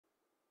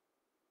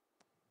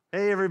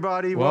Hey,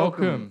 everybody.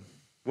 Welcome.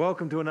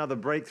 Welcome to another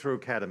Breakthrough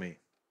Academy.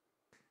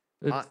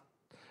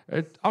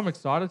 I'm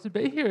excited to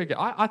be here again.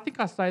 I think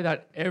I say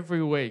that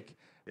every week,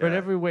 but Yeah.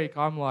 every week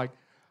I'm like,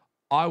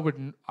 I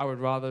would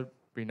rather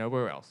be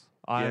nowhere else.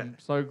 I'm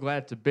so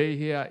glad to be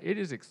here. It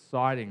is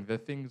exciting. The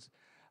things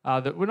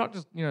that we're not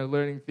just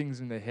learning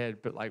things in the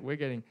head, but like we're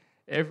getting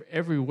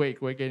every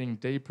week we're getting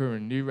deeper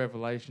and new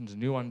revelations,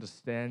 new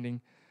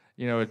understanding.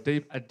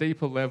 A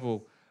deeper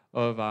level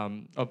of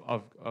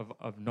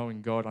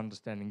knowing God,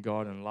 understanding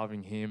God, and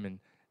loving Him,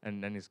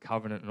 and His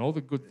covenant, and all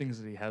the good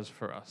things that He has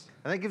for us.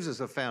 And that gives us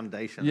a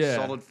foundation, Yeah. a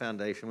solid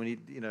foundation. When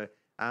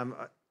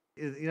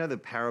the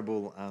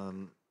parable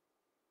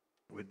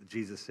where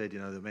Jesus said,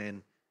 the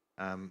man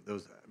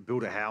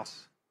built a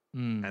house,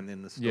 and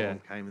then the storm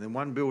came, and then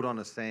one built on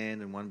a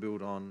sand and one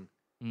built on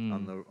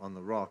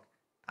the rock.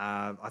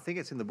 I think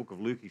it's in the book of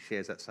Luke. He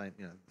shares that same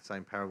the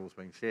same parables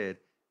being shared,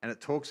 and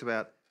it talks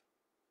about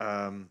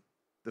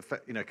the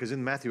fact because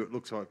in Matthew it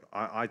looks like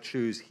I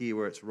choose here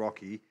where it's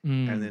rocky,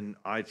 and then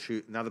I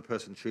choose another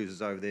person chooses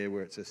over there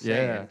where it's a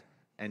sand,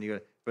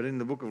 and but in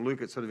the book of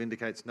Luke it sort of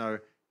indicates no,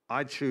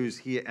 I choose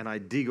here and I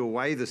dig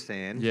away the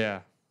sand,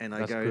 and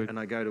I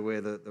go to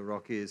where the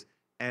rock is,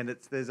 and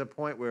there's a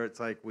point where it's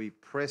like we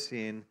press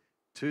in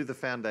to the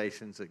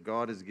foundations that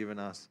God has given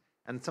us,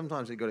 and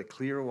sometimes we've got to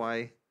clear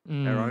away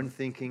our own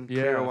thinking,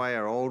 clear away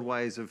our old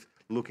ways of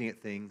looking at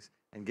things,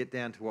 and get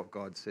down to what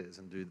God says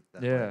and do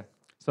that. Way.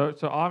 So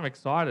I'm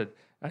excited,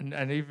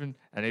 and even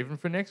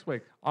for next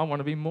week, I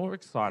want to be more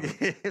excited.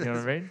 You know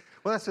what I mean?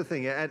 Well, that's the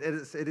thing. It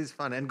is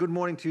fun. And good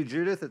morning to you,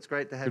 Judith. It's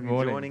great to have you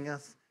joining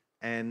us.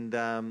 And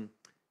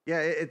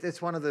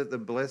it's one of the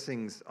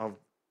blessings of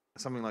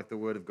something like the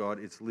Word of God.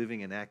 It's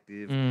living and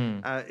active.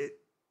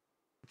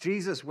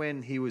 Jesus,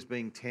 when he was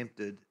being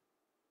tempted,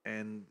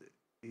 and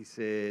he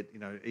said,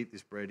 eat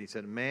this bread. He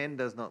said, man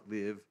does not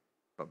live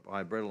but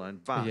by bread alone.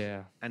 But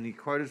and he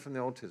quoted from the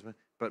Old Testament,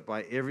 but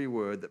by every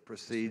word that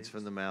proceeds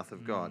from the mouth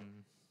of God.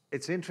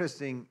 It's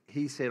interesting.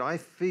 He said, I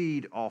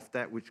feed off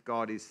that which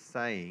God is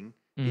saying.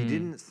 He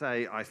didn't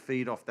say, I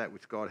feed off that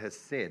which God has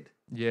said.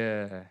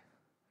 Yeah,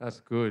 that's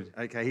good.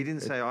 Okay, he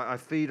didn't say, I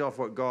feed off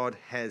what God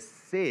has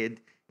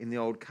said in the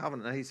Old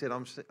Covenant. No, he said,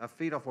 I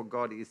feed off what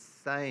God is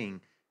saying.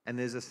 And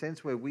there's a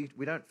sense where we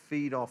don't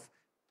feed off,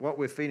 what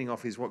we're feeding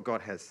off is what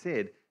God has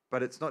said,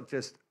 but it's not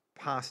just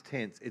past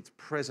tense, it's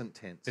present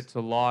tense. It's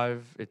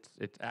alive, it's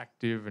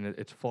active, and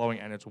it's flowing,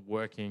 and it's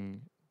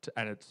working,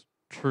 and it's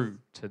true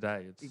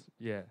today.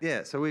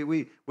 Yeah. So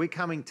we're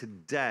coming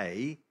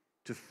today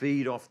to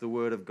feed off the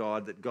Word of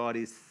God that God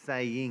is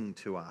saying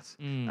to us,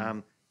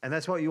 and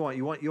that's what you want.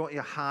 You want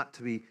your heart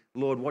to be,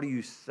 Lord, what are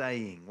you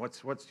saying?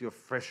 What's your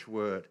fresh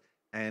word?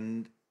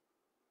 And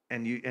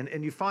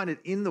you find it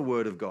in the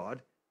Word of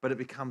God, but it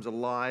becomes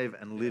alive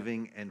and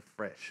living and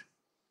fresh.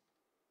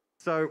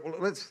 So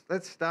let's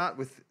start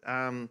with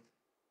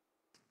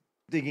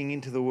digging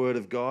into the Word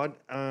of God.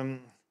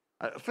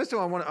 First of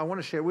all, I want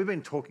to share. We've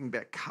been talking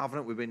about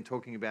covenant. We've been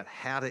talking about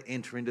how to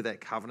enter into that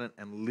covenant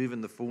and live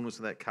in the fullness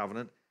of that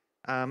covenant.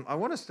 I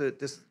want us to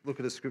just look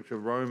at a scripture,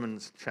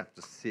 Romans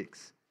chapter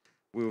 6.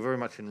 We were very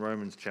much in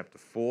Romans chapter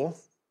 4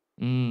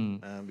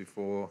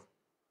 before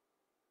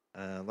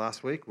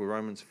last week. We're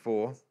Romans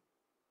 4.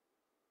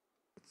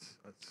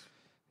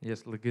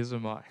 Yes,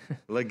 logizomai.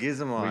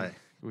 Logizomai.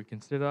 We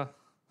consider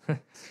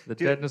the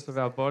deadness of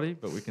our body,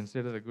 but we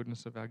consider the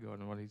goodness of our God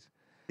and what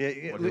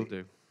He'll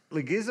do.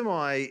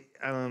 Logizomai,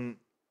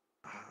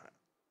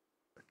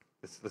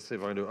 let's see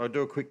if I can do it. I'll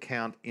do a quick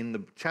count. In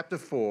the chapter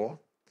 4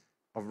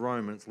 of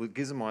Romans,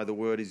 logizomai, the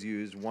word is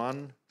used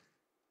 1,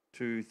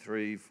 2,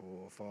 3,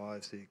 4,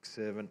 5, 6,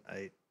 7,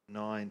 8,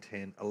 9,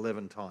 10,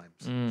 11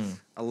 times.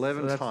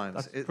 11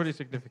 times. That's pretty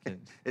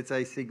significant. It's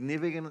a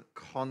significant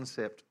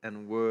concept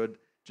and word.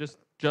 Just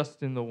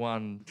in the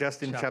one.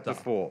 Just in chapter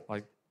 4.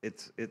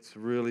 It's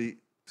really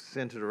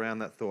centered around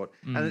that thought.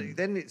 And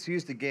then it's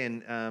used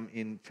again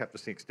in chapter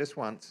 6, just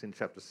once in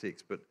chapter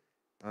 6. But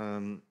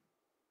and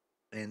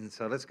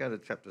so let's go to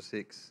chapter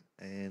 6,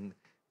 and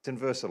it's in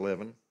verse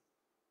 11.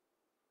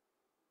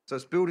 So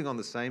it's building on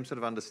the same sort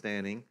of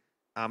understanding.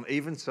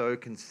 Even so,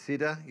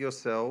 consider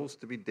yourselves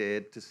to be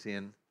dead to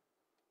sin,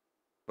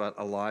 but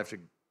alive to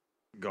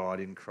God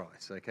in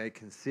Christ. Okay,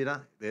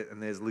 consider,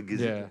 and there's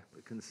logizomai.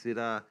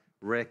 Consider,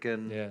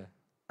 reckon,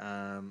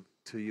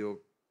 to your...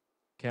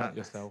 Count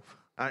yourself.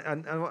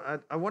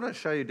 I want to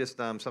show you just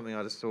something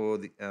I just saw,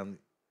 I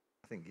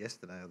think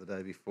yesterday or the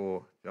day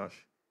before,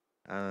 Josh.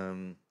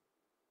 I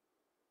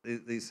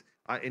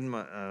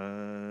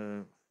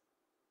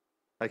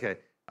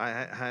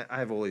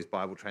have all these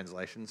Bible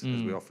translations,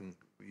 as we often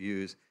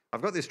use.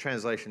 I've got this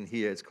translation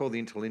here. It's called the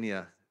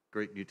Interlinear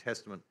Greek New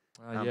Testament.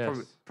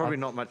 Probably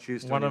not much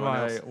use to anyone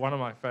else. One of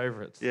my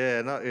favorites.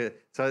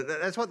 So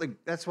that's what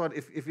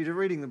if you're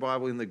reading the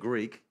Bible in the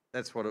Greek,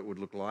 that's what it would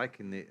look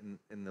like in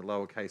the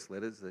lowercase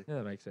letters.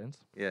 That makes sense.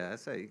 Yeah,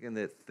 so in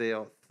the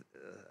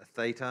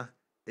theta,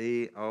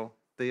 theo,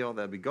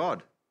 that'd be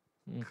God.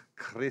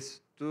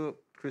 Christo,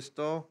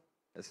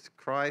 that's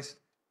Christ,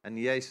 and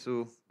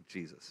Jesu,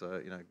 Jesus. So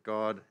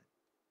God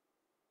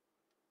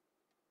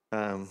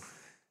Um,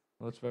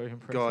 Well, that's very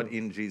impressive. God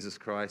in Jesus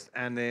Christ.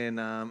 And then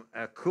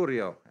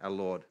Kurio, our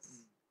Lord.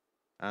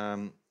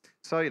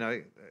 So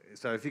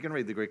if you can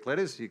read the Greek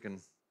letters, you can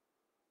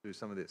do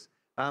some of this.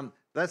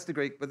 That's the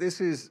Greek, but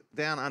this is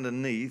down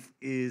underneath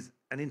is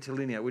an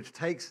interlinear, which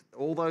takes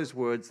all those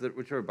words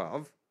which are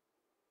above,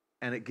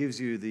 and it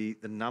gives you the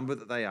number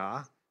that they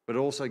are, but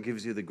also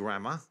gives you the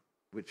grammar,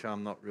 which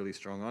I'm not really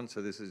strong on.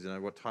 So this is,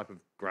 what type of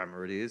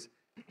grammar it is.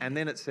 And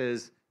then it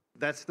says,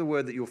 that's the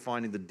word that you'll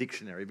find in the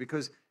dictionary.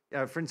 Because,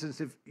 for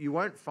instance, if you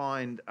won't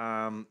find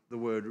the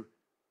word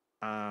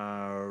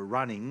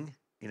running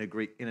in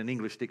an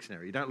English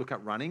dictionary. You don't look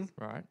up running.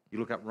 Right. You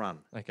look up run.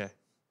 Okay.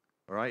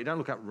 All right. You don't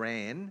look up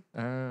ran.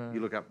 You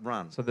look up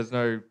run. So there's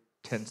no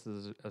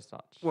tenses as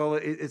such. Well,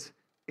 it's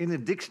in the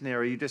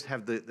dictionary. You just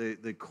have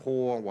the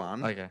core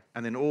one. Okay.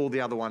 And then all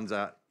the other ones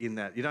are in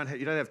that. You don't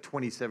have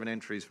 27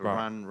 entries for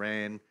run,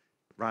 ran,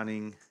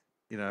 running.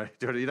 You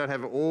don't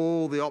have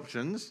all the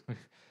options.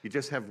 You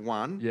just have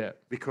one. Yeah.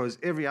 Because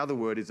every other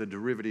word is a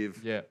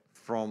derivative. Yeah.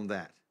 From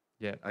that.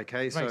 Yeah.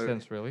 Okay. Makes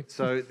sense, really.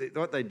 So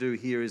what they do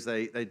here is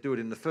they do it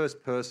in the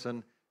first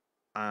person.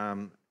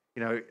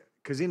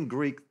 Because in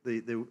Greek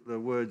the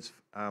words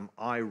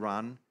I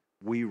run,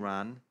 we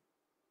run,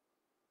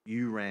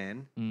 you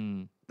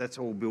ran. That's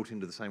all built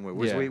into the same word.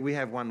 Whereas we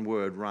have one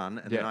word, run,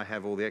 and then I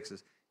have all the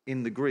X's.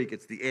 In the Greek,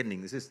 it's the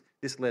ending.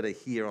 This letter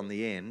here on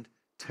the end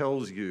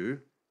tells you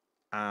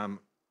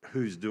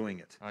who's doing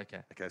it.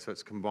 Okay. So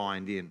it's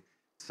combined in.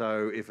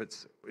 So if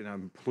it's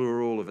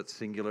plural, if it's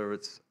singular,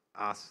 it's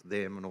us,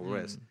 them, and all the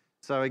rest.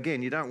 So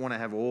again, you don't want to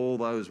have all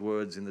those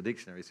words in the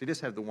dictionary. So you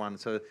just have the one.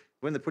 So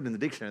when they put it in the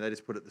dictionary, they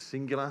just put it the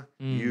singular,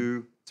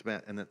 you, it's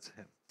about, and that's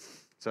him.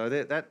 So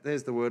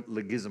there's the word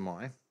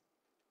logizomai.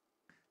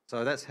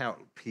 So that's how it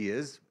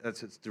appears.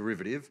 That's its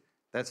derivative.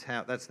 That's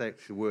the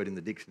actual word in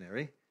the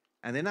dictionary.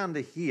 And then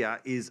under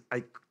here is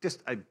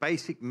just a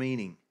basic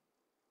meaning.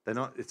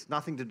 It's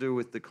nothing to do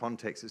with the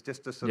context. It's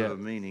just a sort of a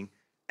meaning.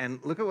 And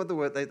look at what the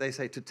word they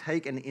say, to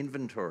take an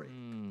inventory.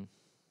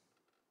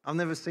 I've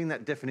never seen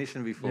that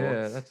definition before.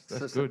 Yeah,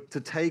 that's good.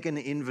 To take an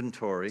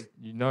inventory.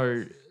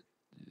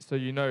 So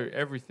you know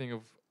everything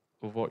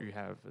of what you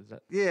have. Is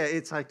that? Yeah,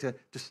 it's like to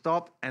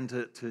stop and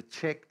to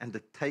check and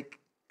to take.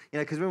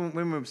 Because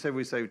when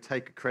we say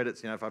take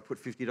credits, if I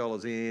put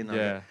 $50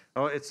 in,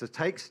 it's to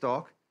take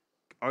stock,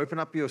 open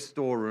up your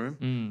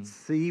storeroom,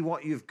 see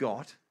what you've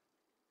got,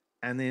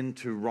 and then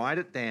to write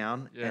it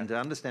down and to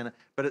understand it.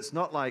 But it's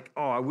not like,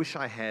 I wish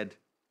I had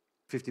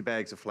 50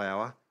 bags of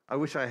flour. I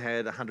wish I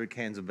had 100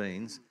 cans of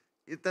beans.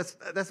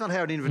 That's not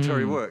how an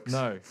inventory works.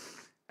 No.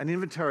 An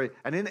inventory,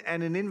 and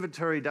an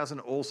inventory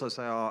doesn't also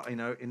say,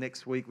 in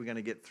next week we're going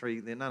to get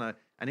 3. No.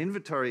 An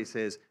inventory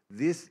says,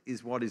 this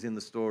is what is in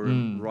the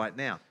storeroom right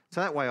now. So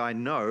that way I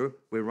know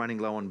we're running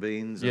low on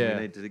beans and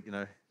we need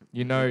to,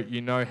 You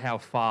know how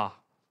far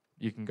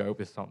you can go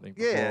with something.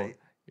 Yeah,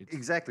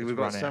 exactly. We've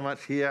got so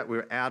much here.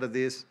 We're out of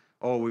this.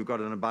 We've got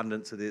an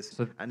abundance of this.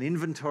 So, an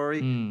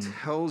inventory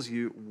tells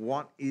you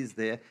what is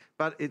there,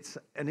 but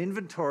an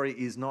inventory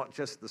is not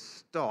just the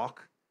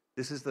stock.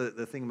 This is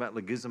the thing about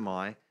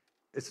logizomai.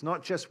 It's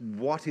not just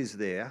what is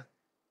there.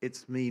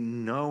 It's me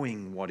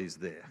knowing what is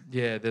there.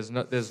 Yeah, there's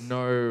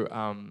no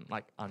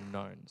like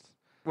unknowns.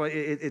 Well,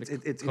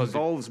 it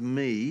involves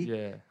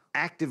me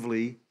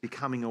actively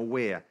becoming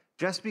aware.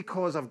 Just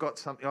because I've got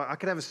something, I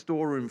could have a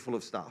storeroom full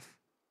of stuff.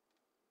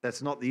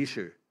 That's not the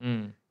issue,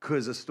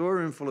 because a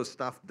storeroom full of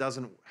stuff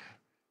doesn't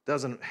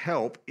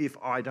help if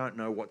I don't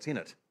know what's in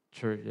it.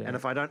 True, yeah. And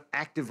if I don't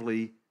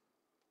actively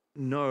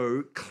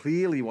know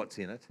clearly what's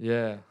in it,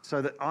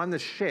 so that I'm the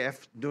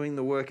chef doing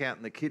the work out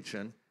in the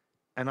kitchen,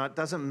 and it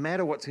doesn't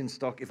matter what's in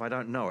stock if I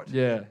don't know it.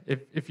 Yeah,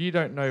 if you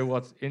don't know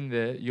what's in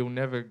there, you'll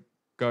never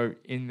go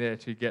in there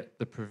to get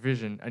the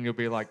provision, and you'll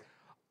be like,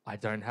 I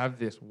don't have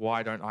this.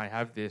 Why don't I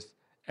have this?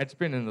 It's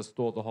been in the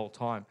store the whole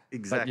time.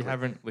 Exactly. But you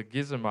haven't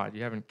logizomai,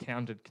 you haven't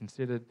counted,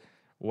 considered,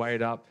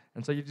 weighed up,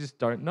 and so you just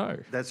don't know.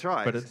 That's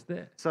right. But it's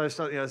there. So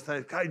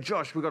hey,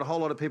 Josh, we've got a whole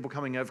lot of people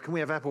coming over. Can we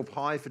have apple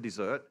pie for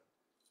dessert?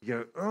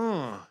 You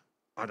go,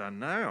 I don't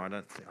know.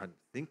 I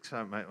think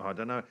so, mate. I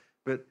don't know.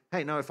 But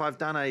hey, no, if I've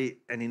done an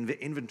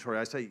inventory,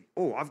 I say,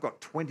 I've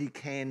got 20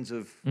 cans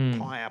of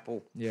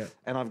pineapple. Yeah.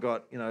 And I've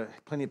got,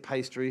 plenty of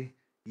pastry.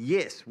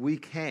 Yes, we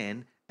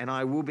can. And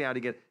I will be able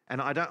to get,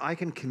 and I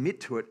can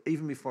commit to it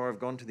even before I've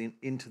gone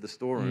into the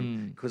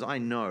storeroom, because I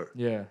know.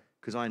 Yeah.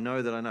 Because I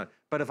know that I know.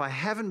 But if I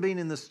haven't been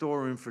in the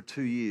storeroom for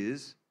 2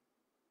 years,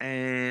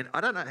 and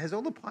I don't know, has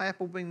all the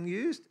pineapple been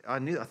used? I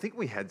think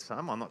we had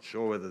some. I'm not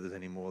sure whether there's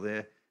any more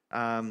there.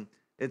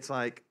 It's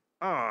like,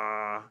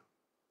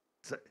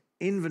 so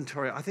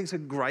inventory. I think it's a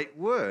great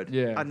word.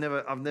 Yeah. I've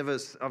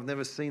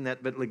never seen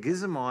that. But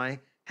logizomai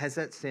has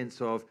that sense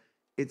of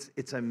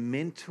it's a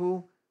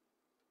mental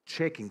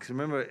checking. Because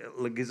remember,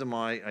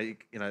 logizomai,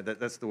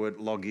 that's the word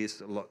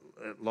logis,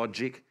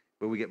 logic,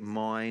 where we get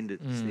mind.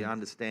 It's the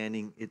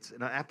understanding. It's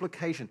an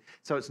application.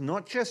 So it's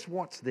not just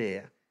what's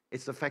there.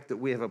 It's the fact that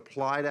we have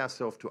applied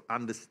ourselves to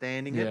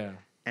understanding it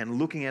and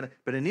looking at it.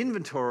 But an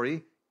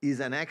inventory is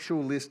an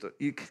actual list.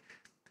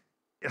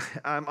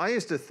 I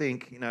used to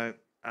think, that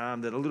a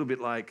little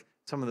bit like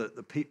some of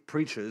the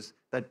preachers,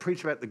 they'd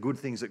preach about the good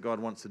things that God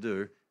wants to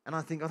do. And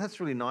I think, oh, that's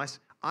really nice.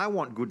 I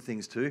want good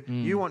things too.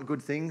 You want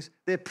good things.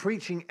 They're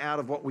preaching out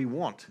of what we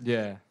want.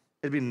 Yeah.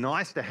 It'd be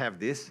nice to have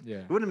this.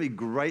 Yeah. Wouldn't it be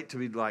great to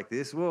be like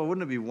this? Well,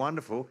 wouldn't it be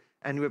wonderful?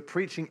 And we're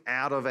preaching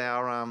out of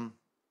our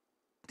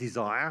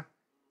desire.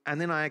 And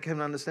then I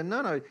can understand,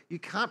 no, you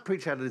can't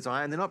preach out of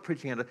desire. And they're not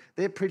preaching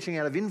they're preaching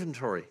out of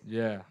inventory.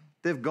 Yeah.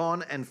 They've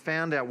gone and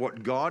found out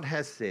what God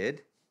has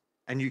said,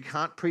 and you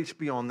can't preach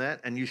beyond that,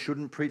 and you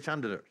shouldn't preach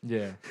under it.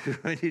 Yeah.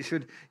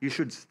 you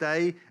should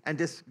stay and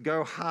just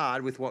go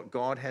hard with what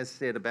God has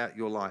said about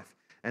your life.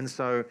 And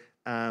so,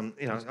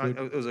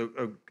 it was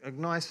a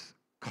nice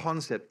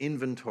concept,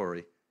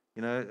 inventory.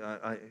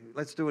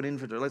 Let's do an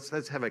inventory.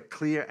 Let's have a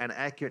clear and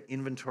accurate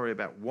inventory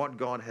about what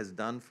God has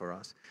done for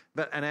us.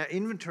 And our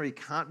inventory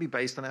can't be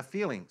based on our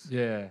feelings.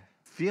 Yeah.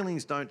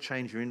 Feelings don't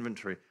change your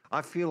inventory.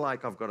 I feel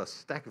like I've got a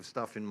stack of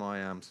stuff in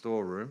my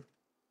storeroom,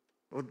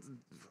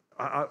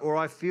 or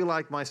I feel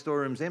like my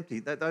storeroom's empty.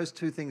 Those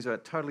two things are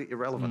totally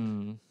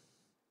irrelevant.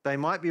 They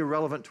might be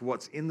irrelevant to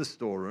what's in the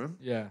storeroom,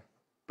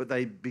 but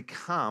they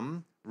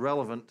become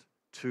relevant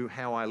to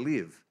how I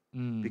live.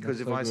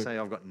 Because if I say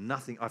I've got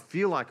nothing, I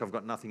feel like I've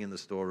got nothing in the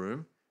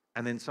storeroom,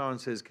 and then someone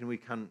says,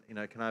 "Can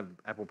I have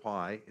apple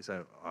pie?" You say,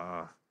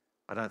 "I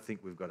don't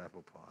think we've got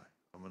apple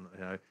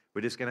pie.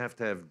 We're just going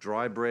to have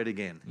dry bread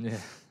again. Yeah.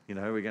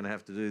 We're going to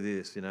have to do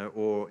this.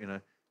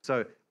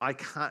 So I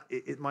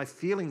can't. My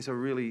feelings are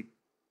really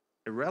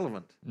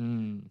irrelevant.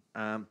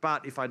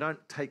 But if I don't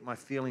take my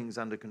feelings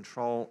under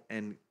control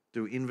and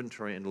do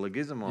inventory and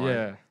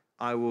logizomai,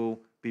 I will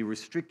be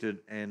restricted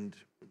and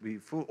be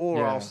full.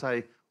 Or I'll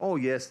say, "Oh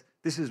yes,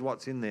 this is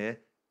what's in there,"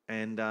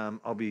 and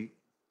I'll be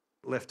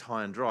left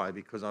high and dry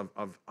because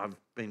I've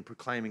been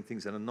proclaiming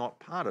things that are not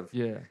part of.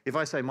 Yeah. If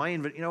I say in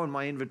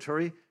my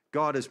inventory,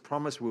 God has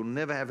promised we'll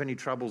never have any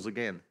troubles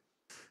again.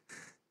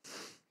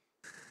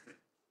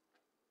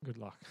 Good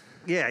luck.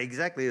 Yeah,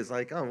 exactly. It's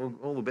like, oh, well,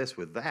 all the best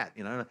with that,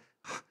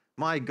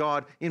 My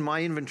God, in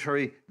my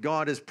inventory,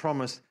 God has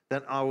promised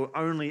that I will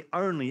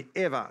only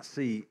ever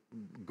see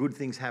good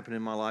things happen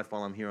in my life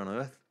while I'm here on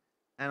earth.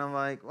 And I'm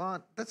like,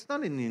 well, that's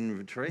not in the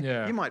inventory.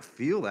 Yeah. You might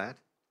feel that,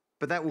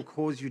 but that will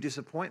cause you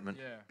disappointment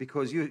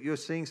because you're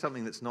seeing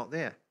something that's not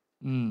there.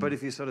 But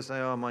if you sort of say,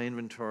 oh, my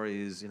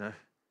inventory is,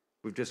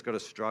 we've just got to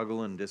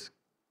struggle and just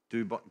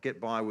get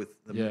by with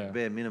the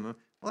bare minimum.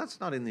 Well, that's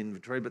not in the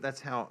inventory, but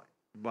that's how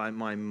my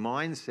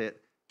mindset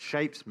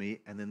shapes me,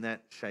 and then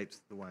that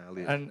shapes the way I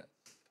live. And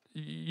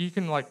you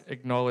can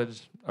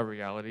acknowledge a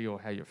reality or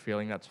how you're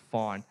feeling. That's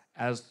fine.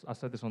 As I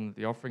said this on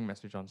the offering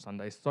message on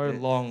Sunday, so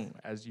long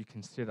as you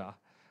consider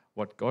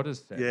what God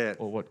has said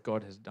or what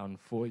God has done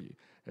for you.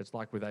 It's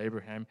like with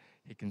Abraham,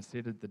 he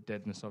considered the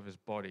deadness of his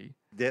body,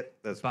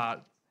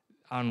 but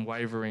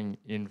unwavering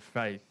in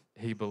faith,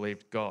 he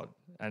believed God,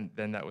 and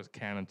then that was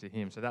counted to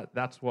him. So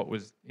that's what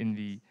was in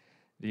the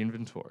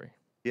inventory.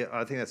 Yeah,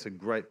 I think that's a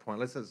great point.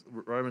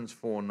 Romans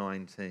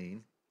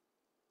 4:19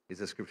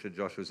 is a scripture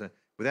Joshua said.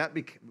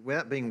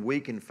 Without being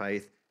weak in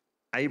faith,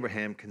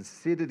 Abraham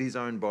considered his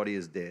own body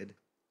as dead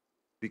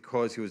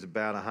because he was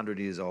about 100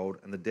 years old,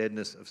 and the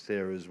deadness of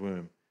Sarah's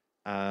womb.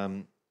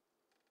 And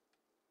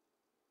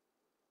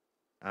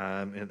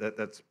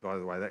that's, by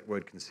the way, that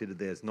word considered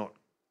there is not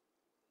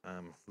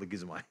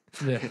logizomai.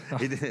 Yeah.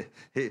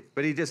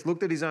 But he just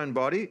looked at his own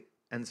body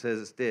and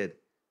says it's dead.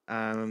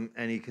 And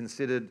he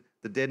considered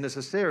the deadness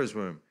of Sarah's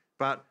womb.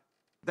 But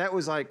that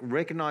was like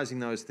recognizing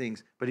those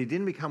things. But he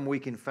didn't become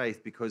weak in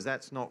faith because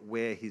that's not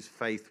where his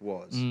faith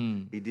was.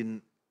 He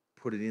didn't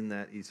put it in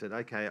that. He said,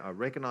 okay, I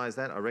recognize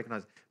that.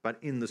 But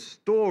in the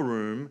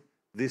storeroom,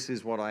 this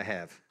is what I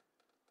have.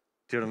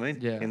 Do you know what I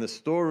mean? Yeah. In the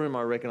storeroom,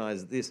 I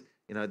recognize this.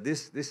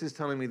 This is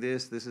telling me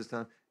this. This is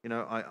telling.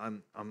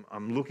 I'm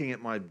looking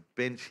at my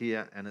bench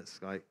here, and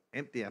it's like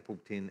empty apple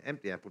tin,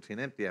 empty apple tin,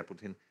 empty apple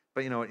tin.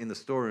 But in the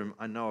storeroom,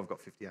 I know I've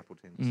got 50 apple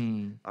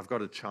tins. I've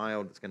got a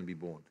child that's going to be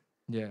born.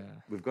 Yeah.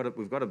 We've got a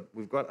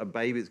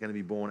baby that's going to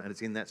be born, and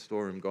it's in that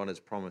storeroom God has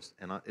promised,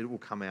 and it will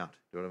come out. Do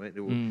you know what I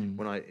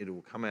mean? It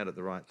will come out at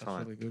the right time.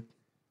 That's really good.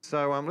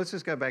 So let's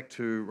just go back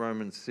to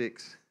Romans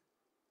 6.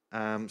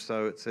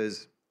 So it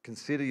says,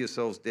 "Consider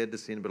yourselves dead to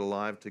sin, but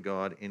alive to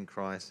God in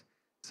Christ."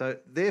 So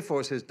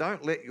therefore, it says,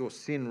 "Don't let your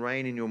sin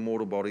reign in your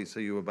mortal body, so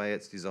you obey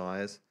its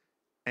desires,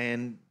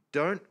 and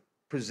don't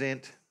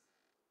present."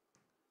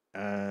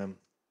 Let me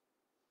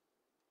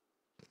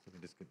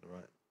just get it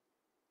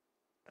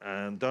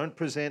right. Don't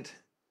present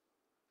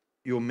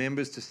your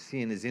members to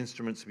sin as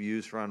instruments to be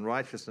used for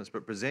unrighteousness,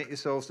 but present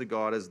yourselves to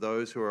God as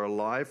those who are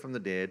alive from the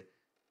dead,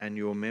 and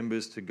your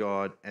members to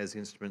God as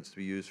instruments to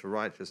be used for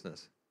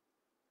righteousness.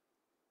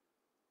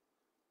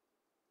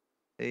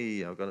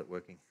 Hey, I've got it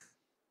working.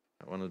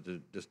 I want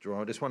to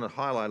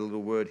highlight a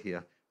little word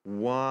here.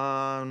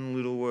 One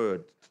little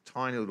word,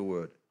 tiny little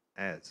word,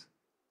 as.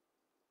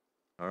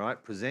 All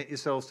right, present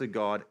yourselves to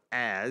God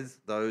as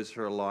those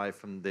who are alive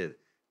from the dead.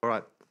 All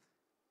right.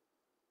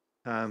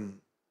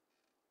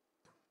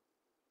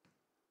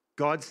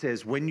 God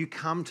says, when you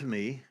come to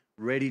me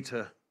ready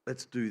to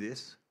let's do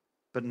this,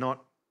 but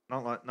not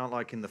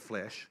like in the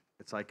flesh.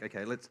 It's like,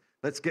 okay, let's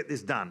get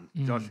this done,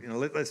 Josh.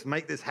 Let's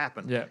make this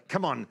happen. Yeah.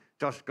 Come on,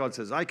 Josh. God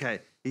says, okay.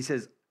 He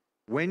says,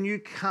 when you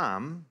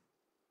come,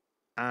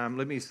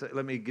 let me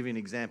give you an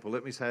example.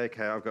 Let me say,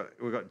 okay,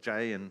 we've got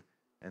Jay and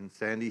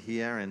Sandy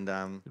here, and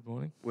good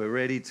morning. We're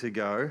ready to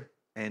go.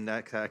 And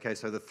okay,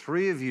 so the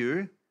three of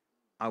you,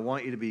 I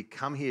want you to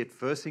come here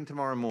first thing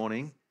tomorrow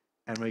morning,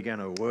 and we're going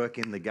to work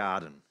in the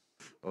garden.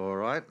 All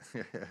right?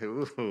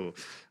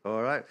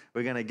 All right.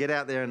 We're going to get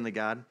out there in the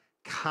garden.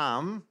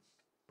 Come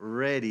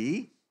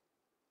ready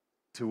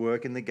to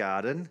work in the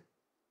garden,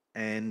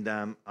 and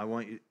I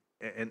want you,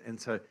 and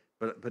so,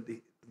 but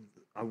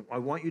I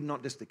want you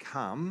not just to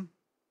come.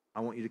 I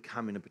want you to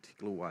come in a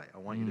particular way. I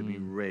want you to be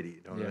ready.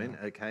 You know what I mean?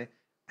 Okay.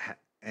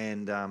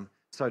 And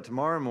so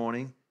tomorrow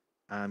morning,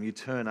 you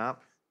turn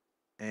up,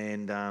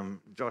 and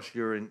Josh,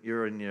 you're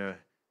in your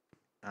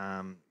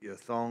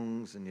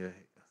thongs and your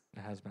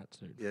hazmat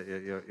suit.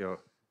 You're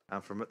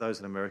from those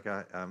in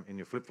America, in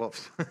your flip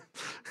flops.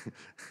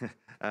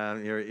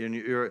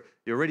 You're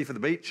ready for the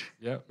beach.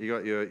 Yeah. You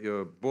got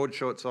your board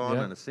shorts on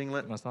and a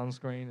singlet. My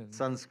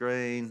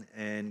sunscreen.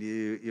 And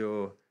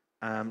you're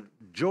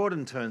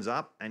Jordan turns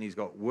up, and he's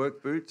got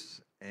work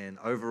boots and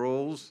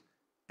overalls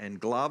and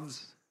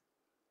gloves.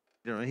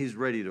 You know, he's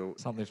ready to.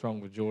 Something's wrong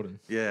with Jordan.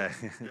 Yeah.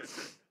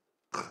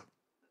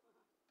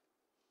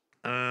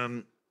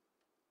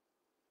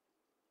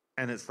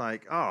 And it's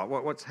like, oh,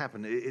 what's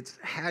happened? It's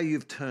how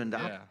you've turned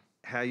up,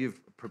 how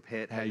you've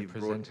prepared, how you've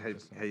brought,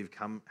 how you've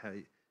come,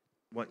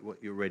 what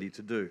you're ready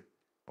to do.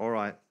 All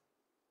right.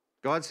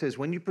 God says,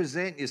 when you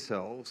present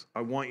yourselves,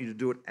 I want you to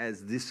do it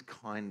as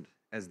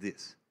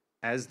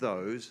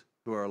those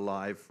who are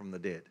alive from the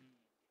dead.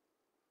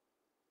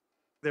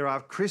 There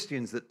are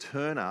Christians that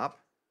turn up,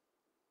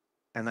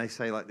 and they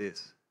say like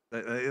this.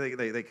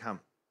 They come.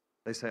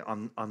 They say,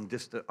 I'm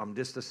just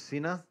a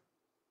sinner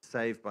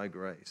saved by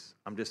grace.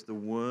 I'm just the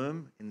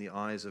worm in the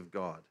eyes of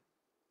God.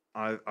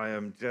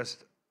 I'm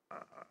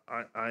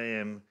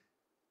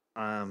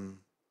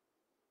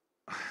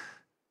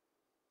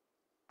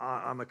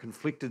a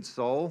conflicted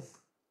soul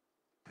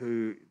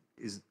who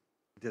is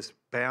just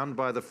bound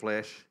by the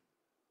flesh,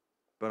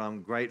 but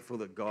I'm grateful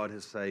that God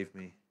has saved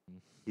me.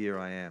 Here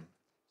I am.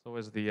 So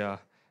is the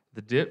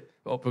dip?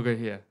 Oh, we'll go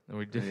here. And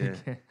we did it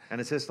again.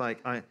 And it's just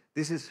like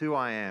this is who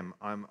I am.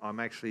 I'm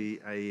actually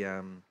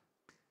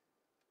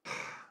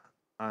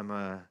I'm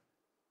a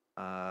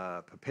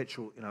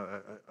perpetual,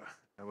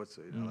 what's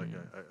it, like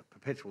a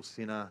perpetual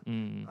sinner.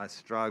 I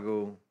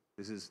struggle.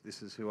 This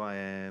is who I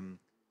am.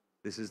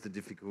 This is the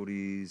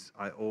difficulties.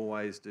 I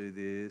always do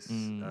this.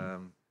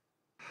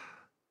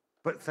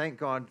 But thank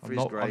God for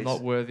His grace. I'm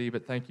not worthy,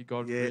 but thank you,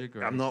 God, for your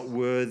grace. I'm not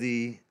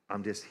worthy.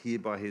 I'm just here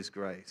by His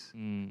grace.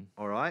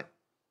 All right.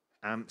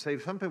 So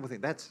some people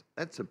think that's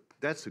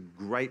a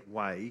great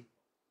way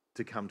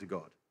to come to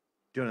God.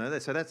 Do you know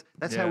that? So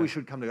that's how we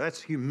should come to God.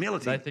 That's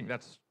humility. They think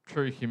that's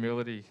true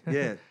humility.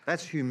 Yeah,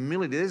 that's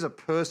humility. There's a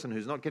person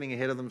who's not getting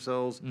ahead of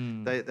themselves.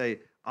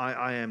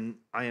 I am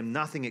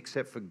nothing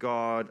except for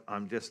God.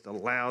 I'm just a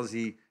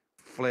lousy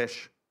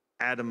flesh,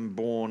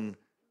 Adam-born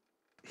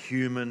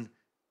human,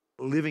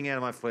 living out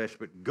of my flesh,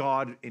 but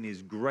God in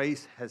His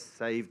grace has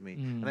saved me.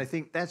 And I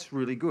think that's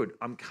really good.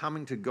 I'm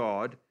coming to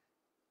God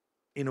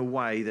in a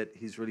way that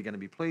He's really going to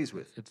be pleased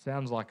with. It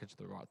sounds like it's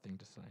the right thing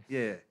to say.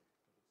 Yeah.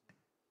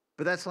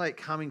 But that's like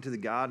coming to the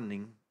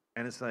gardening,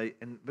 and I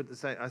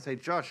say,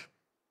 Josh,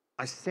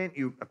 I sent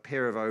you a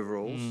pair of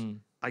overalls.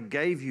 I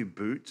gave you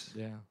boots.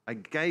 Yeah. I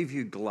gave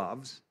you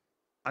gloves.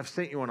 I've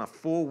sent you on a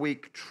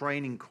 4-week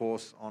training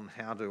course on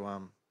how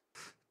to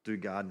do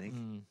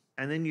gardening.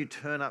 And then you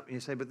turn up and you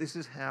say, but this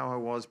is how I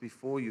was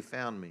before you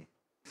found me.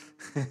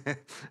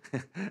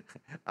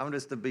 I'm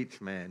just a beach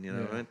man, you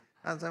know what I mean?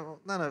 I say, well,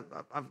 no,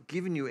 I've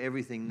given you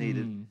everything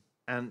needed.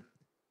 And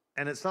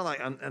it's not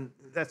like, and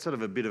that's sort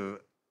of a bit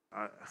of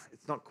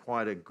it's not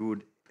quite a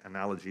good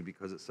analogy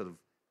because it's sort of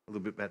a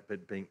little bit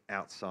about being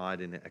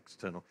outside and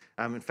external.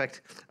 In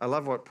fact, I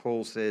love what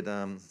Paul said.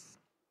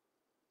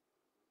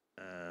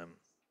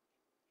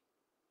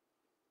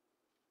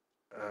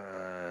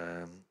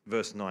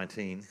 Verse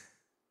 19.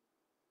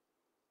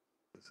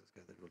 Let's just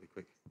go there really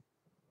quick.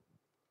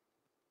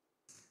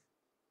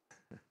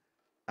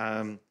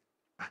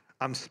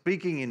 I'm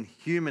speaking in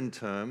human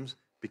terms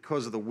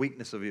because of the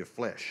weakness of your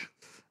flesh.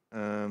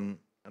 Look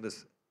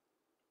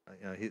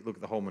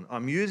at the Holman.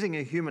 I'm using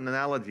a human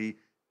analogy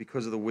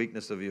because of the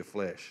weakness of your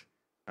flesh.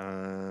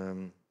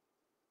 Or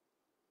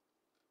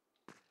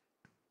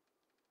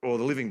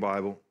the Living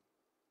Bible.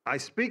 I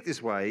speak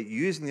this way,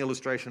 using the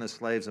illustration of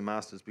slaves and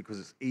masters because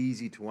it's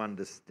easy to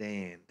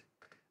understand.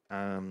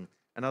 In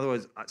other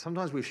words,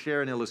 sometimes we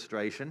share an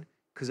illustration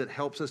because it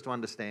helps us to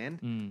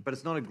understand, but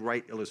it's not a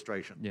great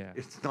illustration. Yeah.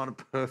 It's not a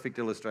perfect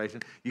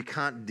illustration. You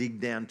can't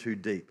dig down too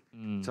deep.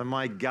 So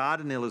my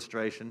garden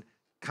illustration,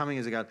 coming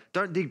as a garden,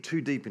 don't dig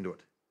too deep into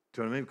it.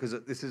 Do you know what I mean? Because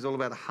this is all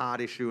about a heart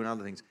issue and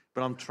other things.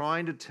 But I'm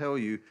trying to tell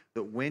you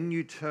that when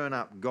you turn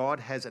up, God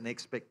has an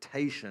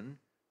expectation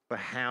for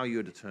how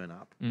you're to turn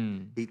up.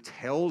 He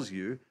tells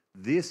you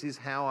this is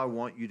how I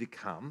want you to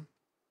come.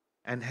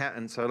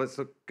 And so let's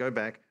go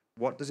back.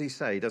 What does he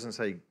say? He doesn't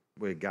say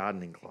wear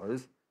gardening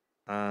clothes.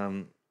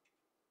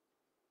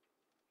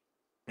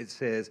 It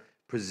says,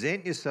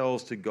 present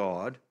yourselves to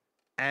God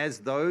as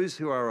those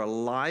who are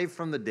alive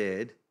from the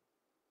dead.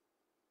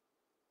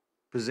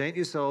 Present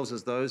yourselves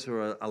as those who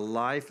are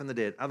alive from the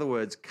dead. In other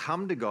words,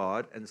 come to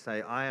God and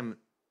say, I am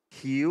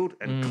healed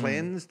and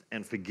cleansed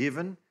and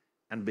forgiven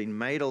and been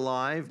made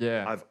alive.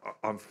 Yeah.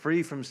 I'm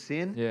free from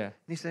sin. Yeah. And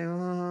you say,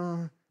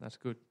 oh, that's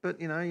good. But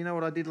you know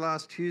what I did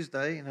last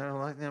Tuesday.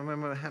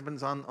 Remember what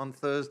happens on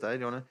Thursday.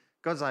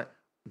 God's like,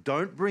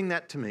 don't bring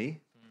that to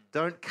me.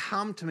 Don't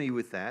come to me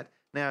with that.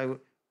 Now,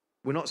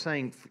 we're not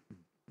saying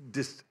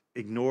just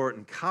ignore it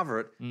and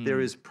cover it.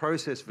 There is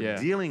process for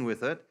dealing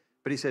with it.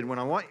 But he said,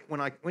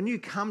 when you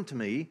come to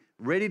me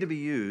ready to be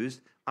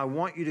used, I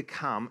want you to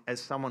come as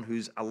someone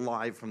who's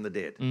alive from the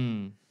dead.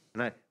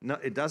 No,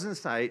 it doesn't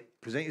say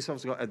present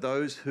yourselves to God as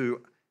those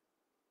who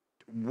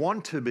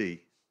want to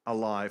be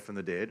alive from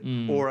the dead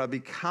or are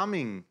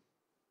becoming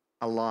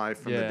alive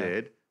from the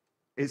dead.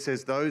 It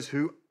says those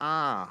who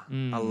are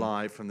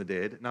alive from the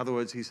dead. In other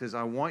words, he says,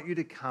 I want you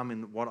to come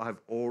in what I've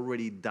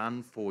already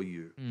done for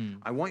you.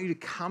 I want you to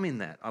come in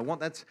that.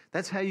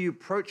 That's how you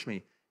approach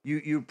me.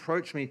 You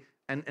approach me.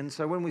 And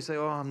so when we say,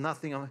 oh, I'm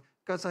nothing,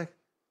 God's like,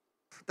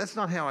 that's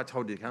not how I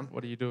told you to come.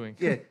 What are you doing?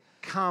 Yeah,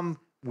 come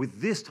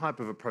with this type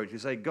of approach. You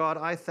say, God,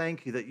 I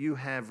thank you that you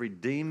have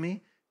redeemed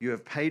me. You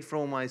have paid for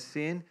all my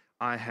sin.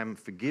 I am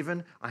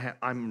forgiven.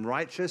 I'm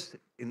righteous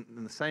in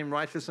the same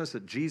righteousness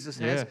that Jesus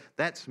has. Yeah.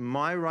 That's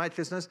my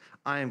righteousness.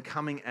 I am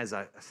coming as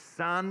a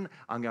son.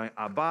 I'm going,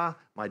 Abba,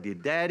 my dear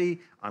daddy.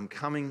 I'm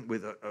coming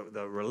with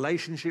the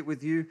relationship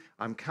with you.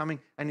 I'm coming.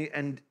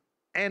 And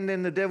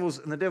then the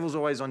devil's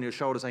always on your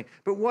shoulder saying,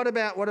 but what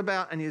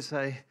about? And you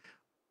say,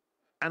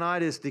 and I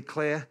just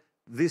declare,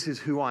 this is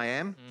who I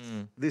am.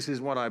 This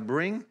is what I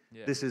bring.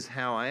 Yeah. This is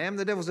how I am.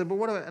 The devil said, but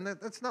what about? And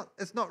it's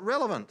not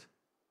relevant.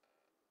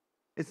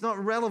 It's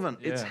not relevant.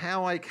 Yeah. It's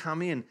how I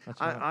come in.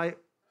 That's right.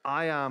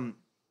 I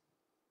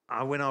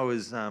when I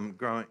was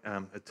growing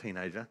a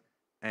teenager,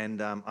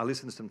 and I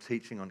listened to some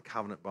teaching on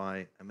covenant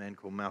by a man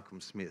called Malcolm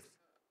Smith,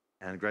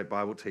 and a great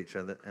Bible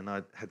teacher. And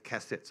I had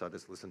cassettes, so I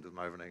just listened to them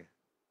over and over.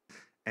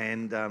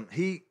 And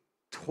he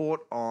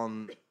taught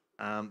on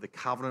the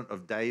covenant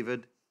of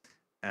David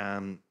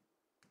and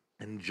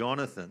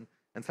Jonathan.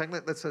 In fact,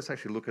 let's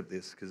actually look at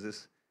this,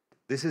 because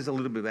this is a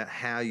little bit about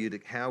how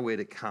we're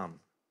to come.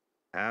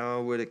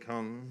 How we're to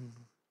come.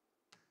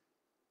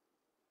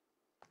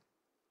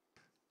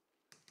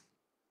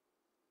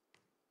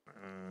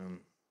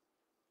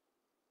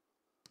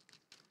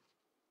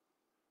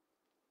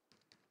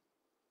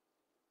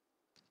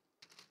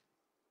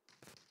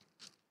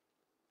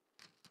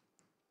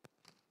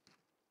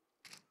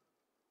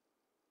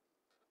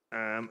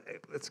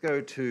 Let's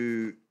go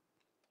to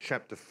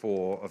chapter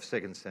 4 of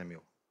 2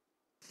 Samuel.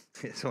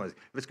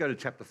 Let's go to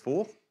chapter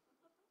 4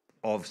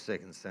 of 2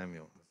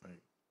 Samuel.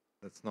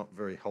 That's not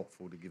very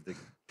helpful to give the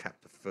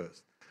chapter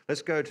first.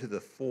 Let's go to the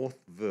 4th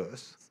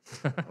verse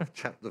of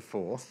chapter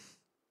 4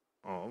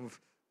 of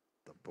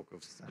the book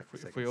of Samuel.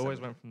 If we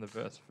always went from the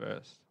verse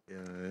first.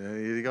 Yeah,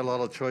 you got a lot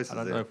of choices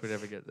there. I don't know if we'd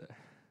ever get there.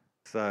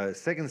 So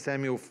 2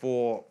 Samuel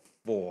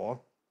 4:4.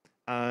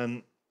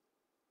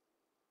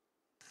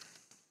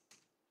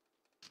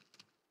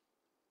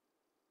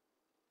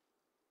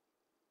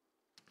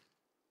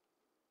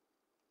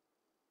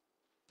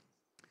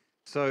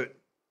 So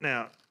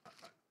now,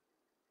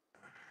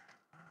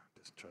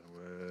 just trying to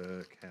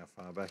work how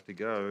far back to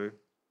go.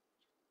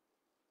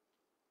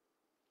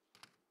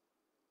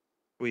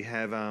 We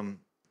have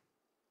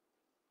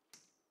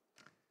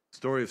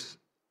story of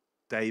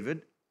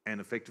David and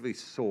effectively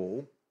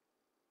Saul.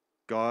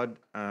 God,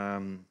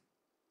 the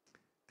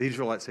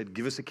Israelites said,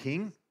 give us a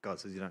king. God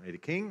says, you don't need a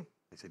king.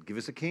 They said, give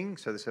us a king.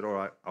 So they said, all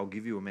right, I'll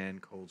give you a man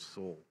called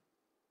Saul,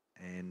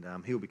 and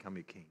he'll become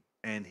your king.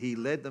 And he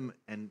led them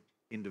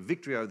into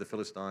victory over the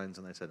Philistines,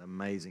 and they said,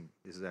 amazing,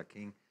 this is our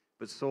king.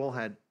 But Saul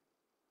had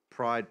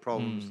pride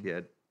problems. He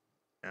had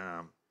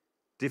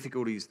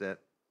difficulties,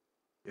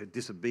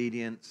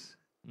 disobedience.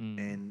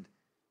 And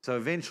so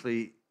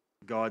eventually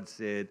God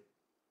said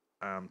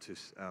to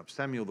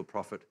Samuel the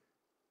prophet,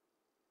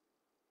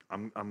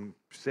 I'm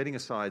setting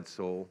aside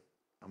Saul.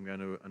 I'm going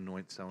to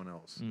anoint someone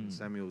else. And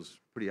Samuel's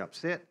pretty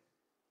upset,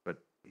 but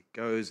he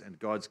goes, and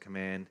God's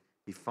command,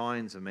 he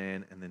finds a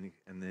man, and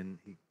then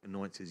he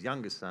anoints his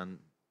youngest son,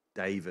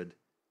 David, to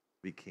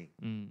be king.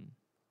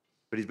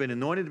 But he's been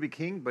anointed to be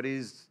king, but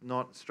he's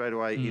not straight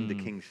away into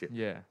kingship.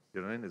 Yeah.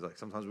 You know what I mean? It's like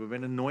sometimes we've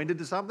been anointed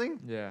to something,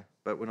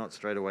 but we're not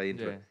straight away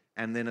into it.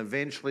 And then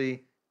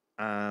eventually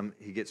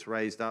he gets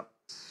raised up.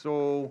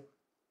 Saul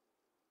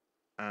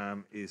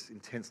is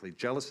intensely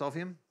jealous of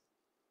him,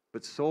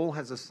 but Saul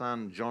has a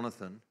son,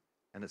 Jonathan,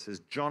 and it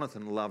says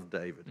Jonathan loved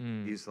David.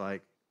 He's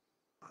like,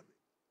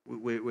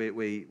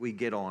 we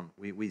get on.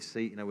 We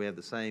see, we have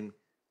the same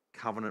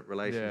covenant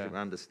relationship and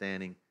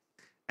understanding.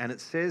 And it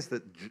says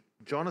that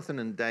Jonathan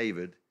and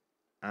David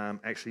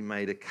actually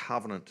made a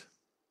covenant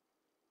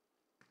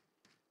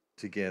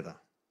together.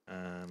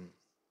 Let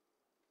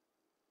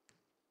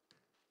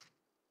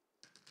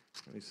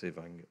me see if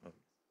I can get...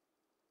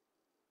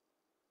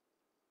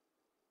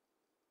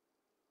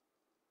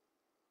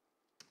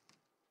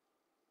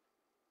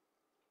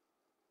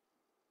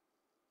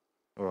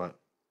 All right.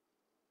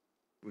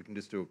 We can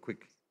just do a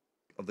quick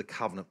of the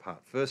covenant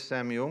part. 1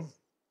 Samuel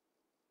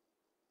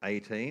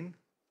 18,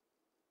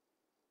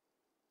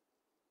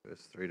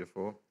 verse 3 to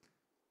 4.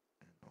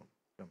 And I'll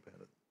jump out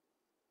of it.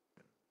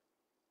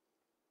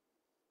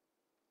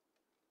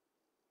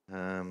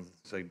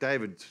 So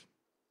David's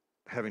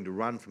having to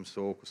run from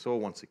Saul because Saul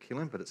wants to kill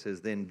him, but it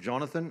says, then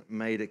Jonathan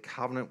made a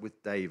covenant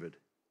with David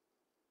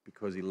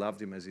because he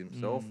loved him as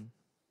himself.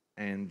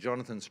 And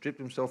Jonathan stripped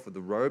himself of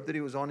the robe that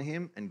he was on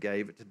him and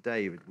gave it to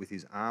David with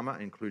his armor,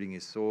 including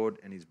his sword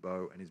and his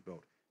bow and his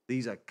belt.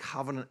 These are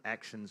covenant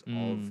actions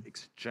of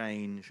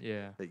exchange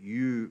that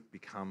you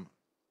become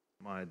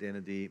my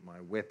identity,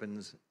 my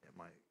weapons,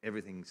 my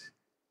everything's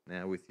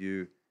now with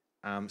you.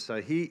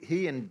 So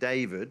he and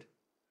David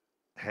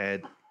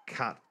had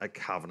cut a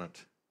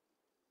covenant.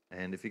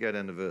 And if you go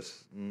down to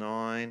verse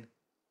 9,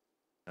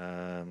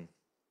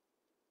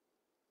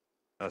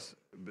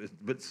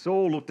 but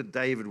Saul looked at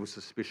David with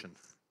suspicion.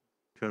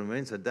 Do you know what I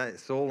mean? So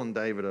Saul and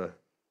David are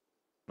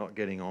not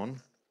getting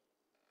on.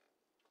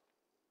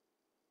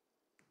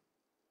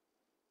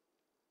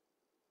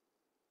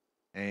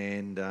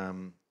 And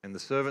the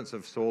servants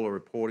of Saul are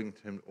reporting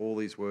to him all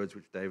these words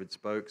which David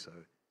spoke. So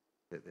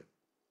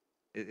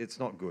it's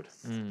not good.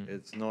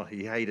 It's not.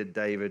 He hated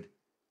David.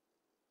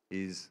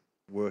 He's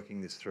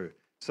working this through.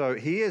 So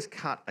he has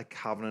cut a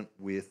covenant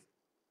with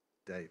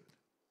David.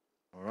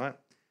 All right.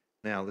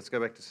 Now, let's go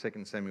back to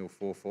 2 Samuel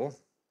 4:4.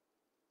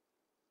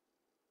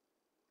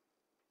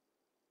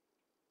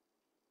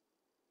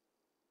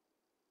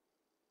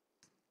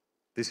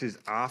 This is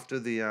after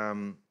the...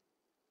 do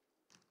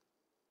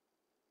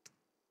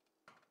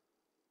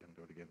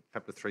it again.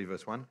 Chapter 3,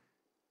 verse 1.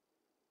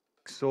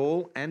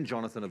 Saul and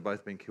Jonathan have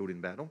both been killed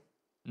in battle.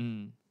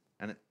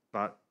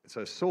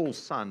 So Saul's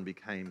son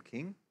became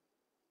king.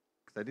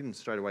 They didn't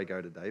straight away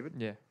go to David.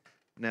 Yeah.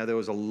 Now, there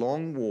was a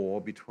long war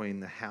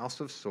between the house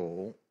of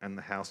Saul and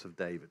the house of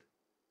David.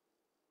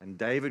 And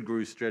David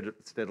grew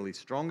steadily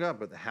stronger,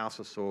 but the house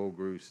of Saul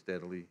grew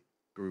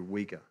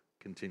weaker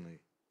continually.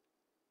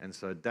 And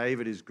so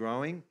David is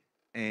growing,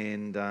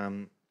 and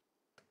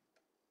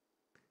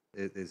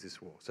there's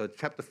this war. So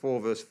chapter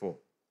 4, verse 4.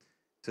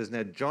 It says,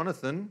 now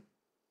Jonathan,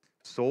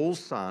 Saul's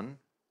son,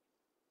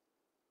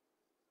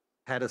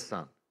 had a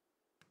son.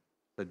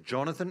 So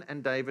Jonathan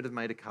and David have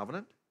made a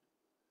covenant.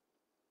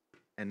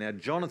 And now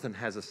Jonathan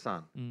has a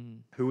son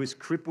who is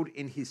crippled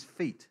in his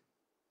feet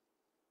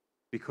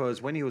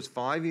because when he was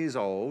 5 years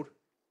old,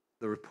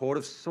 the report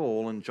of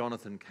Saul and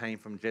Jonathan came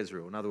from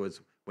Jezreel. In other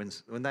words,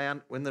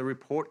 when the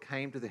report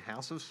came to the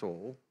house of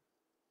Saul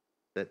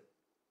that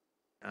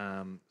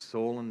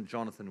Saul and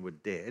Jonathan were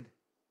dead,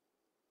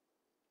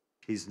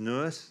 his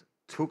nurse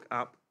took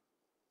up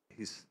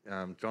his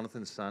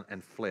Jonathan's son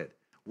and fled.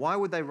 Why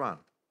would they run?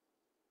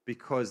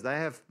 Because they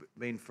have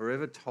been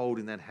forever told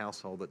in that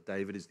household that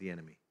David is the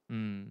enemy.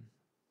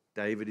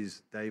 David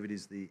is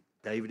the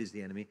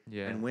enemy.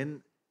 Yeah. And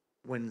when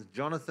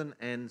Jonathan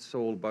and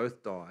Saul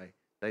both die,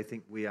 they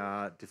think we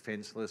are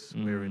defenseless.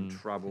 We're in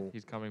trouble.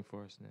 He's coming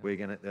for us now. We're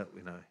gonna,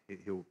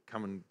 he'll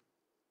come and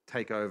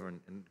take over and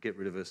get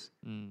rid of us.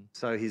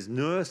 So his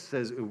nurse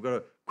says we've got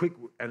a quick,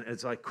 and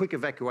it's like quick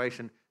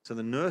evacuation. So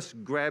the nurse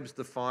grabs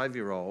the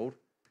 5-year-old,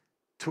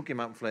 took him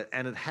up and fled.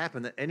 And it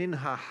happened that, and in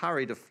her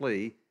hurry to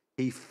flee,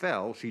 he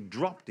fell, she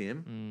dropped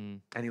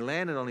him, and he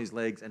landed on his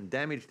legs and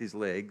damaged his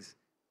legs,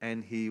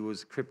 and he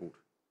was crippled.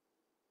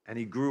 And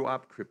he grew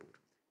up crippled.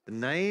 The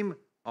name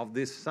of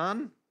this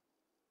son,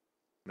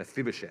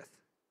 Mephibosheth.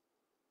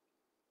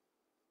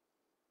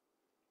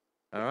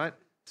 All right?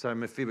 So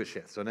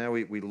Mephibosheth. So now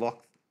we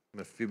lock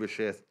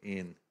Mephibosheth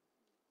in.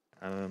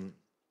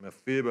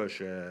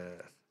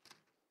 Mephibosheth.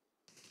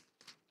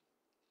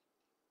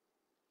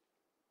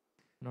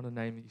 Not a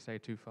name that you say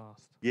too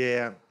fast.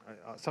 Yeah.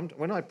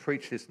 When I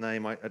preach this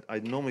name, I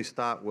normally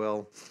start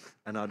well,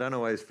 and I don't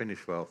always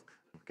finish well.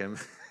 Okay.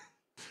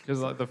 Because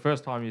like the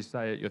first time you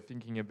say it, you're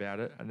thinking about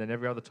it, and then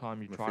every other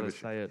time you try to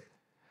say it,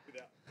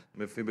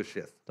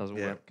 Mephibosheth doesn't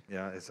work.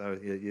 Yeah. So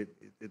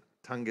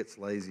tongue gets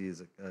lazy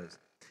as it goes.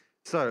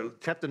 So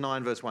chapter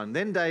 9, verse 1.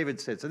 Then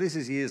David said, so this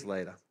is years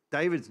later.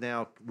 David's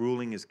now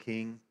ruling as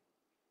king,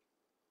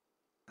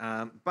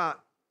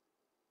 but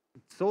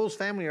Saul's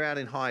family are out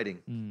in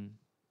hiding.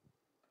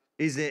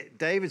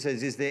 David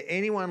says, is there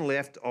anyone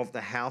left of the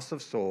house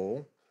of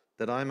Saul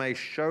that I may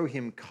show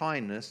him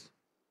kindness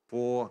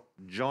for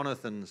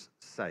Jonathan's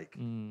sake?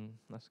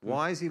 That's good.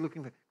 Why is he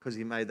looking for? Because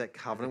he made that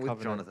covenant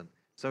with Jonathan.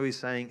 So he's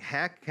saying,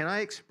 how can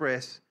I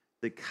express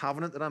the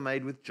covenant that I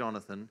made with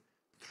Jonathan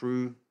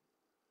through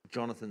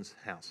Jonathan's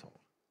household?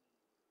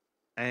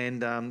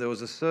 And there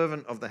was a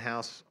servant of the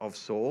house of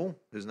Saul,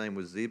 whose name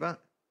was Ziba,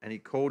 and he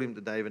called him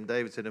to David. And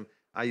David said to him,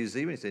 are you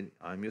Ziba? And he said,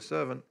 I'm your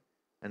servant.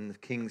 And the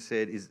king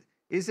said, Is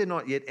there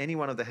not yet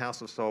anyone of the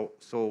house of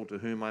Saul to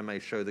whom I may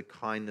show the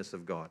kindness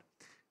of God?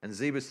 And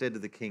Ziba said to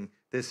the king,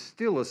 there's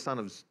still a son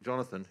of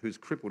Jonathan who's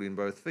crippled in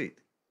both feet.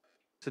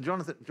 So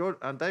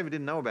David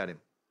didn't know about him.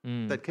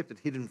 They'd kept it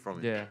hidden from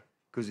him. Yeah.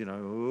 Because, you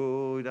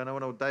don't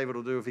know what David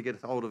will do if he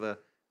gets hold of a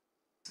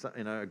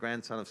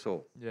grandson of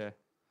Saul. Yeah.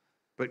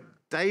 But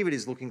David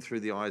is looking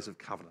through the eyes of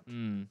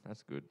covenant.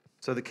 That's good.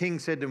 So the king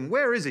said to him,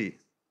 where is he?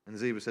 And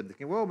Ziba said to the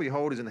king, well,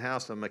 behold, he's in the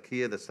house of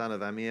Machir, the son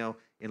of Amiel,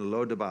 in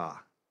Lodabar.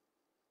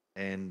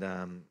 And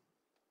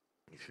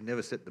you should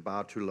never set the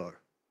bar too low.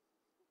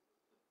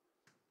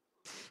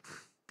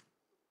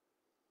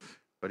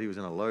 But he was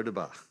in a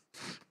Lodabar.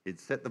 He'd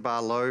set the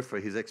bar low for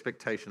his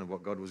expectation of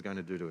what God was going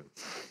to do to him.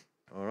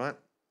 All right?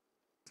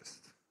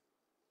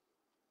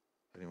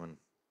 Anyone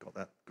got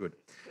that? Good.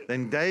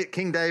 Then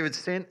King David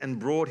sent and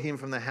brought him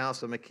from the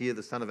house of Machir,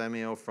 the son of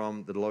Amiel,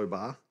 from the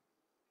Lodabar.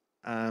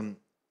 And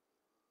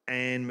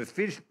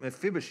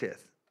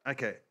Mephibosheth.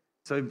 Okay,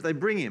 so they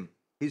bring him.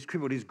 He's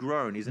crippled. He's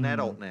grown. He's an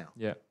adult now.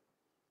 Yeah.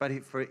 But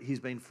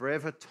he's been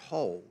forever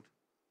told,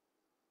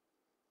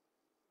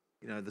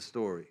 the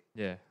story.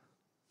 Yeah.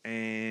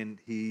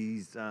 And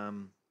he's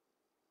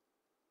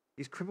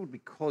crippled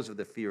because of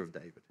the fear of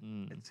David.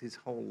 It's his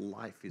whole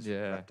life is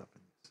wrapped up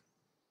in this.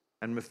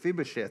 And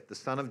Mephibosheth, the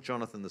son of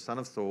Jonathan, the son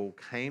of Saul,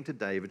 came to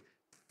David,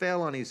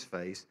 fell on his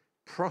face,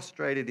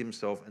 prostrated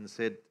himself, and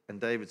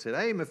David said,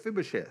 hey,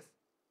 Mephibosheth.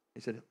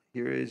 He said,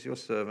 here is your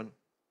servant.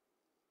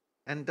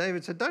 And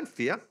David said, don't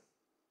fear.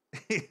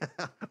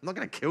 I'm not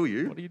going to kill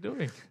you. What are you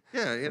doing?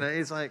 Yeah,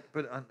 he's like,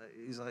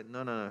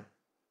 no.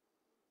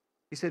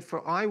 He said,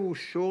 for I will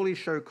surely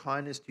show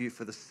kindness to you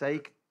for the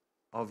sake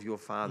of your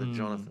father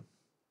Jonathan.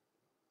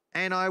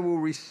 And I will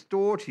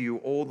restore to you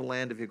all the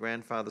land of your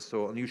grandfather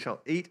Saul, and you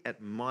shall eat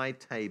at my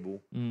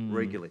table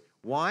regularly.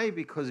 Why?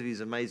 Because of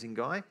his amazing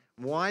guy?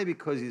 Why?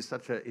 Because he's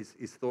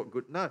he's thought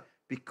good? No,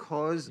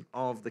 because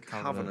of the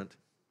covenant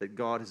that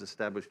God has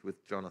established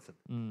with Jonathan.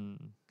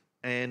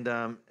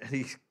 And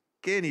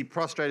he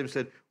prostrated him and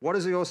said, what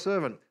is your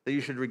servant that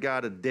you should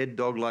regard a dead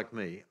dog like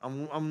me?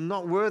 I'm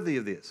not worthy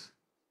of this.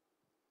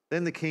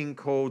 Then the king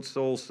called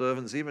Saul's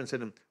servant Ziba and said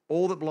to him,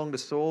 all that belonged to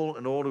Saul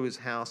and all to his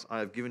house I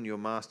have given your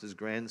master's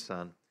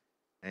grandson.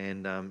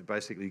 And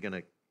basically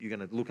you're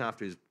gonna look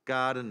after his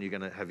garden. You're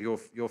gonna have your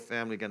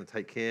family going to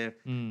take care.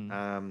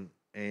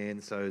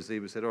 And so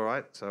Ziba said, all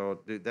right, so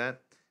I'll do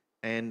that.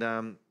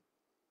 And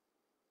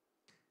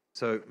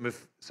so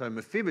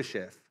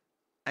Mephibosheth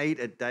ate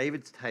at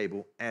David's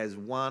table as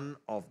one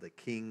of the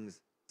king's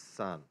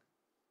son.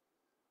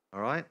 All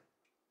right?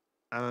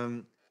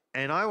 And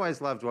I always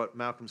loved what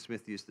Malcolm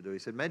Smith used to do. He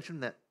said, imagine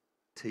that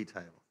tea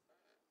table,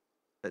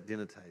 that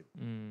dinner table,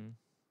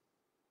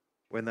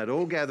 when they'd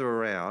all gather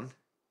around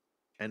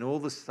and all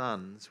the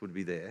sons would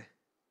be there,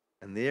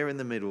 and there in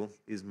the middle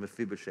is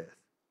Mephibosheth.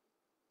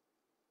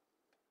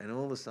 And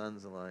all the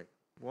sons are like,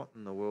 what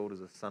in the world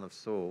is a son of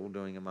Saul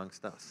doing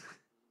amongst us?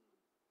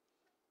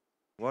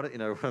 You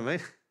know what I mean?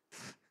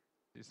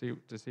 Do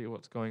you see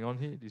what's going on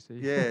here? Do you see?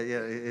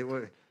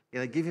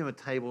 Yeah. Give him a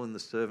table in the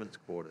servants'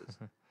 quarters.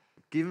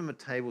 Give him a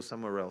table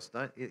somewhere else.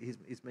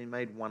 He's been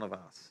made one of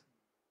us.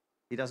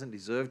 He doesn't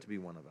deserve to be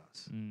one of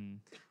us.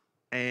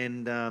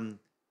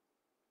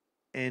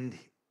 And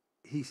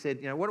he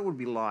said, what it would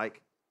be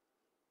like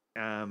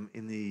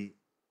in the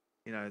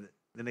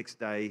next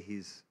day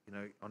he's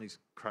on his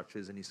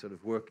crutches and he's sort of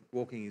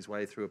walking his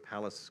way through a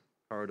palace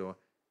corridor, and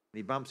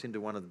he bumps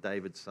into one of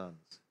David's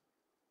sons.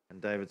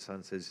 And David's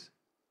son says,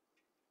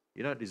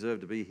 you don't deserve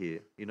to be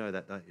here. You know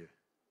that, don't you?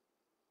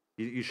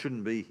 You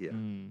shouldn't be here.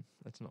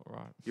 That's not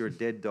right. You're a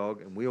dead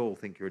dog, and we all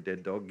think you're a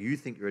dead dog. You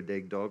think you're a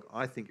dead dog.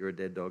 I think you're a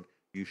dead dog.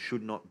 You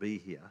should not be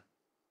here.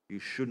 You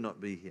should not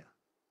be here.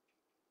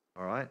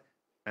 All right?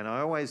 And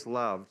I always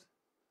loved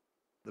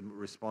the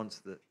response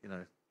that,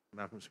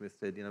 Malcolm Smith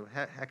said,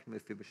 how can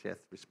Mephibosheth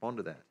respond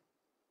to that?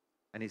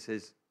 And he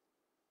says,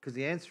 because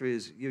the answer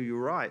is, you're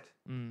right.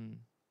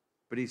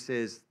 But he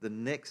says, the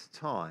next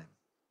time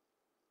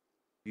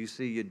you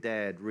see your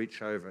dad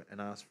reach over and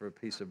ask for a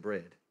piece of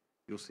bread,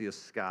 you'll see a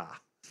scar.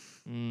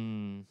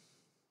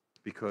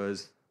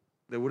 Because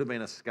there would have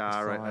been a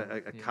scar,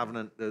 a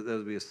covenant. There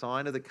would be a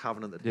sign of the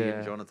covenant that he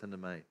and Jonathan had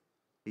made.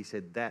 He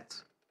said,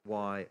 that's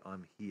why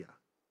I'm here.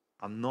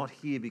 I'm not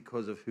here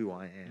because of who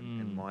I am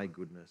and my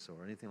goodness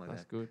or anything like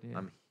That's that. Good, yeah.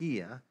 I'm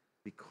here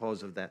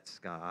because of that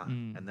scar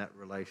and that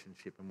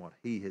relationship and what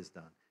he has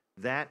done.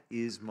 That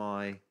is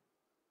my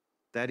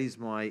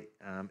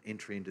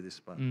entry into this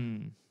book.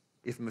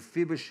 If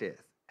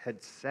Mephibosheth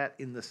had sat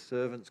in the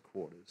servants'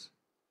 quarters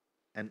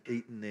and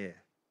eaten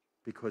there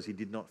because he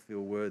did not feel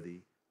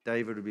worthy,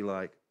 David would be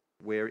like,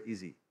 where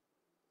is he?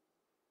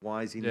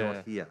 Why is he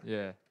not here?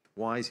 Yeah.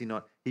 Why is he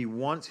not? He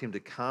wants him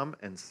to come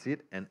and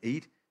sit and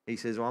eat. He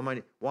says,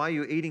 why are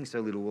you eating so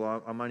little?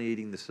 Well, I'm only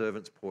eating the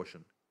servant's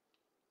portion.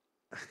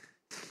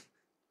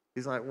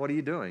 He's like, what are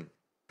you doing?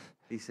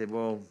 He said,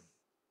 well,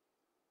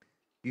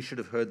 you should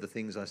have heard the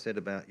things I said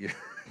about you,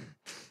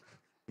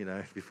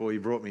 before you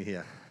brought me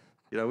here.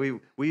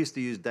 We used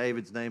to use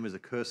David's name as a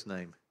curse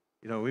name.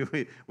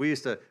 We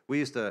used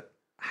to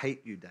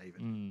hate you,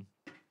 David.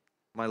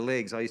 my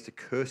legs, I used to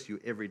curse you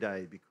every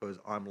day because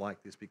I'm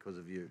like this because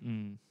of you.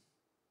 Mm.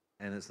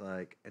 And it's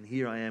like, and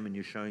here I am and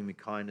you're showing me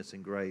kindness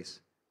and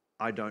grace.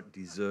 I don't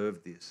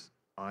deserve this.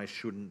 I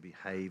shouldn't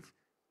behave.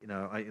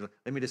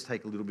 Let me just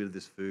take a little bit of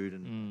this food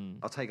and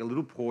I'll take a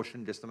little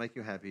portion just to make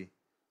you happy.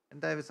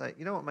 And David's like,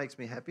 you know what makes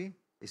me happy?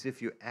 Is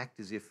if you act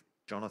as if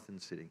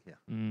Jonathan's sitting here.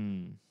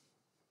 Mm.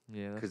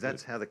 Yeah, because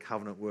that's how the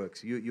covenant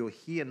works. You're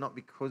here not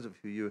because of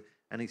who you are.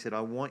 And he said,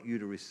 I want you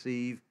to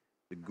receive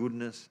the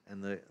goodness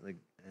and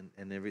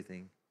and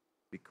everything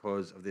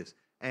because of this.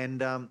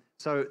 And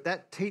so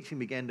that teaching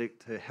began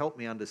to help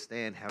me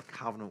understand how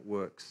covenant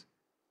works,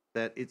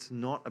 that it's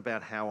not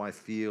about how I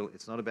feel.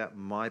 It's not about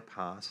my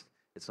past.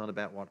 It's not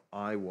about what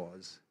I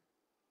was.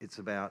 It's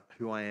about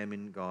who I am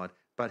in God.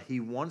 But he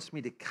wants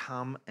me to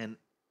come and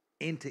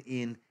enter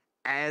in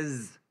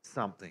as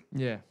something.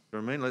 Yeah. You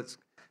know what I mean?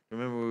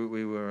 Remember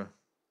we were,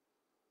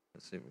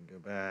 let's see if we can go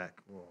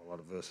back. Oh, a lot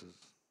of verses.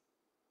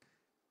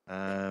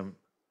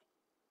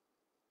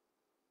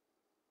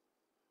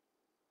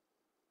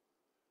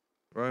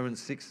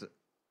 Romans 6,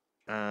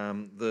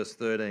 verse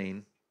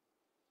 13.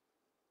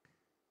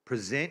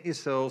 Present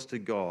yourselves to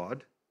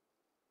God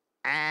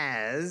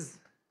as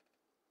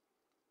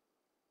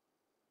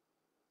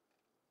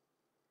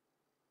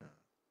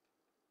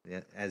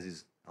as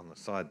is on the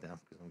side now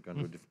because I'm gone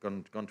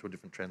to a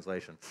different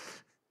translation.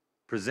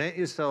 Present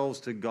yourselves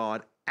to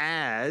God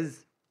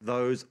as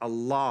those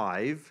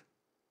alive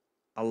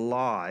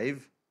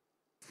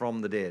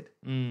from the dead.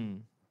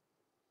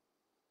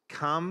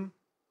 Come,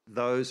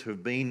 those who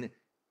have been,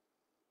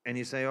 and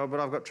you say, oh, but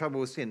I've got trouble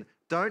with sin.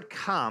 Don't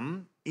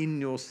come in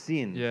your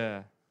sin.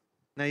 Yeah.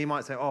 Now you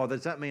might say, oh,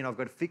 does that mean I've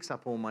got to fix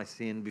up all my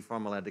sin before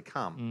I'm allowed to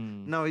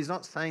come? No, he's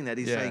not saying that.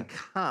 He's saying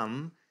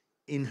come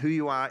in who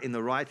you are in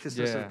the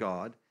righteousness of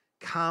God.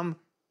 Come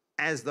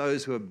as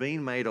those who have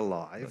been made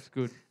alive. That's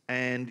good.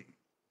 And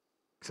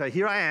so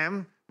here I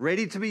am,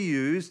 ready to be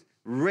used,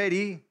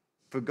 ready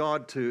for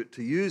God to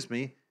use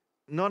me,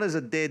 not as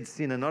a dead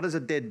sinner, not as a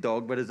dead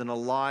dog, but as an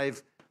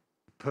alive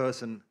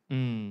person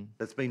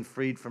that's been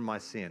freed from my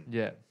sin.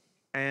 Yeah.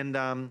 And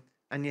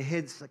your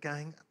head's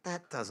going,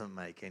 that doesn't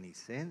make any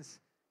sense.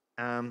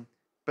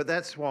 But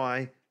that's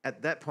why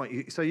at that point,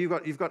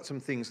 you've got some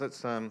things.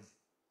 Let's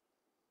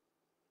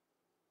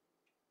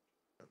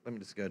let me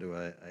just go to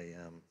a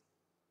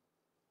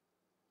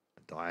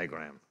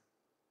diagram.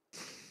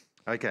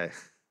 Okay.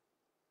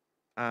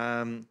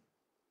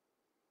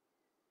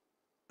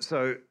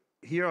 So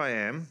here I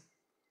am,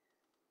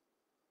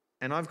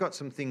 and I've got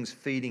some things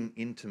feeding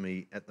into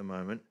me at the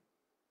moment.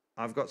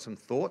 I've got some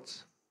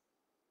thoughts.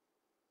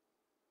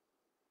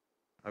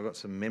 I've got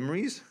some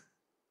memories.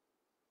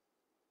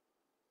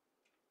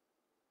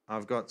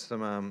 I've got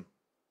some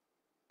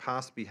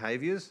past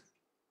behaviors.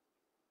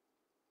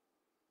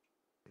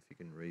 If you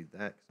can read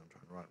that, because I'm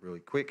trying to write really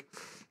quick.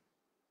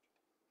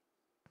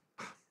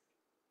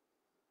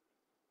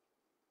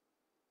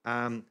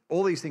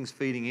 All these things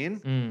feeding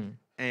in.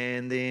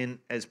 And then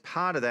as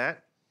part of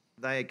that,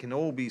 they can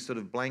all be sort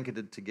of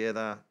blanketed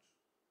together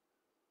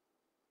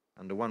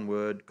under one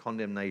word,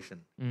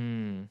 condemnation.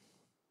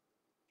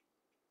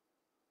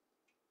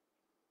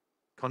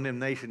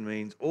 Condemnation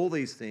means all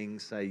these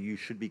things say you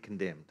should be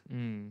condemned.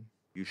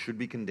 You should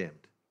be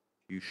condemned.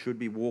 You should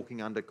be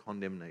walking under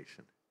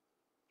condemnation.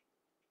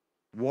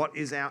 What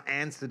is our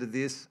answer to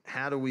this?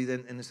 How do we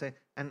then, and they say,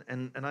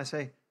 and I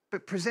say,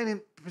 but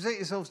present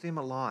yourselves to him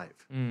alive.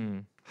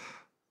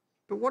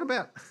 But what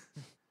about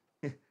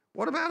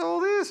all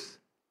this?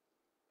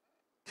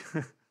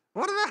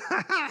 What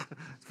about?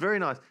 It's very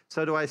nice.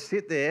 So do I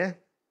sit there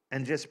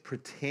and just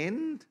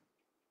pretend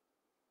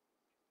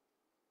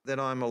that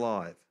I'm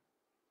alive?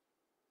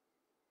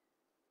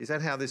 Is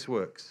that how this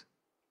works?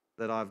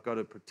 That I've got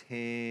to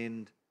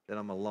pretend that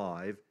I'm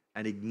alive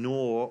and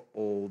ignore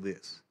all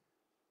this?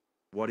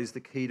 What is the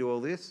key to all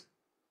this?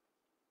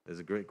 There's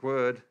a Greek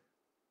word.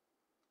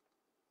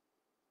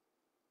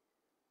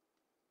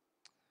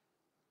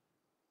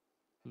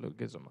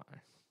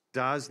 Logizomai.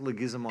 Does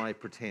logizomai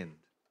pretend?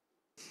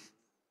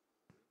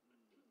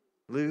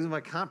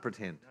 Logizomai can't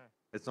pretend. No.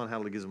 It's not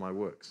how logizomai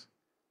works.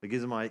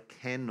 Logizomai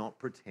cannot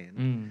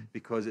pretend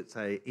because it's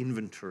a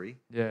inventory.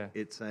 Yeah.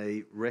 It's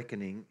a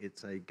reckoning.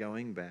 It's a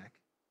going back.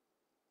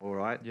 All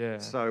right? Yeah.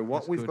 So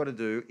what we've got to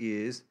do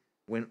is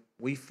when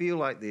we feel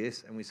like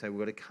this and we say we've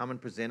got to come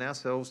and present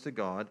ourselves to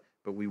God,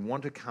 but we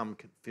want to come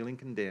feeling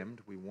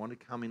condemned, we want to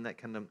come in that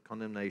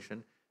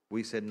condemnation,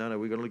 we said, no,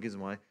 we've got to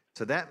logizomai.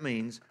 So that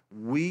means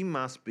we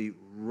must be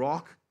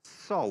rock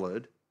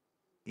solid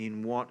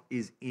in what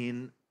is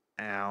in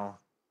our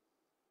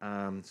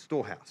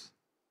storehouse.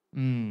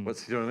 You know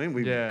what I mean?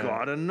 We've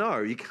got to know.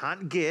 You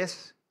can't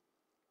guess.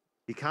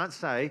 You can't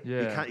say.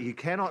 You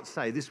cannot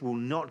say this will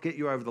not get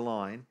you over the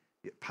line.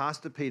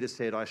 Pastor Peter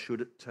said I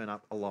should turn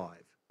up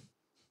alive.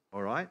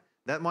 All right?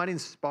 That might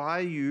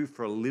inspire you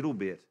for a little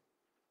bit,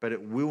 but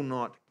it will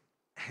not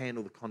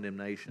handle the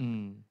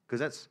condemnation because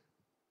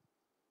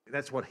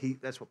that's what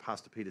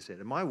Pastor Peter said.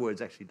 And my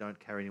words actually don't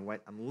carry any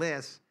weight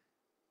unless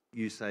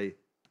you say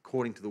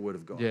according to the word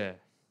of God. Yeah.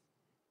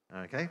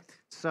 Okay,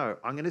 so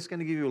I'm just going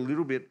to give you a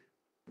little bit.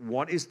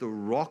 What is the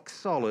rock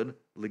solid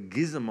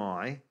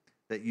logizomai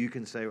that you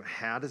can say,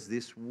 how does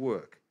this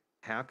work?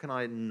 How can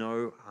I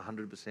know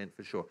 100%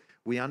 for sure?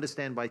 We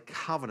understand by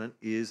covenant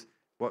is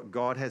what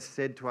God has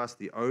said to us,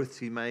 the oaths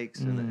he makes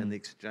and the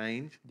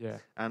exchange. Yeah.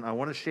 And I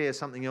want to share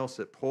something else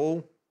that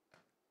Paul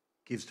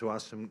gives to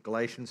us from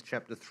Galatians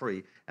chapter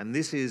 3. And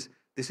this is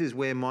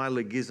where my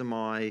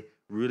logizomai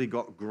really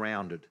got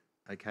grounded.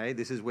 Okay,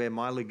 this is where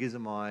my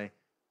logizomai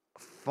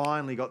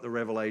finally got the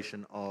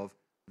revelation of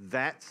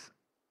that's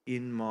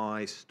in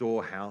my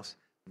storehouse,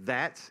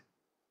 that's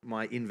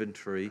my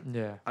inventory.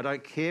 Yeah. I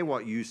don't care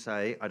what you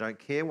say. I don't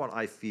care what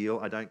I feel.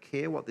 I don't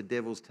care what the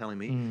devil's telling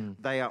me.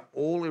 They are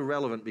all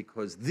irrelevant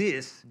because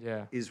this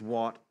is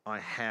what I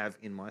have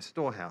in my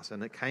storehouse.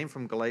 And it came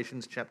from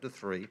Galatians chapter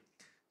 3.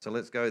 So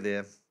let's go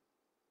there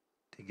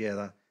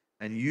together.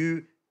 And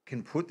you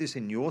can put this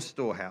in your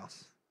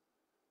storehouse.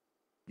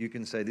 You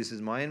can say, this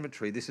is my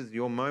inventory. This is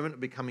your moment of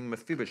becoming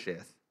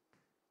Mephibosheth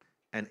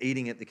and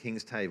eating at the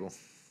king's table.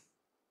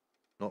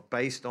 Not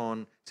based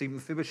on... See,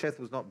 Mephibosheth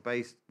was not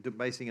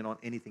basing it on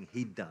anything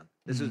he'd done.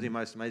 This is the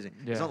most amazing.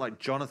 Yeah. It's not like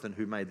Jonathan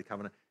who made the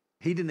covenant.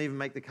 He didn't even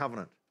make the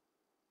covenant.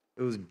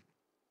 It was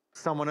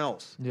someone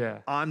else. Yeah.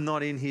 I'm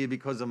not in here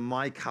because of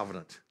my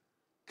covenant.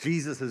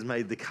 Jesus has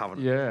made the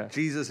covenant. Yeah.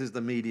 Jesus is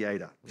the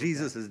mediator.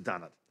 Jesus has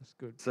done it. That's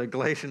good. So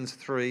Galatians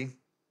 3,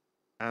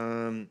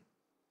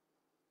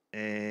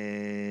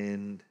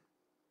 and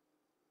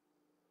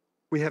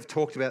we have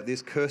talked about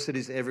this. Cursed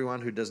is everyone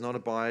who does not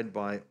abide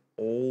by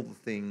all the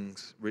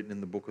things written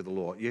in the book of the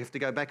law. You have to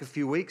go back a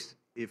few weeks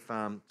if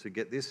to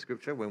get this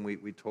scripture when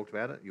we talked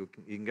about it. You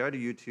can go to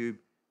YouTube,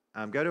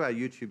 go to our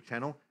YouTube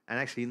channel, and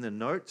actually in the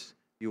notes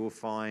you will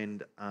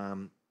find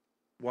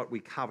what we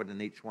covered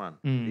in each one.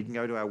 You can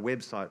go to our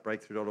website,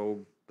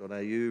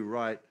 breakthrough.org.au,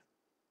 right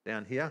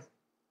down here.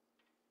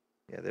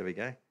 Yeah, there we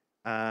go.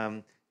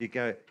 You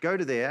go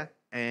to there,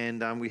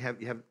 and you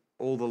have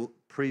all the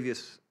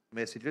previous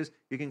messages.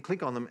 You can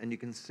click on them, and you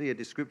can see a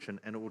description,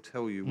 and it will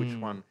tell you which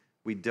one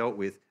we dealt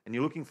with. And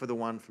you're looking for the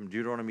one from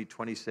Deuteronomy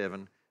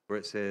 27, where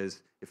it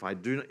says,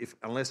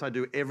 unless I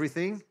do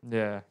everything,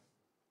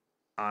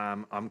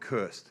 I'm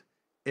cursed.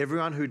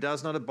 Everyone who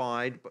does not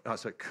abide,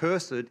 so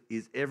cursed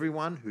is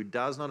everyone who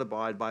does not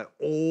abide by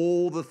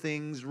all the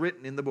things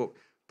written in the book.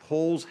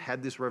 Paul's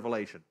had this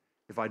revelation.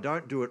 If I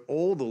don't do it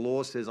all, the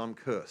law says I'm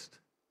cursed.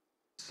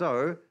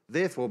 So,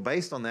 therefore,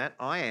 based on that,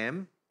 I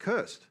am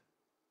cursed.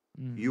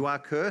 You are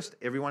cursed.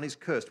 Everyone is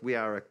cursed. We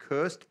are a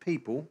cursed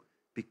people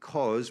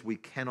because we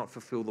cannot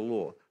fulfill the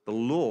law. The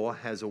law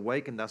has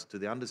awakened us to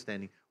the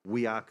understanding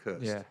we are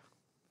cursed. Yeah.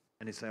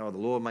 And you say, oh, the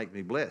law makes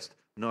me blessed.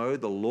 No,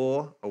 the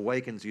law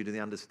awakens you to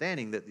the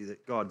understanding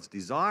that God's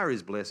desire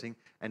is blessing,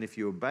 and if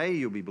you obey,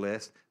 you'll be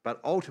blessed.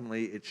 But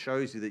ultimately, it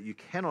shows you that you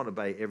cannot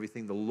obey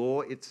everything. The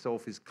law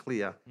itself is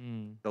clear.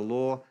 The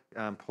law,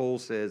 Paul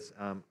says,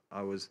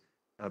 I was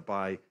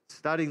by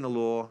studying the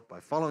law,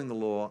 by following the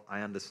law,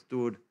 I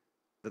understood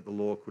that the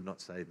law could not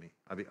save me.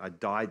 I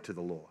died to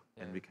the law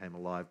and became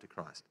alive to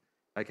Christ.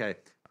 Okay,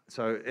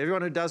 so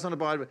everyone who does not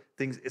abide by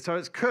things, so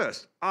it's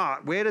cursed.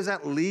 Where does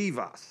that leave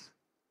us?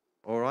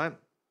 All right?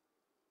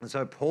 And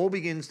so Paul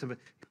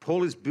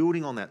is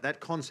building on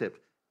that concept.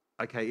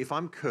 Okay, if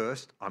I'm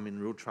cursed, I'm in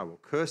real trouble.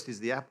 Cursed is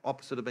the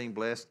opposite of being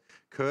blessed.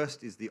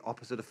 Cursed is the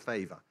opposite of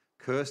favor.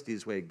 Cursed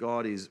is where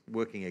God is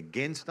working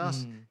against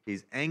us.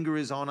 His anger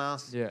is on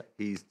us. Yeah.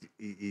 His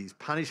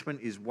punishment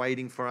is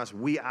waiting for us.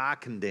 We are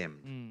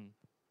condemned.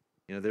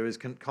 You know, there is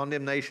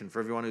condemnation for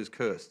everyone who's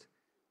cursed.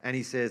 And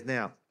he says,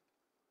 now,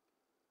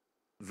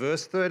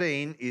 verse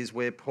 13 is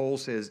where Paul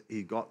says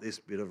he got this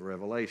bit of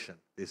revelation.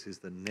 This is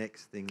the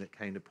next thing that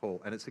came to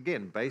Paul. And it's,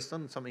 again, based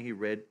on something he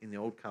read in the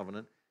Old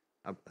Covenant,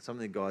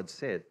 something that God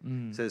said.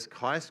 It says,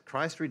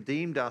 Christ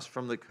redeemed us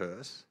from the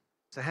curse.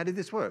 So how did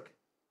this work?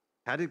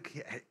 How did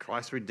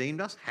Christ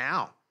redeemed us?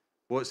 How?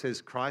 Well, it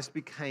says Christ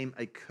became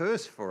a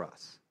curse for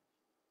us.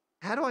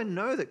 How do I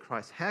know that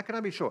Christ? How can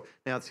I be sure?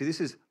 Now, see, this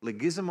is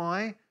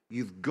logizomai.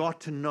 You've got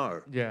to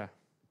know. Yeah.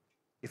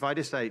 If I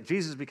just say,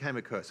 Jesus became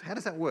a curse, how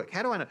does that work?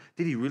 How do I know?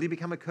 Did he really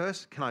become a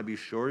curse? Can I be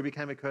sure he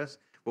became a curse?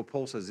 Well,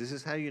 Paul says, this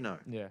is how you know.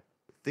 Yeah.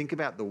 Think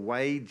about the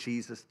way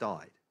Jesus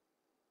died.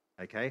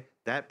 Okay?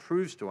 That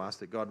proves to us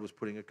that God was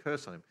putting a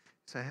curse on him.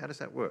 So how does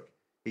that work?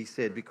 He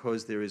said,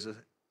 because there is a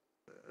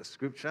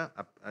scripture,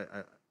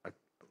 a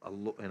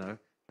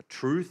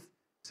truth,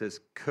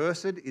 says,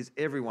 cursed is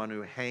everyone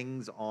who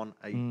hangs on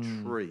a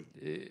tree.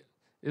 Yeah.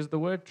 Is the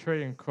word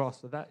tree and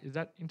cross, is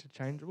that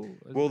interchangeable?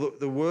 Well,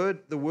 the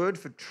word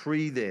for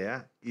tree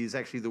there is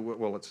actually the word.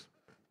 Well,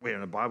 we're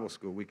in a Bible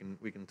school. We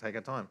can take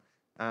our time.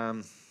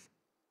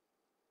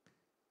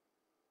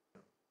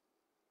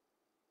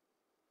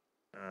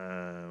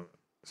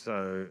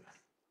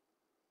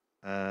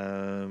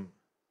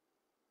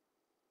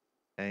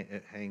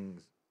 It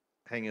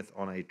hangeth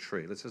on a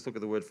tree. Let's just look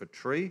at the word for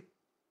tree.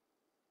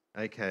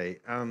 Okay.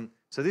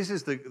 So this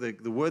is the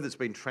word that's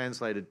been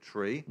translated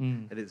tree.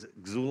 It is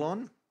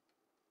xulon.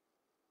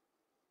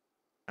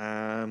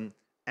 And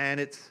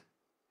it's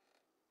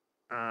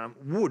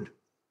wood.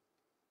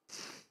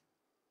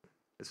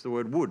 It's the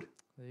word wood.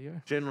 There you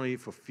go. Generally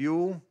for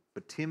fuel,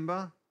 for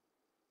timber,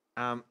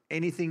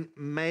 anything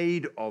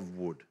made of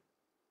wood.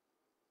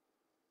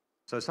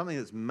 So something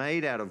that's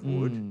made out of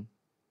wood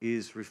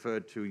is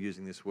referred to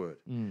using this word.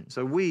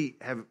 So we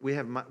have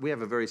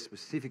a very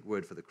specific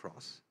word for the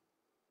cross.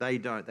 They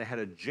don't. They had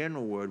a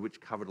general word which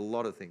covered a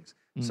lot of things.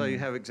 So you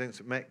have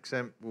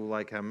example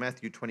like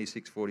Matthew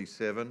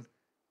 26:47.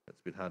 That's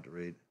a bit hard to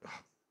read.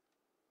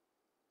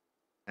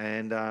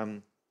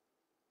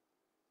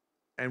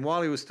 And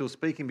while he was still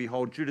speaking,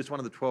 behold, Judas, one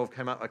of the 12,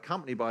 came up,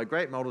 accompanied by a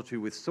great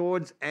multitude with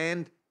swords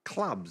and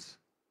clubs.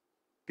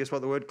 Guess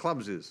what the word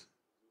clubs is?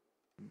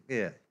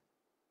 Yeah.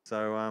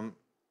 So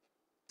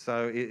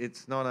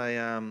it's not a.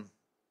 I'm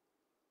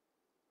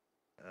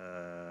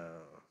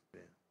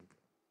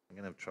going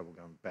to have trouble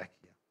going back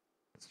here.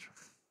 Let's try.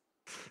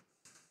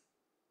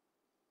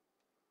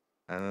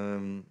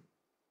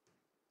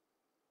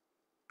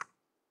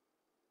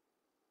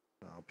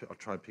 I'll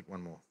try to pick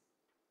one more.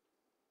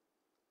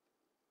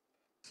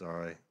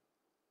 Sorry.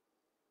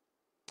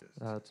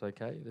 That's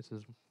okay. This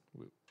is.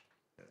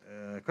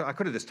 I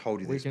could have just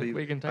told you this.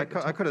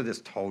 I could have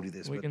just told you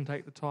this. We can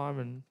take the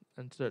time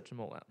and search them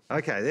all out.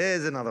 Okay,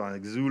 there's another one.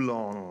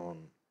 Xulon.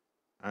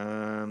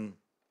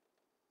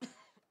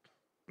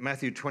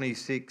 Matthew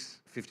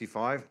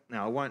 26:55.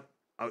 Now, I won't.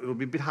 It'll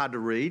be a bit hard to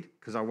read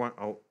because I won't.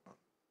 I'll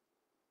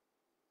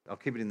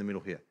keep it in the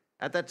middle here.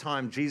 At that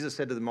time, Jesus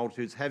said to the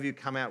multitudes, "Have you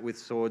come out with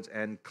swords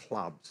and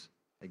clubs?"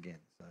 Again,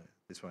 so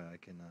this way I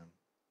can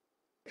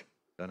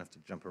don't have to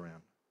jump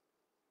around.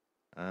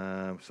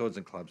 Swords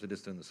and clubs. They're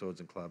just doing the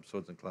swords and clubs.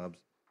 Swords and clubs.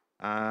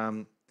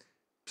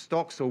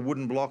 Stocks or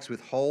wooden blocks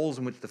with holes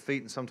in which the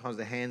feet and sometimes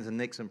the hands and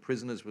necks and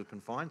prisoners were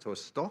confined. So a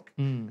stock,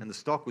 and the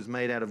stock was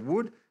made out of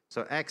wood.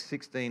 So Acts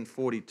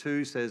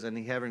 16:42 says, "And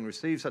he, having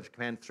received such a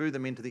command, threw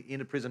them into the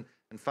inner prison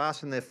and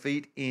fastened their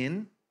feet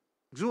in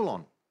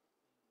Xulon."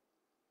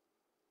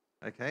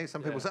 Okay,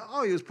 some people say,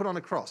 "Oh, he was put on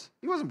a cross."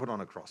 He wasn't put on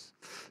a cross.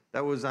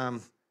 That was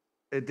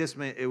it just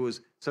meant it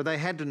was. So they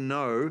had to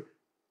know.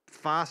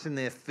 Fasten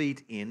their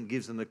feet in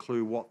gives them a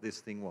clue what this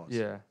thing was.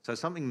 Yeah. So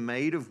something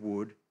made of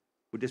wood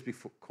would just be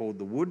called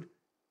the wood,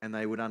 and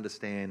they would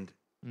understand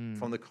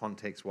from the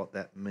context what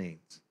that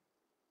means.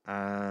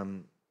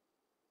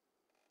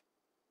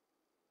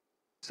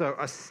 So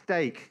a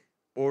stake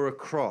or a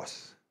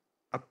cross,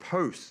 a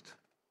post.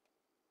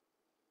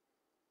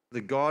 The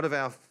God of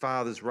our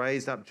fathers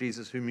raised up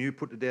Jesus, whom you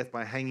put to death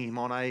by hanging him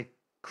on a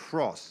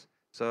cross.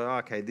 So,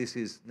 okay,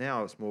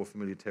 now it's more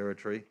familiar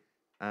territory.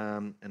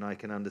 And I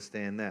can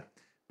understand that.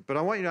 But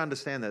I want you to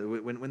understand that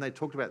when they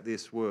talked about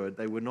this word,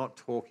 they were not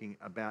talking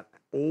about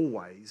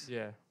always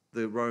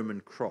the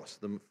Roman cross,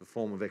 the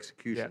form of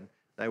execution.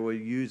 They were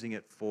using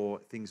it for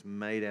things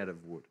made out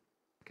of wood.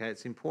 Okay,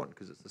 it's important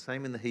because it's the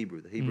same in the Hebrew.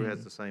 The Hebrew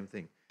has the same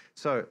thing.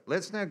 So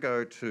let's now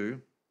go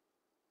to,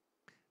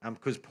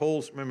 because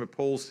Paul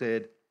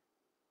said,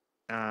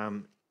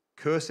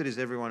 "Cursed is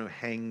everyone who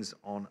hangs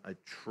on a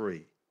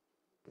tree."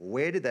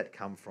 Where did that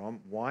come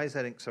from? Why is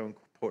that so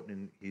important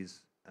in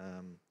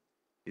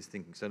his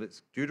thinking? So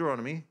it's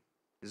Deuteronomy.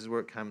 This is where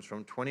it comes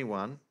from,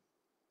 21,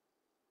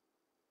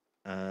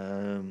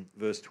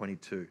 verse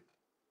 22.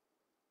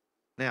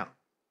 Now,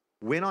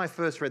 when I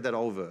first read that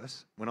old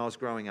verse, when I was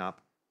growing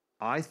up,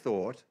 I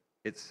thought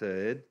it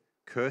said,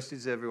 "Cursed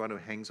is everyone who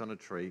hangs on a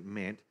tree,"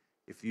 meant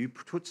if you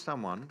put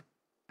someone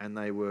and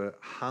they were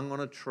hung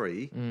on a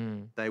tree,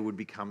 they would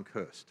become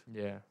cursed.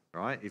 Yeah.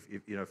 Right?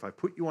 If I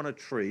put you on a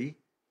tree,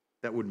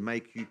 that would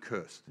make you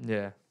cursed.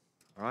 Yeah.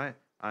 All right?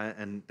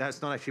 And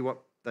that's not actually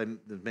what they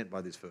meant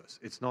by this verse.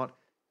 It's not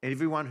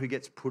everyone who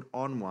gets put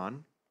on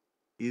one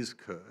is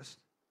cursed.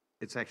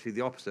 It's actually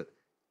the opposite.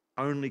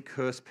 Only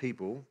cursed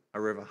people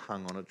are ever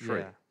hung on a tree.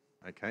 Yeah.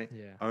 Okay?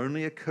 Yeah.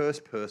 Only a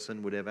cursed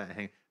person would ever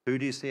hang. Who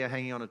do you see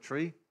hanging on a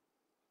tree?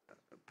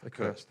 A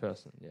cursed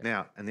person. Yeah.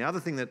 Now, and the other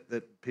thing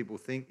that people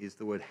think is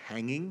the word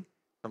hanging.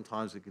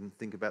 Sometimes you can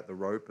think about the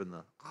rope and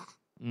the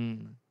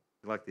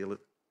like the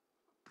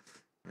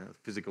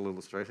physical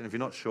illustration. If you're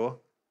not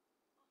sure,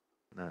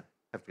 no,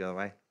 have to go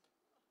away.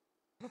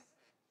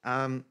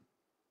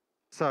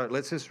 So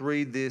let's just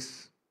read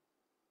this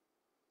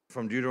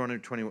from Deuteronomy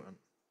 21.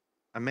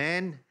 A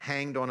man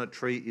hanged on a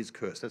tree is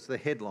cursed. That's the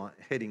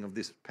heading of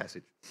this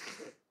passage.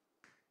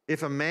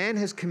 If a man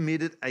has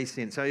committed a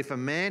sin, so if a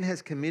man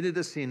has committed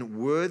a sin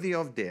worthy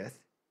of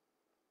death,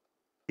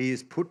 he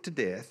is put to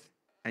death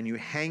and you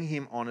hang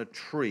him on a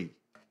tree.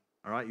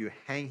 All right, you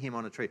hang him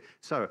on a tree.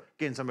 So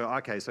again, somebody,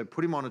 okay, so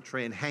put him on a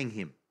tree and hang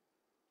him.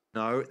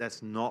 No,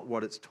 that's not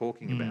what it's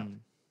talking about.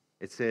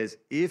 It says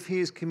if he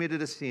has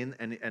committed a sin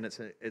and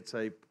it's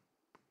a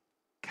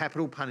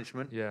capital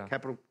punishment,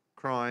 capital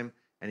crime,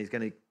 and he's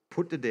going to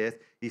put to death.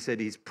 He said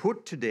he's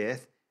put to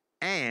death,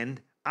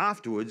 and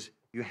afterwards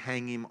you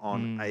hang him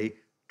on a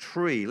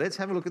tree. Let's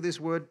have a look at this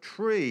word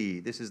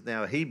tree. This is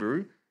now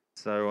Hebrew,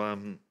 so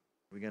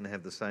we're going to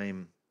have the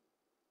same.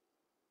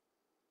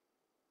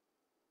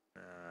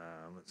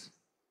 Let's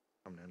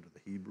come down to the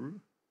Hebrew.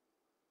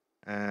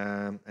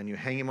 And you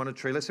hang him on a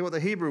tree. Let's see what the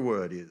Hebrew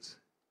word is.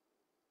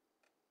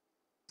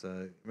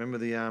 So remember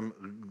the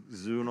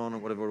Zulon or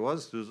whatever it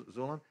was?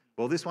 Zulon?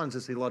 Well, this one's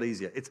just a lot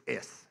easier. It's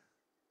S.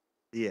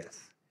 The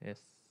S.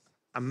 Yes.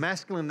 A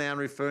masculine noun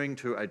referring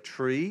to a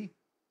tree,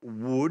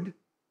 wood,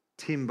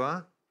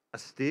 timber, a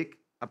stick,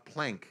 a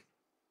plank.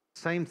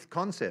 Same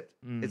concept.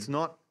 It's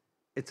not,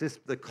 it's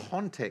just the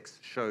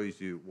context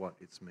shows you what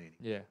it's meaning.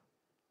 Yeah.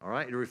 All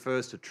right. It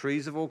refers to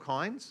trees of all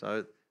kinds. So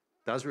it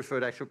does refer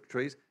to actual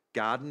trees,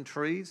 garden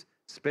trees,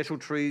 special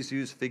trees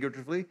used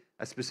figuratively,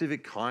 a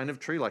specific kind of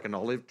tree like an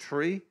olive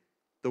tree.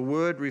 The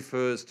word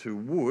refers to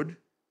wood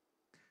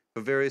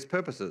for various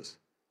purposes.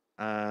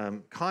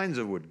 Kinds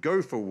of wood,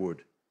 gopher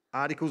wood,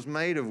 articles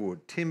made of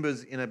wood,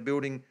 timbers in a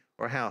building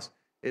or a house.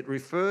 It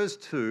refers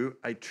to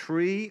a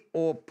tree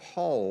or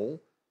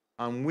pole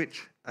on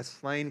which a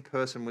slain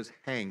person was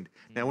hanged.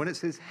 Now, when it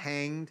says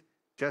hanged,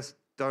 just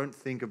don't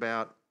think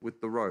about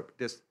with the rope.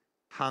 Just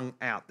hung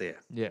out there.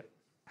 Yeah.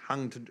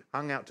 Hung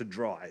out to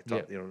dry.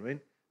 Yeah. You know what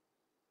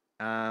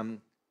I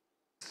mean?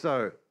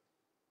 So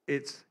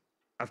it's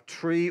a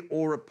tree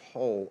or a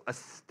pole, a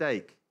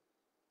stake.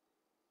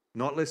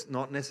 Not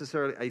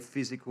necessarily a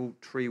physical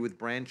tree with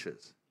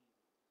branches.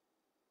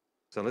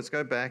 So let's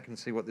go back and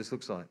see what this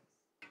looks like.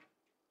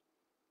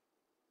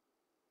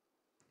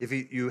 If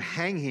you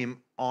hang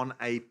him on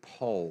a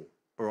pole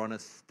or on a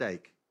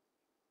stake,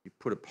 you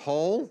put a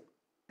pole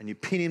and you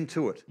pin him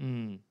to it.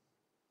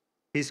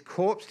 His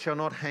corpse shall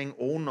not hang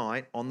all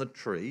night on the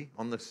tree,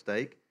 on the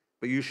stake,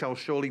 but you shall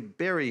surely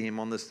bury him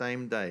on the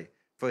same day.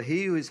 For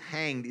he who is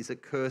hanged is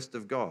accursed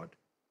of God.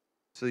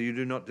 So you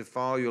do not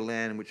defile your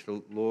land which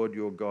the Lord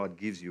your God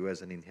gives you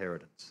as an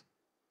inheritance.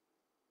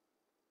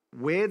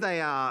 Where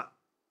they are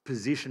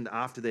positioned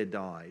after they're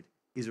died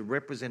is a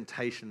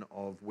representation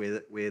of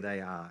where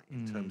they are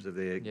in terms of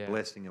their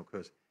blessing or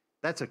curse.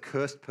 That's a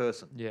cursed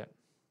person. Yeah.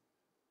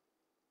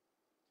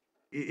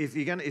 If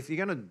you're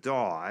gonna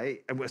die,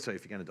 so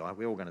if you're gonna die,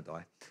 we're all gonna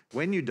die.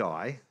 When you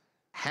die,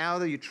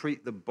 how you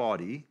treat the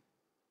body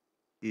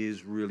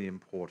is really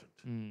important.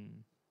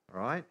 All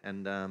right,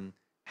 and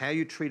how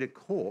you treat a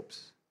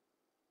corpse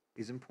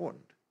is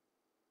important.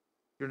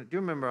 Do you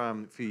remember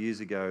a few years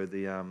ago,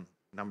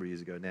 number of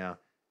years ago now,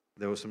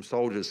 there were some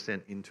soldiers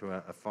sent into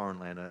a foreign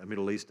land, a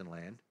Middle Eastern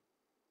land,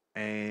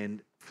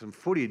 and some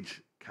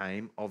footage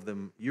came of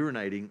them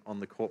urinating on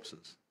the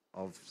corpses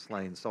of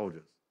slain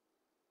soldiers.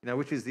 You know,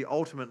 which is the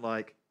ultimate,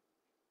 like,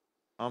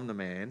 I'm the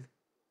man,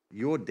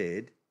 you're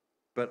dead,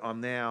 but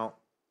I'm now,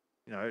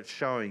 it's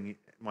showing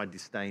my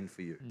disdain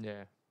for you.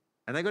 Yeah.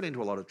 And they got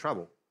into a lot of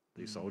trouble,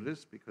 these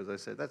soldiers, because they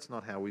said, that's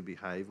not how we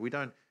behave. We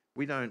don't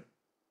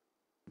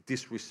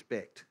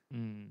disrespect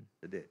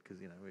the dead, because,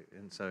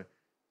 and so...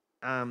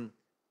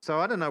 So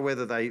I don't know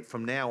whether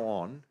from now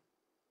on,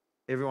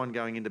 everyone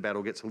going into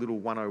battle gets a little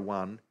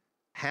 101,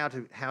 how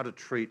to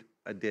treat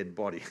a dead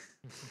body.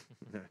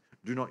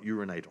 Do not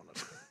urinate on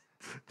it.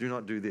 Do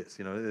not do this.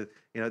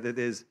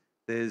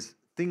 There's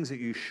things that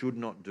you should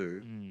not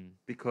do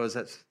because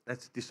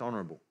that's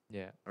dishonourable.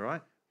 Yeah. All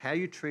right. How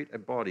you treat a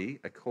body,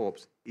 a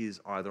corpse, is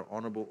either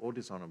honourable or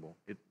dishonourable.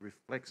 It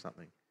reflects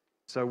something.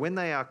 So when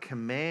they are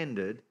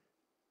commanded,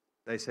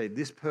 they say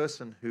this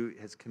person who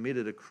has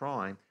committed a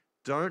crime,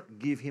 don't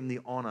give him the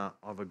honour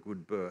of a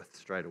good birth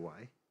straight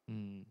away.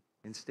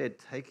 Instead,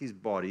 take his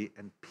body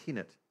and pin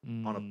it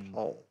on a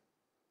pole.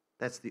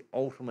 That's the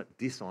ultimate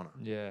dishonour.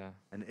 Yeah.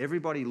 And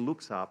everybody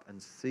looks up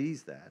and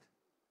sees that,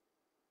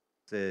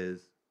 says,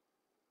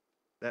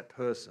 that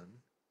person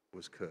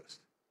was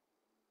cursed.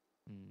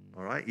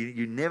 All right?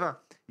 You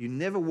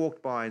never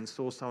walked by and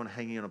saw someone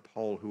hanging on a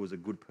pole who was a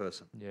good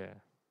person. Yeah.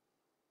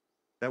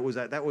 That was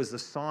the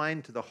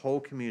sign to the whole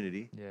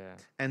community. Yeah.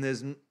 And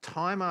there's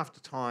time after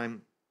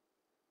time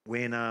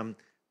when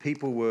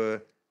people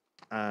were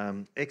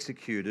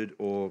executed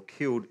or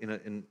killed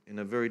in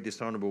a very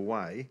dishonourable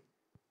way.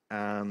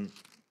 Let's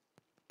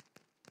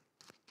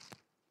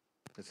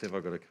see if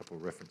I've got a couple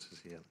of references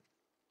here.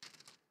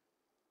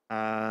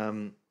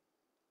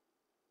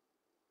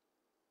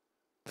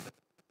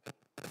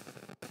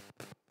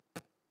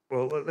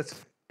 Well,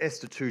 let's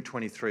Esther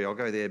 2:23. I'll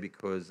go there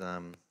because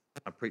I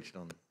preached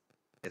on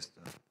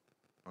Esther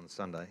on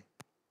Sunday.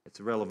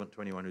 It's irrelevant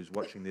to anyone who's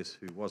watching this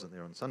who wasn't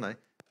there on Sunday,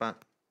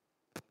 but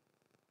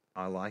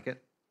I like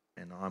it,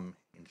 and I'm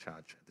in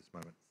charge at this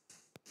moment.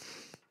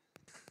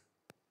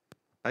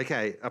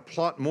 Okay, a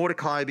plot.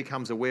 Mordecai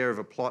becomes aware of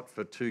a plot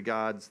for two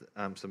guards.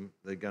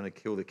 They're going to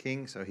kill the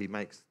king, so he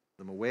makes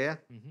them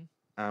aware.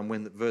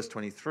 Verse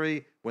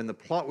 23, when the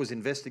plot was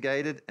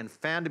investigated and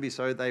found to be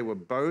so, they were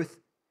both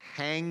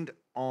hanged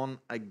on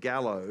a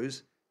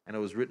gallows, and it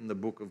was written in the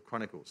book of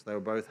Chronicles. They were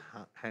both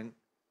hanged.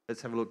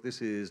 Let's have a look.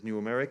 This is New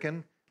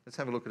American. Let's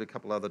have a look at a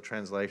couple other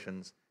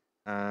translations.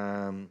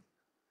 Hanged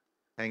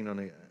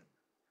on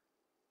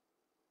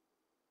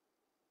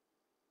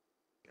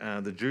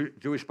the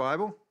Jewish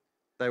Bible.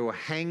 They were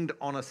hanged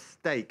on a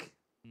stake.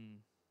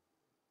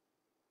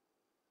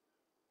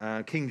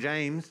 King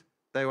James,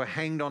 they were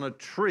hanged on a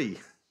tree.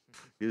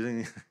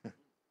 Using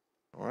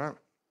all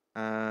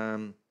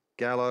right.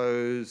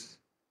 Gallows.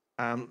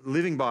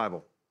 Living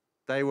Bible,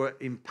 they were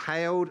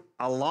impaled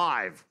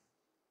alive.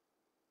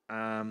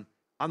 I'm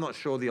not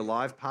sure the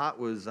alive part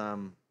was,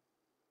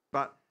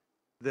 but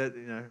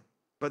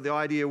but the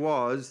idea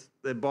was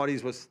their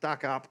bodies were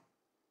stuck up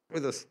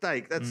with a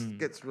stake. That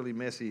gets really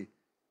messy.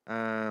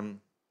 The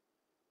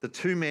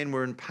two men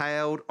were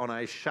impaled on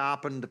a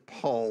sharpened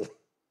pole.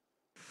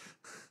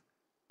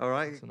 All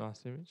right. That's a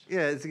nice image.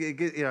 Yeah,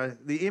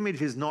 the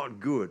image is not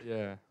good.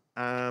 Yeah.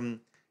 And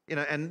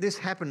this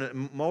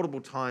happened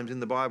multiple times in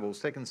the Bible.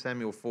 2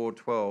 Samuel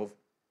 4:12.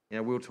 We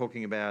were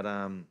talking about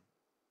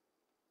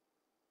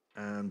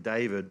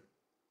David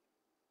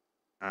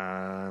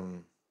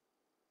and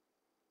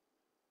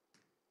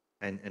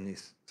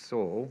this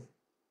Saul.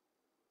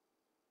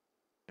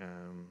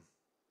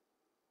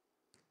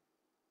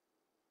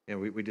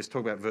 We just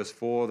talked about verse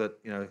 4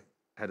 that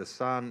had a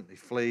son, he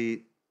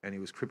fled, and he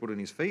was crippled in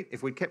his feet.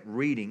 If we kept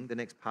reading the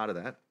next part of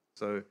that,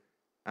 so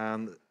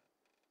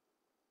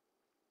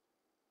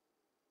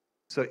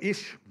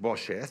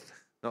Ishbosheth,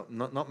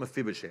 not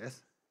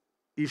Mephibosheth,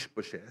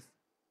 Ishbosheth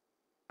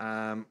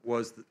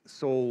was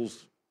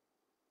Saul's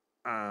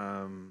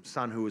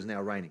son who was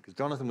now reigning, because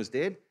Jonathan was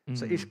dead.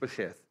 So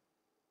Ishbosheth,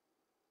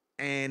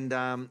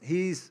 and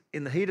he's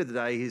in the heat of the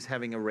day, he's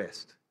having a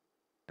rest,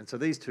 and so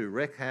these two,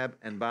 Rechab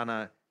and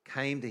Baanah,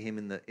 came to him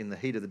in the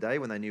heat of the day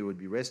when they knew he would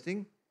be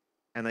resting.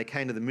 And they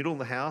came to the middle of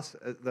the house.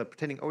 They're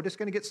pretending, we're just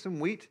going to get some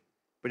wheat.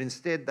 But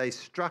instead, they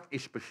struck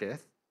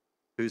Ishbosheth,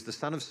 who's the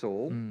son of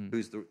Saul,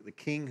 who's the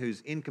king,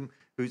 who's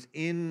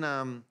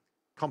in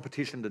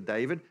competition to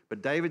David.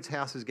 But David's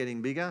house is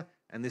getting bigger,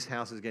 and this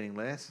house is getting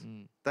less.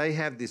 They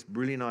have this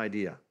brilliant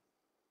idea.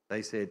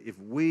 They said, if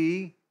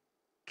we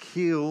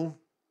kill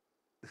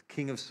the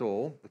king of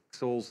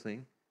Saul's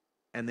thing,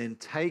 and then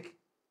take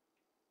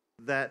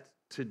that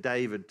to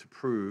David to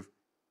prove,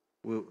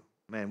 he'll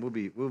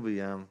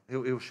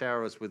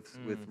shower us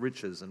with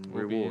riches and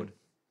reward.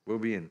 We'll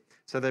be in.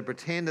 So they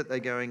pretend that they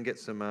go and get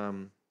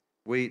some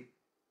wheat,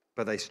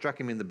 but they struck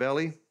him in the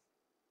belly.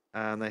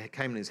 They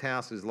came in his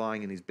house, he was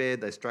lying in his bed.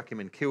 They struck him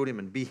and killed him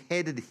and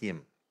beheaded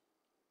him.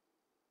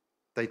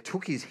 They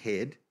took his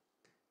head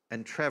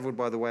and travelled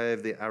by the way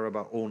of the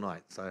Arabah all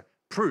night. So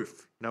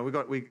proof.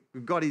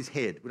 We've got his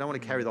head. We don't want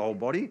to carry the whole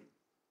body.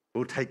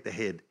 We'll take the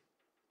head.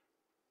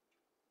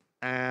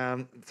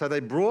 So they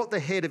brought the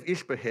head of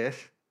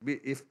Ishbosheth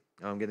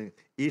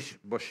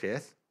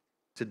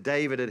to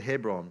David at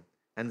Hebron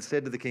and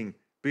said to the king,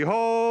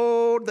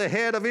 behold, the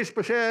head of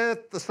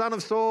Ishbosheth, the son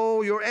of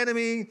Saul, your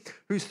enemy,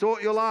 who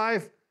sought your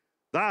life.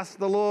 Thus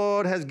the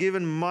Lord has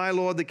given my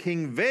lord the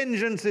king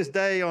vengeance this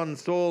day on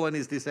Saul and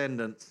his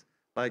descendants.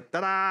 Like,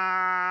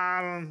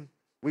 ta-da!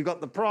 We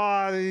got the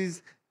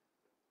prize.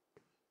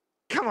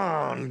 Come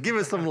on, give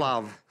us some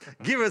love.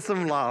 Give us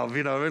some love.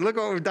 Look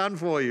what we've done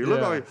for you.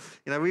 Look what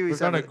we've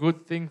done a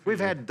good thing for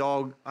you.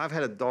 I've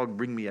had a dog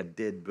bring me a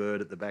dead bird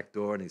at the back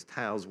door and his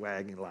tail's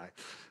wagging like,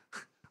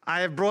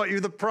 I have brought you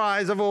the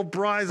prize of all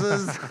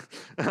prizes.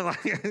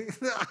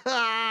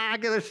 I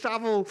get a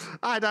shovel.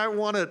 I don't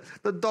want it.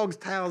 The dog's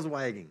tail's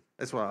wagging.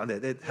 That's why.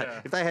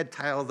 If they had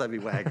tails, they'd be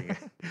wagging.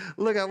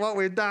 Look at what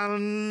we've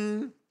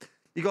done.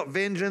 You got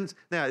vengeance.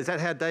 Now, is that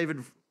how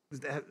David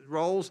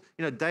roles?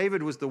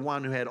 David was the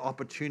one who had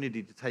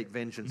opportunity to take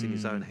vengeance in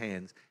his own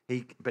hands.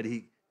 He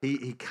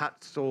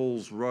cut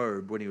Saul's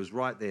robe when he was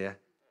right there,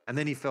 and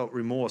then he felt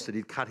remorse that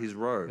he'd cut his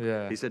robe.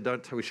 Yeah. He said,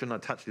 we shouldn't have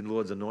touched the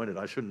Lord's anointed.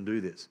 I shouldn't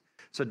do this.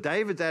 So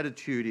David's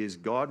attitude is,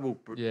 God will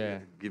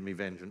give me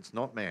vengeance,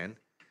 not man.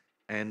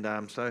 And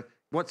so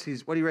what do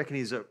you reckon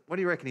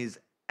his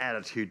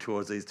attitude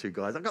towards these two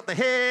guys? I've got the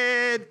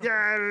head.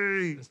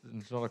 Yay!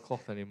 It's not a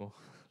cloth anymore.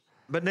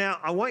 But now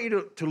I want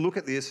you to look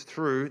at this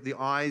through the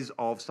eyes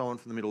of someone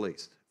from the Middle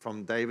East,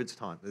 from David's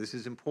time. This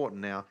is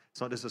important now.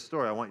 It's not just a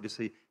story. I want you to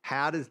see,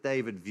 how does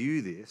David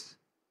view this?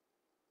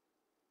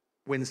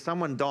 When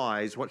someone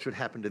dies, what should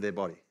happen to their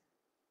body?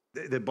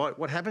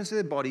 What happens to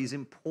their body is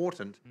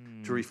important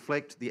to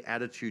reflect the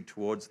attitude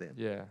towards them.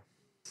 Yeah.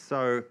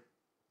 So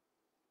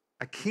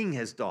a king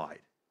has died.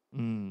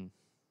 Even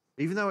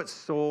though it's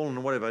Saul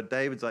and whatever,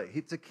 David's like,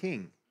 it's a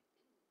king.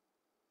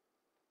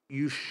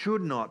 You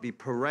should not be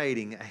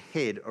parading a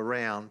head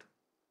around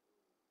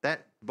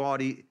that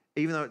body,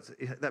 even though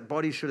that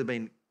body should have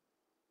been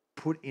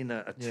put in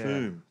a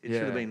tomb. It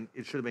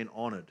should have been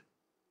honored.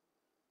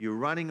 You're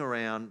running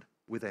around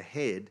with a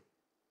head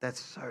that's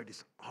so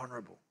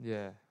dishonorable.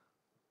 Yeah.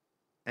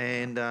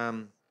 And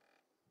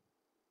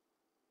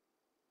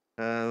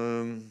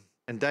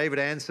David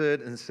answered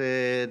and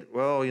said,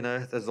 well,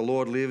 as the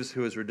Lord lives,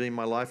 who has redeemed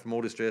my life from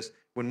all distress,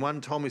 when one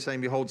told me,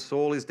 saying, behold,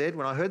 Saul is dead,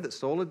 when I heard that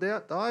Saul had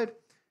died,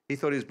 he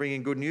thought he was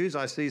bringing good news.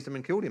 I seized him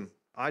and killed him.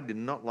 I did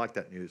not like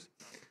that news.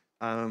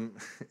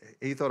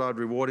 He thought I'd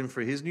reward him for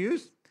his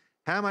news.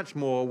 How much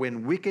more,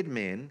 when wicked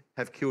men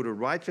have killed a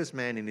righteous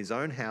man in his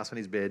own house on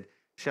his bed,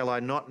 shall I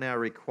not now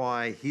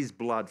require his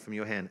blood from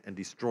your hand and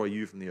destroy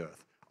you from the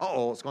earth?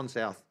 It's gone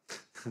south.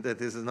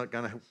 This is not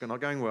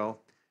going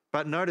well.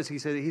 But notice he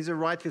said he's a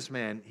righteous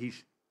man.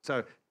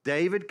 So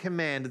David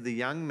commanded the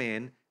young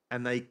men,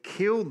 and they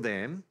killed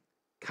them,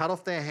 cut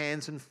off their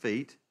hands and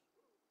feet.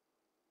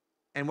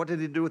 And what did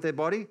he do with their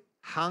body?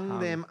 hung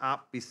them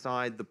up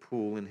beside the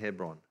pool in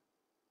Hebron.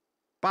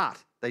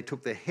 But they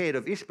took the head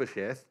of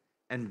Ishbosheth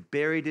and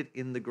buried it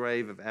in the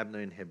grave of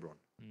Abner in Hebron.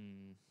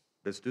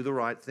 Let's do the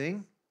right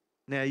thing.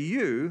 Now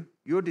you're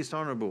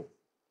dishonorable.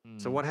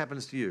 So what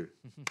happens to you?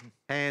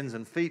 Hands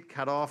and feet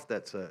cut off.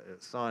 That's a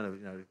sign of,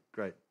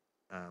 great,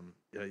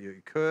 you're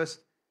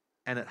cursed.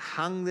 And it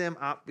hung them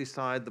up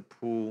beside the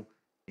pool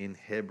in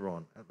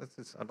Hebron.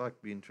 I'd like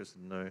to be interested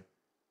to know.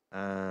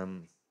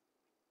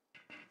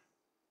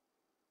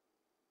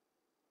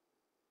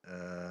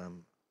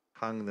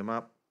 Hung them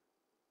up.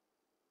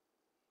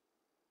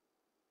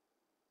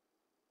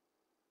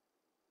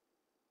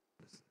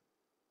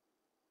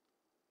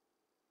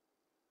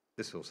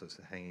 This also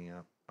says hanging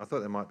up. I thought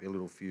there might be a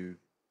little few.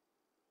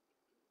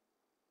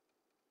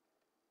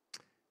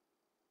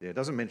 Yeah, it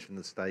doesn't mention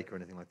the stake or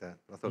anything like that.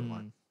 But I thought it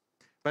might.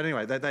 But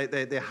anyway,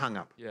 they're hung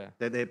up. Yeah.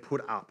 They're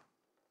put up.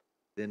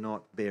 They're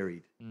not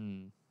buried.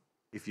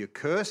 If you're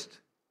cursed,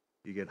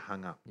 you get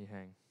hung up. You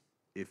hang.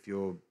 If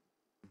you're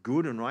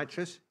good and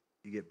righteous,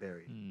 you get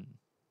buried.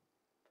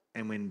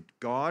 And when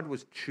God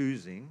was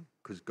choosing,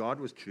 because God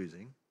was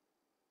choosing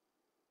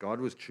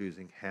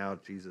how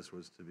Jesus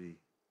was to be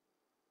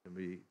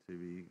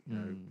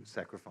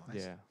sacrificed.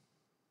 Yeah.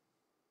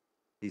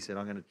 He said,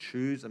 I'm going to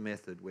choose a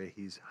method where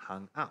he's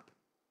hung up.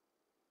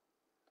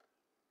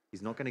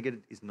 He's not getting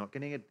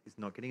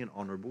an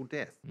honorable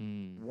death.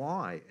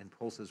 Why? And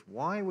Paul says,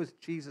 why was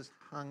Jesus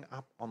hung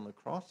up on the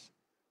cross?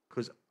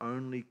 Because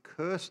only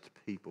cursed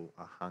people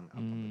are hung up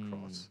on the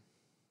cross.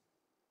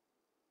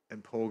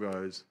 And Paul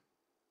goes,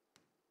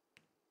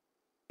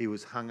 he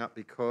was hung up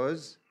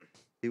because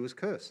he was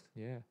cursed.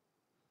 Yeah.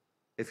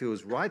 If he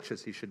was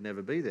righteous, he should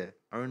never be there.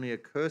 Only a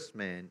cursed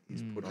man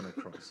is put on a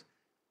cross.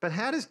 But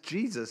how does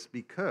Jesus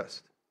be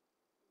cursed?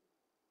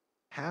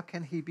 How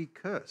can he be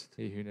cursed?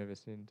 He who never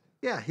sinned.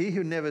 Yeah, he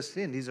who never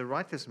sinned. He's a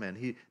righteous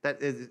man.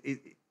 That is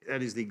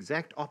the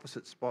exact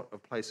opposite spot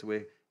of place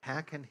where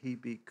how can he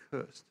be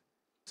cursed?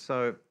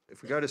 So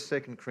if we go to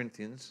 2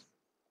 Corinthians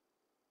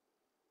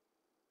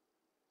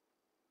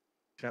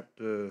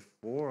chapter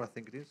 4, I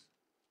think it is.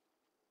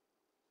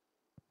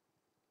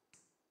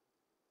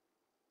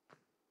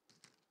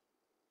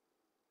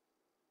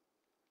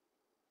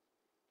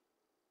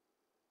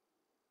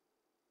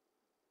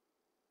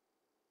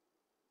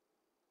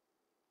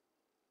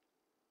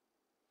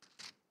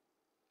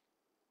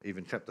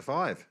 Even chapter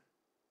 5.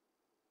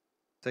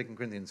 2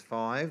 Corinthians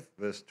 5,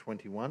 verse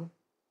 21.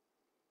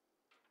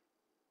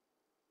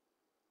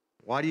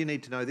 Why do you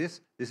need to know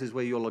this? This is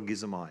where your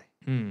logizomai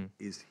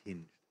is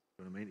hinged.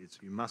 You know what I mean?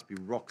 You must be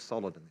rock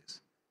solid in this.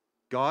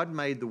 God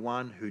made the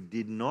one who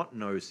did not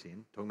know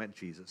sin, talking about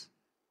Jesus,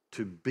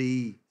 to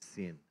be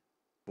sin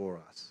for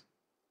us.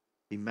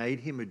 He made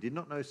him who did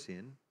not know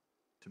sin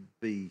to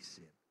be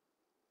sin.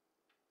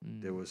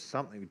 There was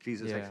something,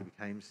 Jesus actually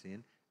became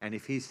sin. And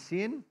if he's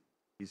sin,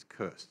 he's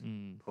cursed.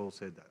 Paul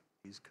said that.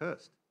 He's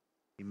cursed.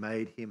 He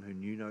made him who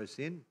knew no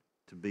sin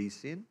to be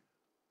sin.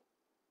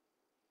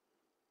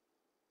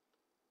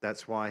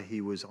 That's why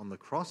he was on the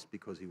cross,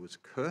 because he was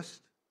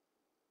cursed.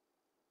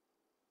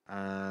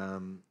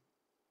 And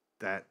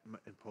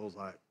Paul's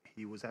like,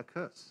 he was our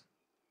curse.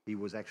 He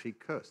was actually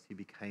cursed. He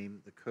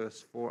became the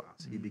curse for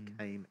us. He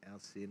became our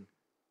sin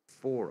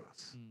for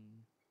us.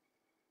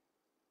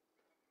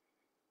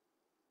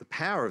 The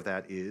power of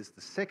that is,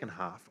 the second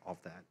half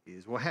of that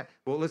is,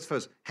 let's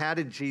first, how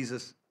did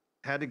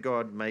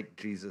God make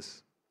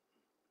Jesus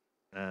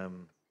a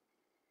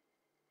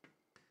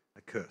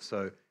curse?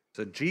 So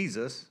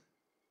Jesus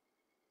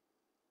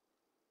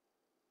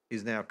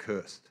is now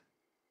cursed.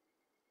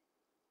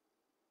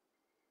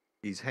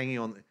 He's hanging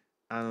on.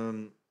 How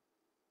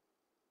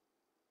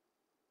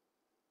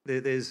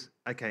does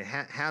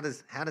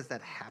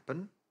that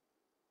happen?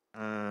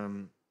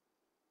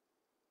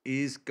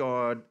 Is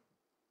God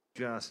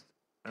just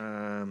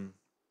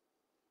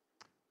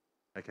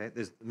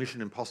there's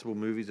Mission Impossible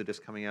movies are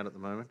just coming out at the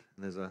moment,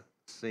 and there's a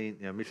scene.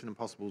 Mission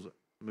Impossible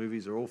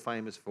movies are all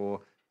famous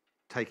for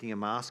taking a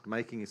mask,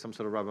 making some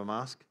sort of rubber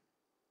mask,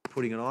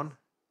 putting it on.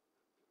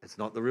 It's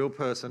not the real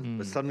person,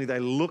 but suddenly they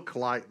look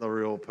like the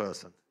real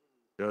person.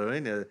 You know what I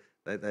mean?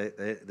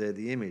 They're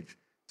the image.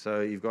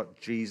 So you've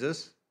got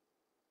Jesus.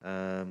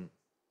 Let's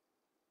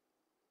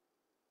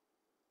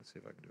see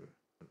if I can do it.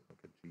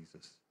 Look at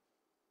Jesus.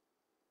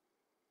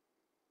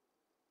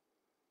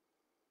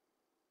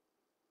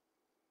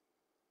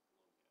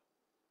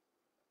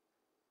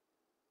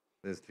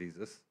 There's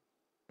Jesus.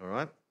 All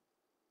right.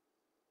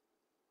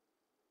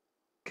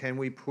 Can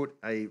we put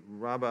a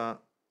rubber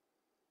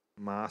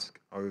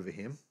mask over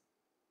him?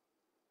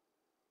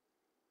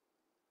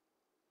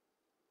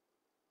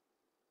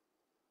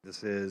 That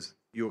says,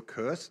 you're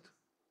cursed.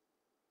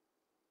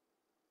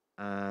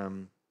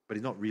 But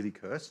he's not really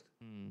cursed.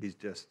 He's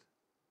just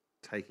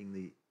taking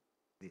the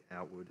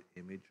outward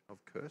image of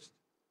cursed.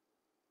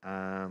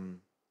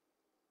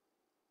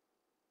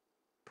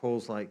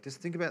 Paul's like,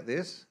 just think about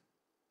this.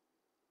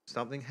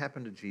 Something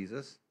happened to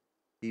Jesus.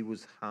 He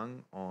was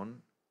hung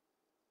on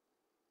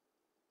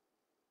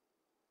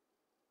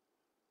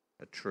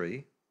a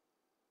tree.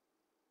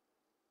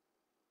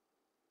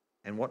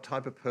 And what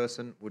type of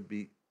person would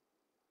be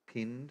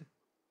pinned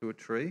to a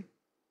tree?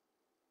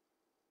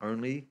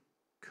 Only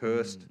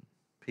cursed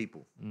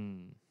people.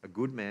 A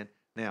good man.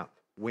 Now,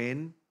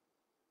 when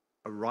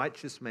a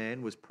righteous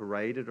man was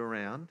paraded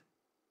around,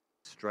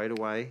 straight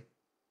away,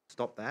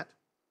 stop that,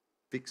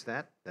 fix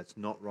that. That's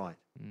not right.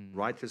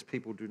 Righteous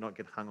people do not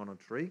get hung on a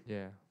tree.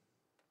 Yeah.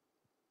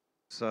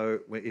 So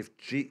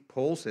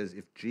Paul says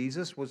if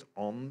Jesus was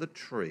on the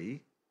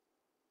tree,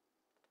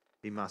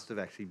 he must have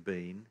actually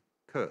been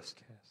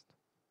cursed.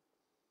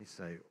 You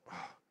say,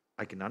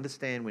 I can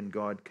understand when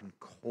God can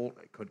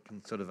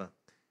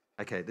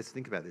okay, let's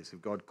think about this.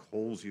 If God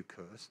calls you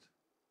cursed,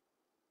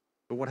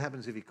 but what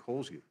happens if he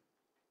calls you?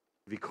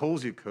 If he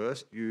calls you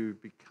cursed, you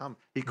become,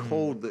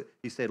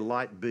 he said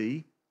light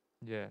be,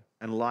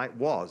 and light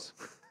was.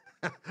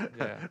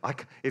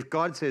 If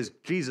God says,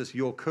 Jesus,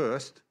 you're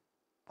cursed,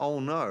 oh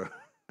no.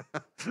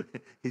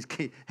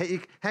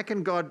 How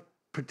can God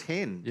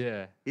pretend?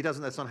 Yeah. He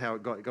doesn't, that's not how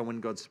it goes when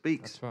God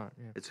speaks. That's right.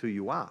 Yeah. It's who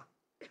you are.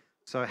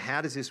 So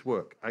how does this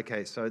work?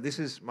 Okay, so this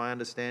is my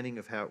understanding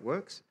of how it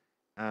works.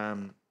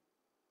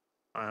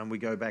 We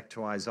go back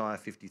to Isaiah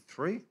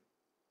 53.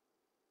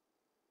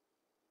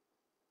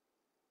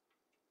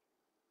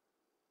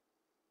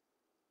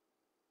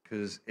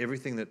 Because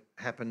everything that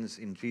happens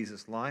in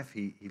Jesus' life,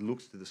 he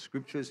looks to the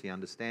Scriptures, he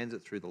understands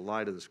it through the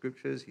light of the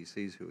Scriptures, he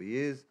sees who he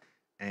is,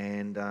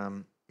 and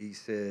he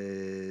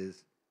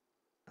says,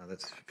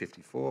 that's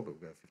 54, but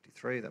we'll go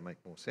 53, that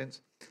makes more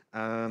sense.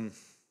 The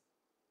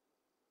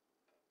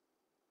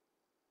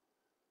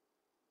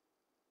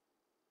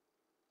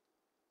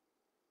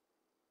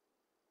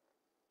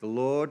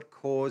Lord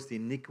caused the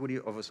iniquity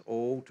of us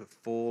all to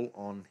fall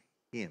on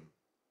him.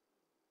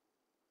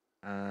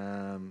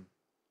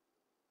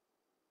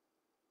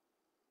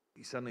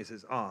 He suddenly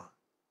says,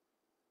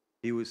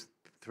 he was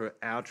through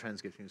our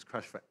transgression, he was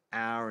crushed for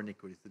our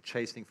iniquities, the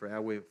chastening for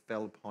our will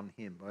fell upon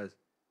him.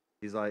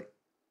 He's like,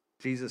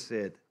 Jesus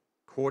said,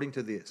 according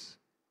to this,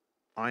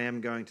 I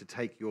am going to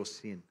take your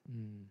sin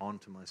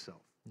onto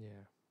myself. Yeah.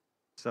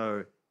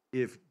 So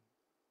if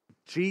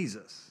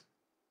Jesus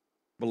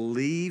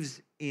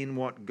believes in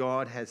what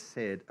God has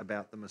said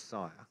about the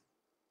Messiah,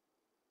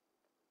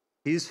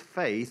 his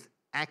faith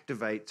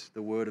activates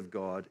the word of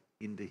God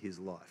into his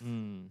life.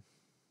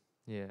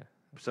 Yeah.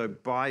 So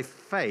by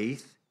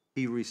faith,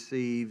 he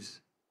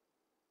receives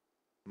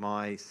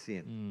my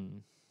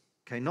sin.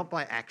 Okay, not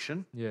by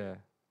action. Yeah.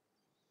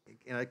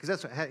 You know, because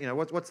that's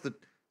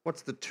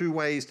what's the two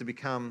ways to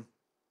become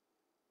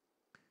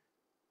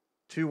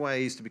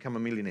a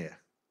millionaire.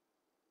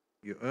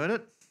 You earn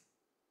it,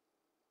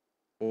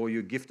 or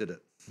you're gifted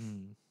it.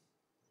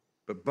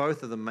 But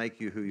both of them make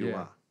you who you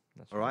are.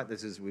 All right.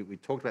 This is we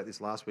talked about this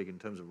last week in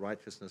terms of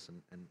righteousness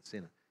and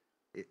sinner.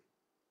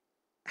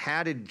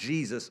 How did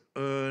Jesus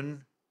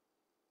earn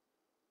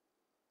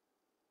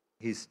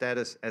his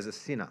status as a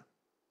sinner?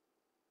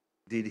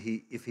 Did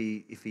he, if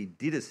he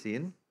did a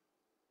sin,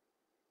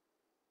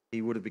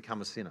 he would have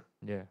become a sinner.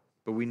 Yeah.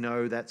 But we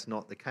know that's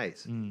not the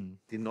case.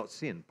 Did not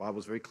sin.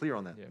 Bible's very clear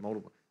on that. Yeah.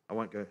 Multiple. I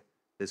won't go.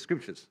 There's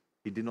scriptures.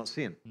 He did not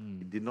sin.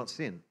 He did not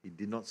sin. He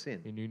did not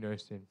sin. He knew no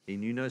sin. He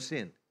knew no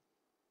sin.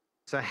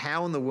 So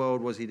how in the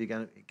world was he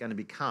going to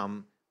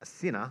become a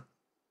sinner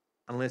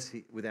unless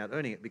without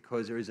earning it?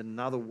 Because there is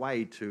another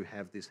way to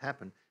have this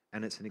happen,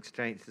 and it's an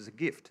exchange. It's a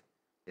gift.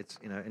 It's,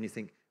 and you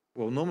think,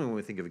 well, normally when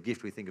we think of a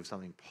gift, we think of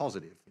something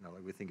positive.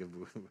 Like we think of,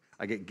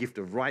 I get gift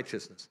of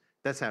righteousness.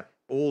 That's how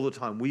all the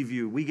time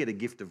we get a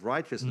gift of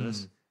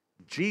righteousness.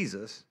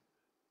 Jesus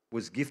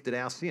was gifted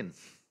our sin.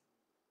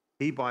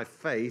 He, by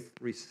faith,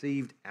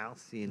 received our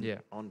sin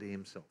onto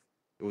himself.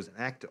 It was an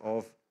act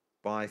of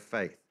by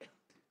faith.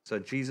 So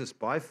Jesus,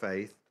 by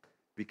faith,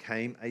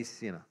 became a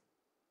sinner.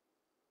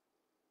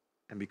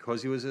 And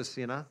because he was a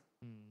sinner,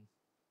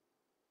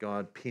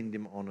 God pinned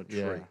him on a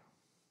tree.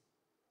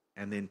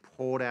 And then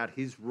poured out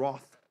his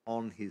wrath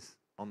on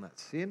that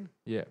sin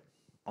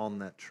on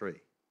that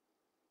tree.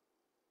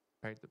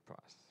 Paid the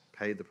price.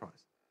 Paid the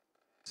price.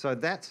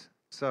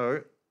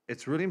 So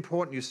it's really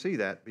important you see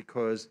that,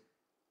 because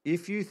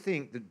if you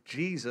think that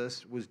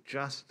Jesus was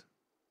just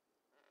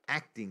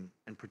acting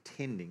and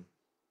pretending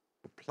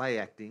or play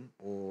acting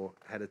or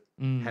had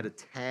a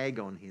tag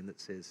on him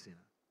that says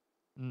sinner.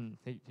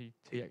 He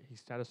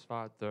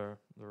satisfied the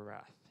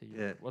wrath.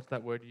 What's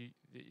that word you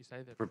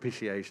say? That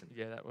propitiation.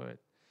 Yeah, that word.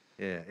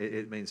 Yeah,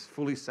 it means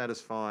fully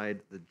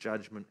satisfied the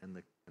judgment and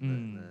the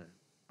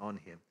on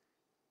him.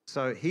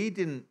 So he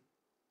didn't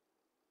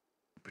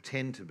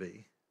pretend to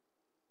be.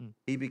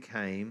 He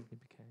became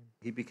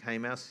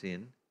our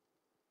sin.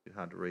 It's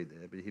hard to read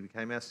there, but he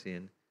became our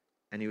sin,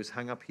 and he was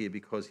hung up here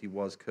because he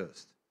was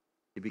cursed.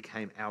 He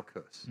became our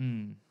curse.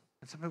 And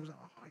some people say,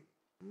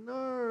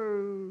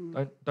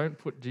 no. Don't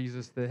put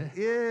Jesus there.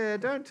 Yeah,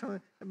 don't tell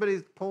him. But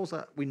Paul's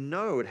like, we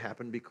know it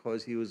happened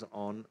because he was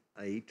on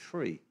a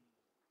tree.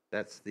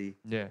 That's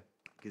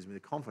gives me the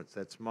confidence.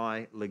 That's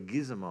my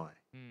logizomai.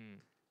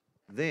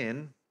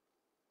 Then,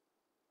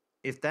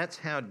 if that's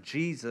how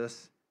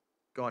Jesus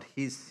got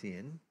his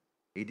sin,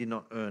 he did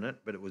not earn it,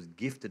 but it was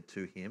gifted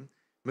to him.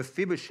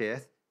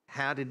 Mephibosheth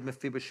how did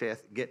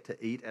Mephibosheth get to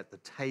eat at the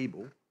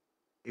table?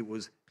 It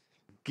was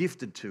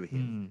gifted to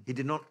him. He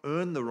did not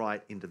earn the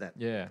right into that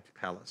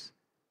palace.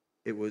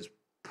 It was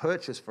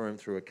purchased for him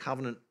through a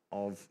covenant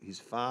of his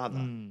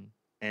father.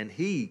 And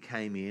he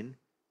came in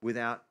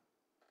without,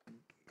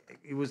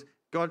 it was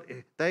God.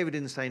 David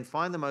didn't say,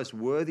 find the most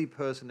worthy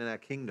person in our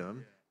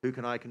kingdom who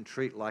I can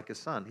treat like a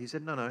son. He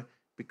said, no,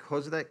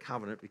 because of that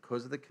covenant,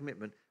 because of the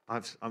commitment,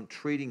 I'm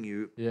treating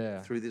you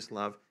through this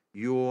love.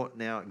 You're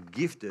now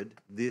gifted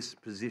this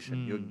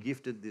position. You're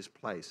gifted this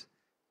place.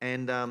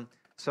 And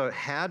so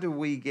how do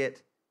we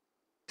get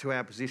to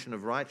our position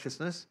of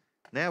righteousness?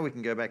 Now we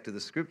can go back to the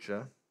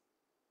scripture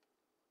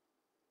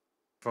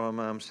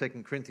from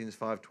 2 Corinthians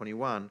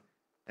 5:21,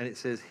 and it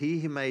says, he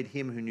who made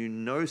him who knew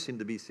no sin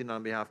to be sin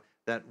on behalf,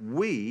 that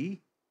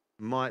we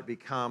might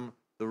become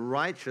the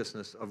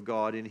righteousness of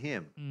God in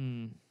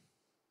him.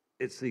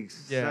 It's the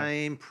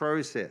same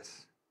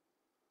process.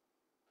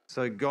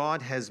 So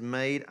God has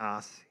made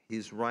us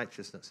his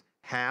righteousness.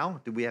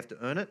 How? Do we have to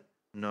earn it?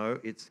 No,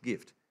 it's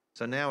gift.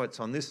 So now it's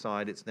on this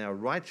side, it's now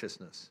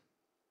righteousness.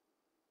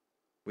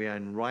 We are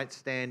in right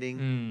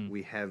standing.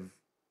 We have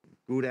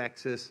good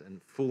access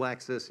and full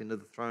access into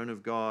the throne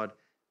of God,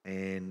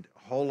 and a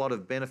whole lot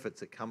of benefits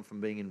that come from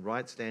being in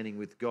right standing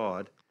with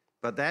God.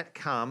 But that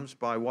comes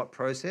by what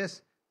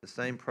process? The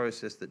same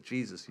process that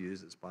Jesus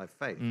uses, by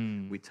faith.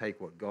 We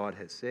take what God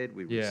has said,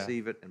 we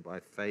receive it, and by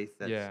faith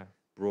that's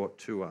brought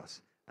to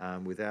us.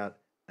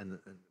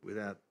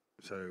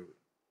 So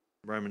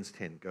Romans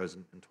 10 goes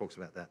and talks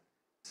about that.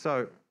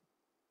 So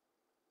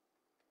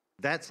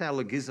that's our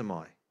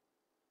logizomai.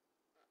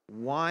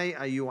 Why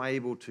are you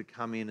able to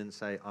come in and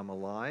say, I'm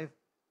alive?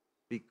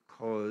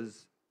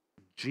 Because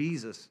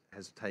Jesus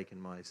has taken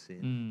my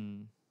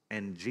sin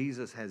and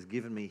Jesus has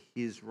given me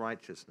his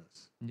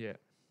righteousness. Yeah.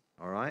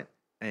 All right?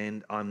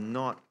 And I'm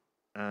not...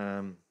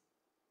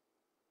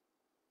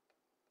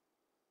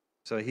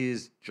 so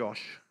here's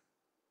Josh.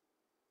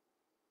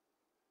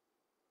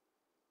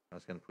 I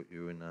was going to put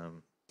you in...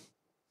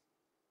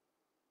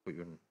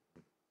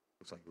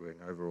 looks like you're wearing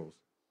overalls.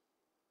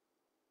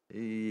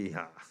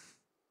 Yeah.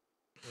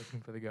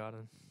 Looking for the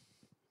garden.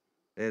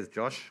 There's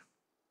Josh.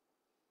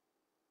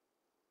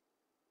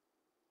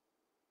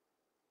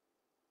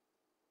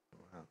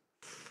 Wow.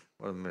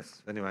 What a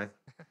mess. Anyway.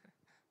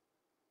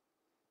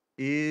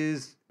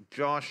 Is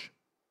Josh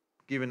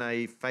given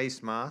a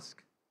face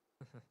mask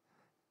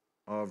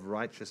of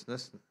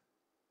righteousness?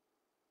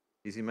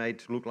 Is he made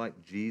to look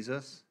like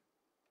Jesus?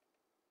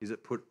 Is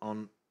it put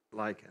on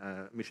like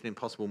a Mission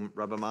Impossible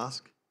rubber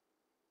mask?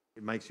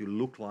 It makes you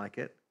look like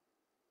it,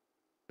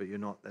 but you're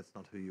not. That's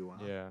not who you are.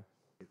 Yeah.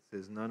 It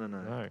says, no.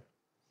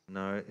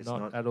 No, it's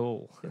not at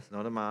all. It's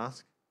not a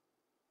mask.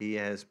 He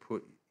has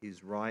put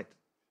his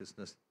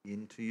righteousness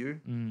into you.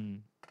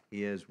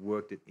 He has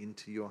worked it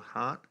into your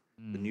heart.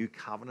 The new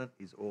covenant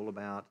is all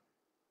about,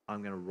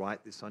 I'm going to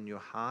write this on your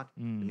heart.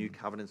 The new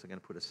covenants are going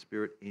to put a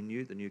spirit in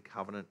you. The new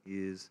covenant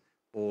is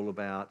all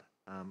about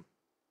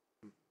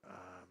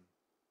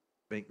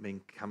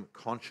become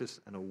conscious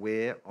and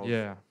aware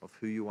of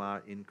who you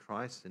are in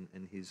Christ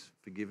and his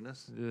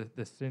forgiveness.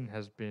 The sin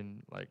has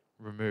been like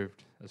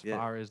removed as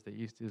far as the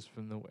east is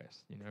from the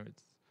west. You know,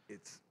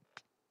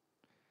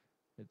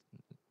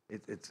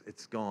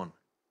 it's gone.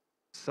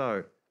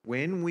 So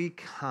when we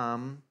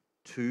come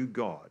to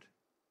God,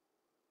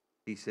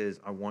 he says,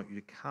 I want you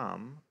to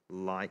come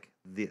like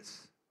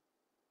this.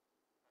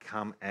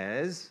 Come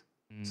as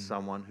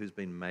someone who's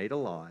been made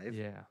alive,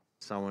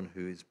 someone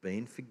who's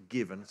been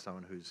forgiven,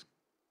 someone who's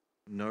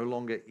no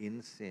longer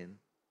in sin.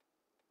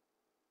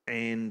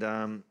 And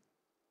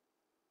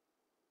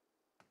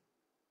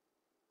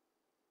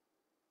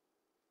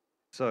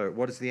so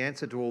what is the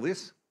answer to all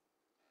this?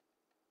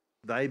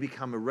 They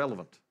become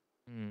irrelevant.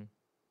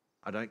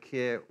 I don't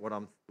care what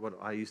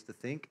I used to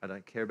think. I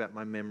don't care about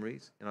my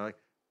memories. You know, like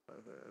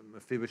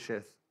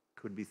Mephibosheth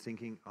could be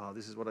thinking, oh,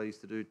 this is what I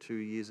used to do 2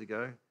 years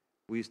ago.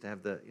 We used to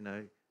have the,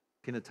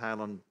 pin a tail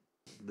on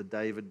the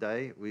David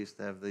Day. We used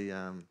to have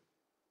the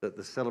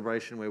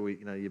celebration where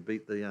you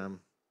beat the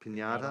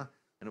piñata,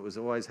 and it was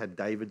always had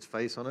David's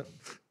face on it.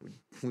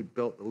 We'd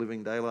belt the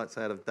living daylights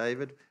out of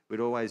David. We'd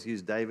always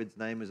use David's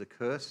name as a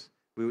curse.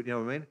 We would, you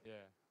know what I mean? Yeah.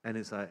 And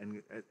it's like,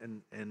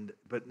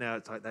 but now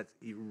it's like that's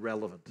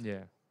irrelevant.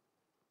 Yeah.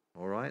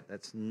 All right,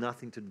 that's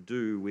nothing to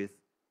do with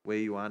where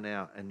you are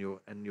now and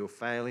your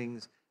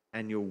failings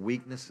and your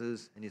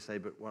weaknesses. And you say,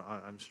 but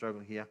I'm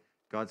struggling here.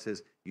 God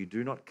says, you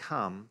do not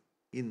come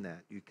in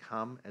that. You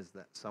come as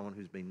that someone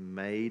who's been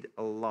made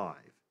alive.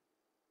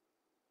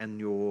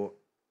 And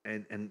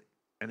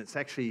it's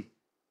actually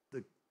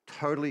the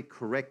totally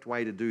correct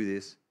way to do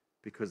this,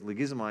 because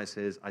logizomai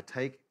says, I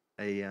take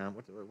it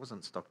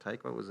wasn't stock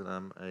take, what was it?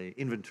 A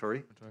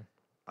inventory.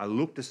 I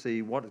look to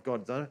see what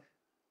God's done.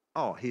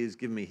 Oh, he has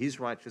given me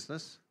his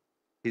righteousness.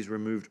 He's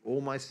removed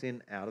all my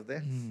sin out of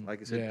there. Like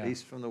I said,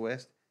 east from the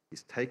west.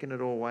 He's taken it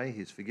all away.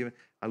 He's forgiven.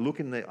 I look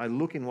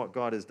in what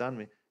God has done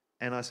me,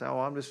 and I say,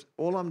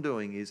 all I'm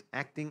doing is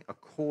acting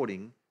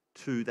according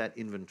to that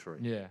inventory.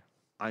 Yeah.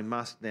 I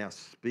must now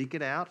speak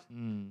it out,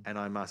 and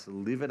I must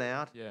live it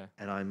out,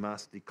 and I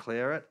must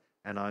declare it,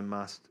 and I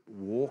must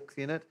walk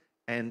in it.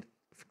 And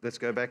let's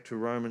go back to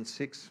Romans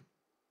 6,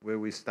 where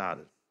we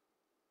started.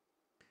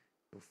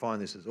 You'll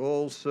find this is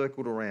all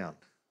circled around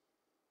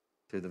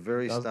to the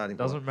very starting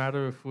point. Doesn't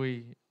matter if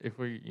we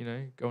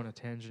go on a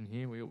tangent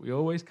here. We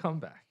always come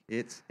back.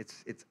 It's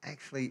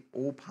actually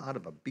all part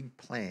of a big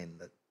plan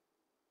that.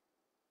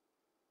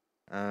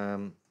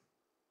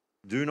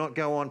 Do not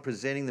go on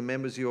presenting the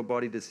members of your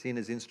body to sin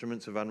as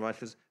instruments of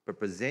unrighteousness, but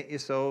present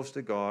yourselves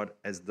to God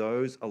as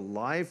those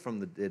alive from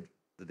the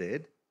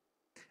dead,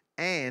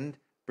 and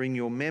bring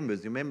your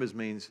members. Your members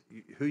means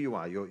who you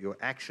are, your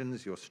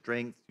actions, your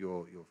strength,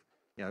 your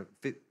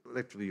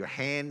literally your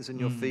hands and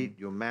your feet,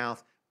 your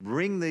mouth.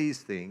 Bring these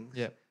things.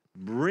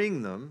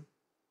 Bring them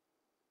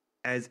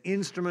as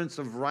instruments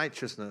of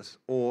righteousness,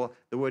 or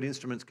the word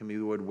instruments can be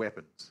the word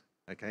weapons.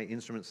 Okay,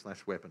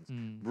 instruments/weapons.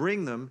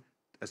 Bring them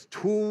as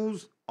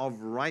tools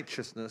of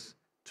righteousness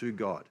to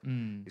God.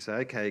 You say,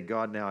 okay,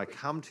 God, now I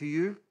come to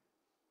you,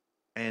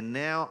 and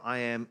now I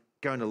am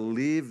going to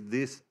live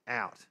this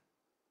out.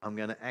 I'm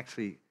going to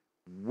actually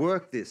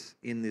work this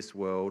in this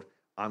world.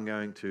 I'm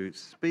going to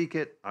speak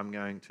it. I'm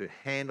going to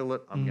handle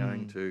it. I'm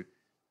going to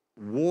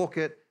walk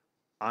it.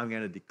 I'm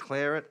going to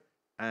declare it.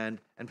 And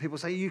people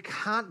say, you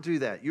can't do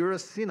that. You're a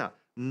sinner.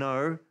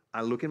 No,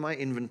 I look in my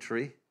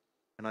inventory,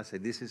 and I say,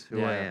 this is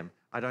who I am.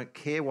 I don't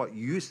care what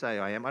you say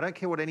I am. I don't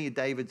care what any of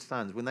David's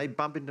sons, when they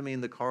bump into me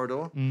in the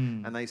corridor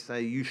and they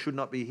say, you should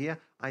not be here,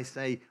 I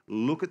say,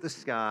 look at the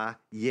scar.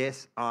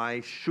 Yes,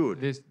 I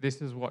should.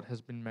 This is what has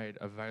been made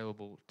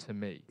available to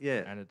me.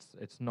 Yeah. And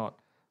it's not,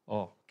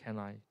 can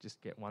I just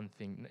get one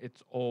thing?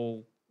 It's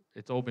all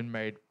been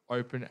made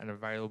open and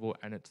available,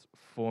 and it's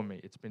for me.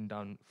 It's been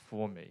done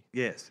for me.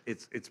 Yes,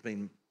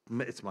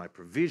 it's my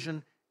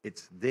provision.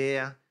 It's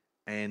there,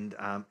 and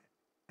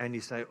you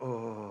say,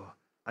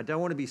 I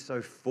don't want to be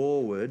so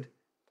forward.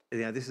 I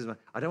don't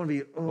want to be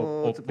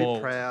to be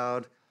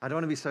proud. I don't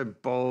want to be so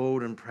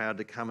bold and proud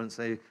to come and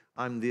say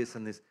I'm this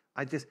and this.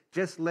 I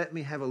just let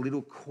me have a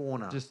little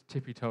corner. Just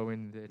tippy toe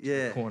in there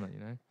to the corner,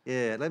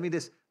 Yeah, let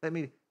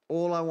me.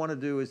 All I want to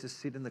do is just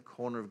sit in the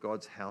corner of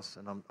God's house,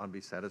 and I'll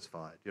be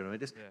satisfied. You know,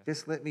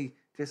 just let me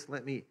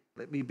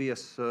be a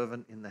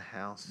servant in the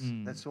house.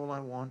 That's all I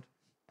want.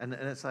 And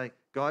it's like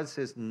God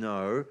says,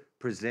 no,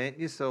 present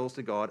yourselves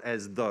to God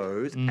as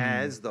those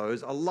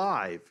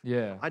alive.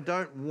 Yeah. I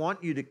don't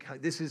want you to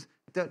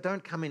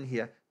don't come in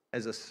here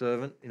as a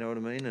servant, you know what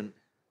I mean? And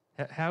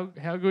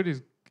how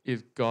good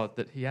is God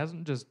that he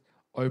hasn't just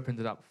opened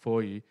it up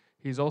for you,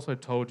 he's also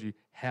told you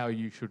how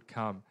you should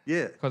come.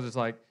 Yeah.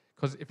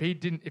 Because if he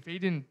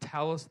didn't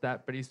tell us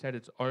that, but he said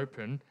it's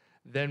open,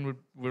 then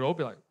we'd all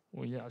be like,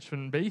 well, yeah, I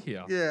shouldn't be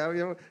here.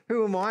 Yeah,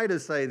 who am I to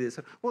say this?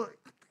 Well,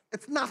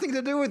 it's nothing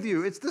to do with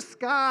you. It's the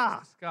scar.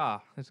 It's the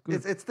scar. It's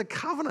good. It's the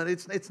covenant.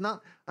 It's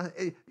not.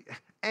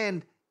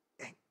 And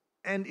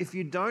if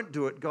you don't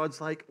do it, God's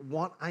like,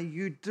 what are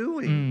you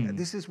doing?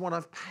 This is what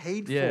I've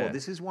paid for.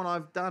 This is what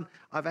I've done.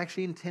 I've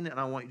actually intended, and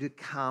I want you to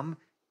come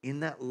in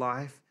that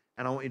life,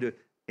 and I want you to,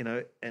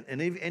 and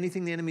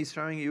anything the enemy's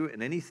throwing you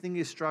and anything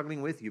you're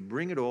struggling with, you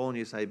bring it all and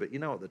you say, but you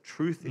know what the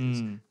truth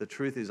is? The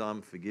truth is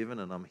I'm forgiven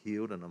and I'm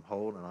healed and I'm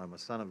whole and I'm a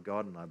son of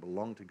God and I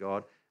belong to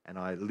God and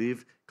I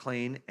live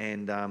clean.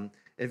 And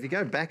if you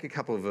go back a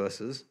couple of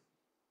verses,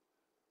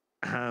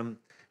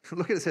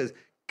 look at it, says,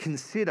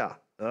 consider,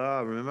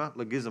 remember,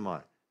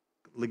 logizomai.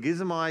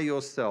 Logizomai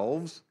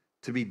yourselves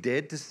to be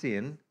dead to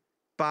sin,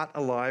 but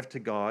alive to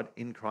God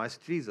in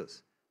Christ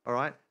Jesus. All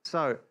right?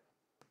 So,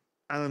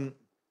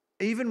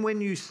 even when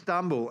you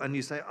stumble and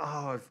you say,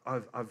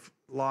 I've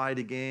lied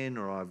again,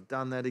 or I've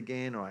done that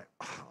again, or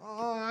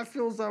I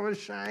feel so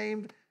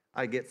ashamed,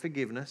 I get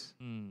forgiveness.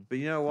 But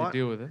you know what?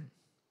 You deal with it.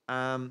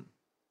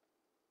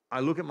 I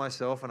look at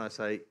myself and I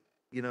say,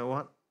 you know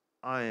what?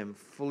 I am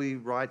fully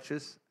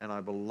righteous and I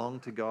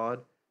belong to God.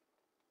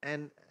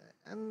 And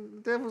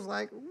the devil's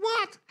like,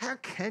 what? How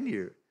can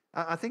you?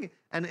 I think,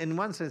 and in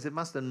one sense, it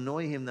must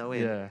annoy him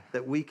though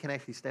that we can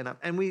actually stand up.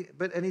 And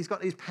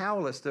he's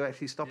powerless to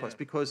actually stop us,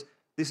 because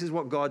this is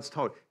what God's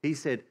told. He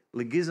said,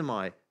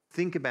 logizomai,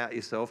 think about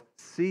yourself,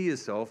 see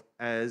yourself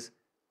as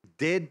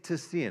dead to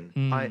sin.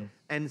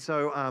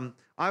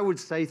 I would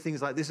say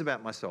things like this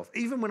about myself,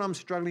 even when I'm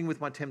struggling with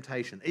my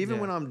temptation, even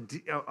when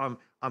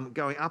I'm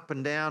going up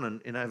and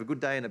down and have a good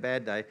day and a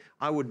bad day,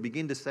 I would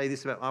begin to say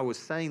this about,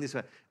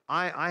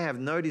 I have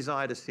no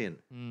desire to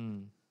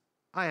sin.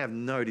 I have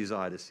no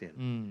desire to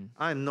sin.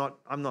 I'm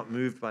not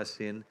moved by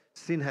sin.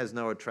 Sin has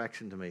no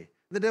attraction to me.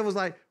 The devil's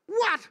like,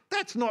 what?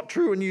 That's not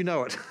true, and you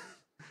know it.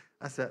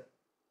 I said,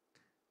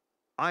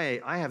 I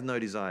have no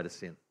desire to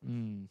sin.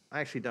 I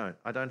actually don't.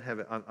 I don't have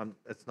it.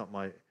 It's not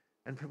my.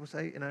 And people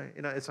say,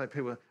 it's like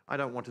people. I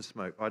don't want to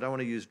smoke. Or I don't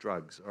want to use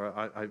drugs. Or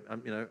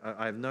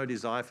I have no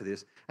desire for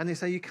this. And they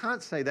say you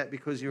can't say that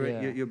because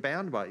you're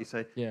bound by it. You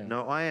say,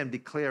 no, I am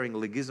declaring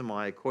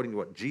logizomai according to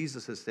what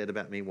Jesus has said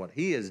about me, what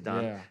He has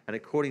done, and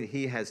according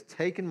He has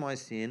taken my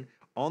sin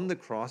on the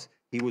cross.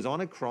 He was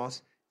on a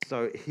cross,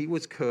 so He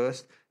was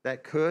cursed.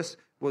 That curse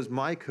was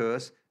my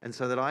curse. and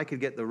so that I could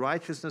get the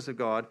righteousness of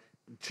God.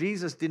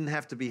 Jesus didn't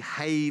have to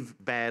behave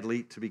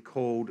badly to be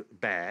called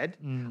bad.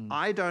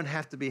 I don't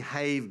have to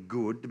behave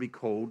good to be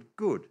called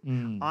good.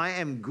 I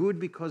am good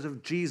because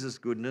of Jesus'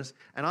 goodness,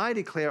 and I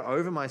declare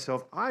over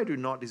myself, I do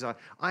not desire.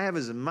 I have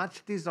as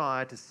much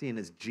desire to sin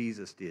as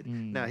Jesus did.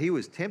 Now, he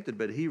was tempted,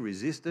 but he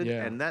resisted,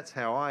 and that's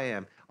how I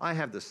am. I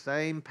have the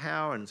same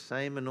power and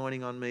same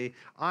anointing on me.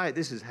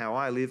 This is how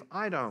I live.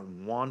 I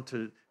don't want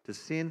to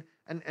sin.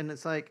 And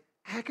it's like,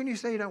 how can you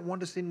say you don't want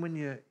to sin when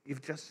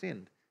you've just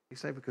sinned? You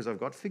say, because I've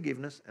got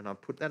forgiveness and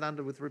I've put that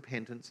under with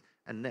repentance,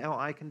 and now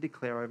I can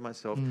declare over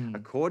myself,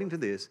 according to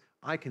this,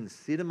 I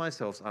consider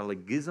myself, I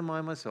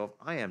logizomai myself,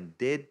 I am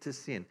dead to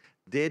sin,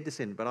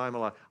 but I'm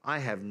alive.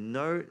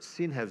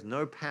 Sin has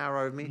no power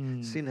over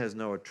me. Sin has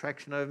no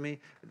attraction over me.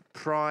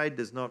 Pride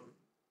does not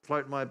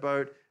float my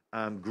boat.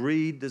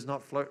 Greed does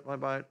not float my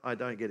boat. I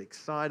don't get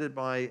excited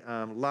by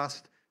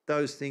lust.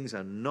 Those things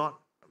are not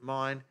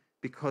mine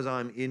because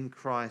I'm in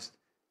Christ.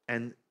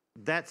 And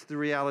that's the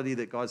reality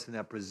that God said,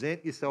 now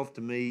present yourself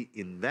to me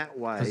in that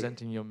way.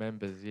 Presenting your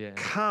members,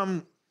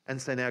 Come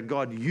and say, now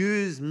God,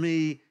 use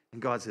me.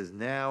 And God says,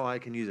 now I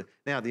can use it.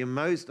 Now, the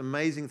most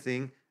amazing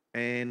thing,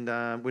 and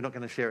we're not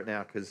going to share it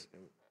now because,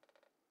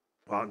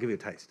 well, I'll give you a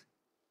taste.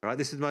 All right,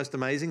 this is the most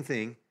amazing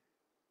thing.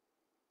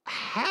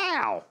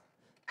 How?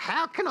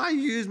 How can I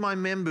use my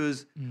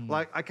members?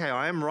 Like, okay,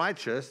 I am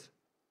righteous,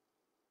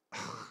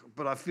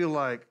 but I feel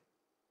like,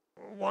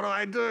 what do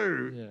I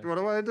do? Yeah. What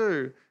do I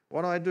do?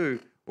 What do I do?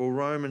 Well,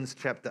 Romans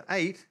chapter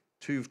 8,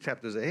 2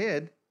 chapters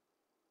ahead,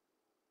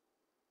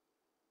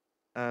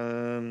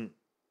 says,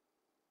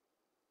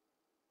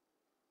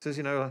 it's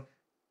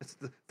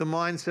the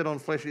mindset on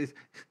flesh is,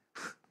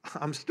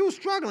 I'm still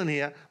struggling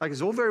here. Like,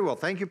 it's all very well.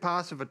 Thank you,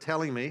 Pastor, for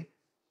telling me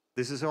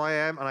this is who I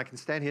am and I can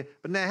stand here.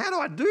 But now, how do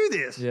I do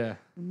this? Yeah.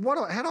 How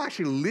do I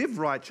actually live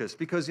righteous?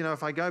 Because,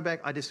 if I go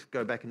back, I just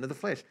go back into the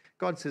flesh.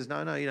 God says,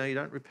 no, you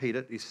don't repeat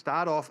it. You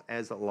start off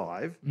as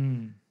alive.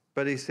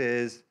 But he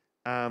says,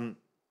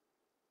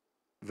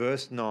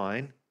 verse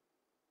 9,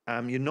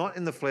 you're not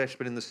in the flesh,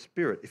 but in the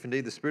Spirit. If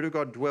indeed the Spirit of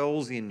God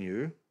dwells in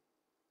you,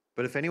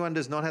 but if anyone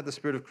does not have the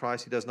Spirit of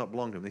Christ, he does not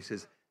belong to him. He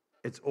says,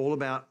 it's all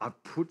about,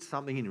 I've put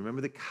something in you.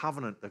 Remember the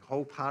covenant, the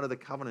whole part of the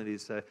covenant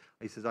is,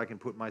 he says, I can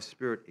put my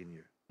Spirit in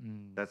you.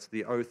 That's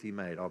the oath he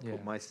made. I'll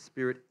put my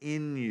Spirit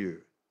in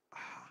you.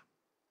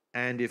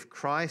 And if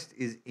Christ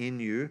is in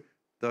you,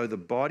 though the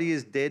body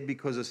is dead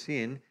because of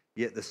sin,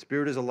 yet the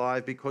Spirit is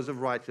alive because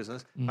of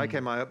righteousness. Okay,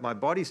 my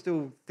body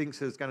still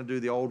thinks it's going to do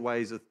the old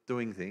ways of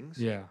doing things.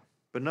 Yeah.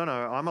 But no,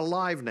 I'm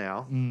alive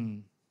now.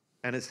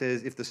 And it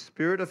says, if the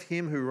Spirit of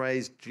him who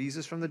raised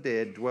Jesus from the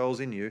dead dwells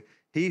in you,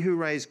 he who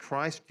raised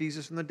Christ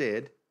Jesus from the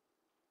dead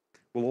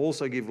will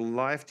also give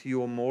life to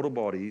your mortal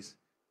bodies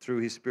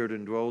through his Spirit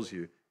and dwells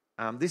you.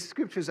 This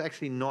scripture is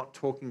actually not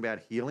talking about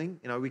healing.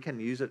 We can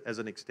use it as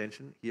an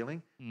extension,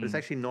 healing, but it's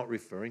actually not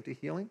referring to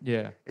healing.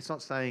 Yeah. It's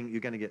not saying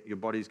you're going to get, your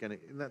body's going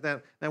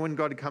to... Now, when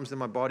God comes to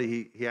my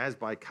body, he has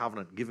by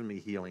covenant given me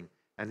healing,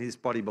 and his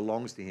body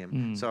belongs to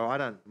him. So I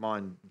don't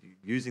mind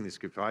using this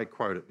scripture. I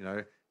quote it,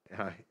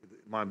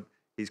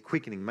 he's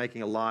quickening,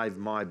 making alive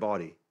my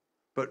body.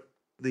 But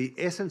the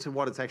essence of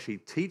what it's actually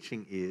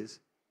teaching is,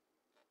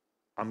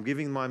 I'm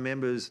giving my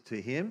members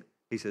to him.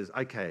 He says,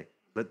 okay,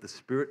 let the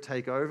Spirit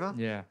take over.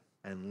 Yeah.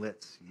 And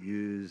let's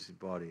use the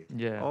body.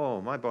 Yeah. Oh,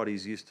 my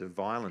body's used to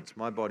violence.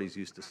 My body's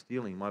used to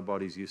stealing. My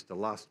body's used to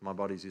lust. My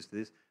body's used to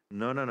this.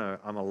 No.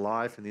 I'm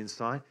alive from the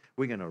inside.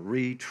 We're going to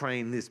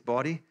retrain this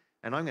body,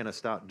 and I'm going to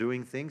start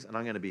doing things, and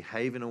I'm going to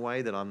behave in a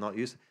way that I'm not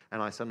used to.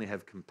 And I suddenly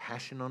have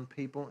compassion on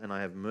people, and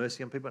I have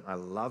mercy on people, and I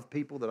love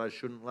people that I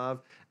shouldn't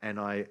love, and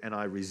I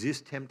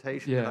resist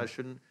temptation that I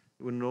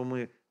would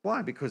normally.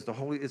 Why? Because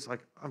it's like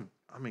I'm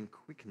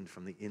quickened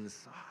from the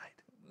inside.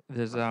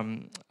 There's I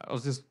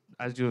was just,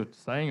 as you were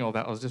saying all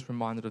that, I was just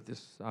reminded of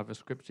this other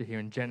scripture here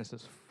in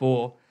Genesis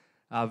 4,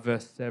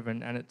 verse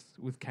 7, and it's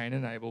with Cain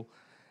and Abel,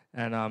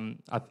 and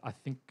I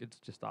think it's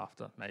just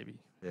after, maybe,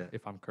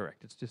 if I'm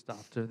correct, it's just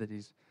after that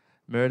he's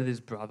murdered his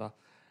brother,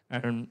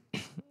 and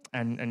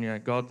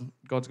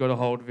God's got a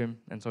hold of him,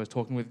 and so he's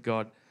talking with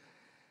God,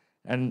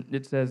 and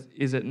it says,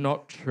 "Is it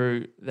not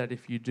true that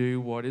if you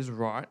do what is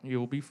right, you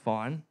will be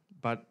fine,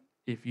 but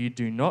if you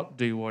do not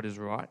do what is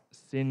right,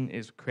 sin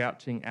is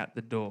crouching at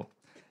the door.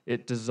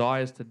 It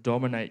desires to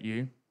dominate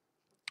you,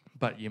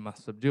 but you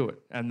must subdue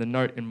it." And the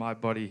note in my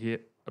Bible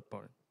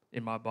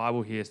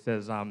here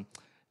says,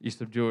 you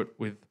subdue it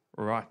with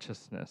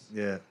righteousness.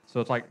 Yeah. So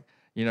it's like,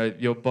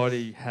 your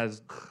body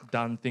has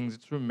done things,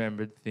 it's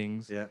remembered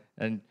things. Yeah.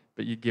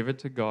 But you give it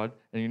to God,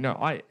 and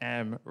I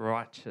am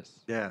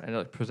righteous. Yeah.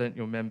 And present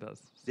your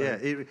members. So. Yeah.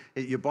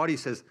 Your body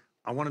says,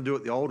 I want to do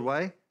it the old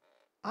way.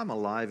 I'm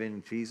alive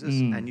in Jesus,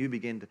 and you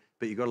begin to,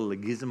 but you've got to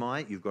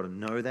logizomai, you've got to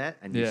know that,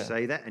 and you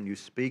say that, and you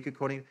speak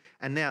according,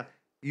 and now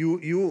your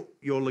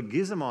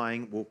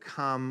logizomai will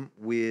come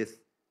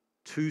with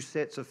two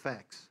sets of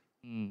facts.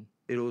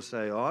 It'll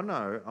say, oh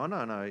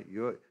no,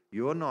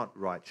 you're not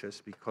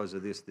righteous because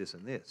of this, this,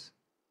 and this.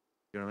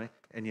 You know what I mean?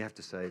 And you have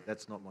to say,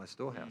 that's not my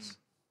storehouse.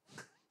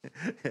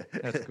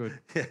 That's good.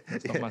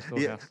 That's not my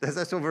storehouse.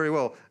 That's all very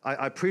well.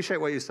 I appreciate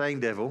what you're saying,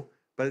 devil,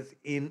 but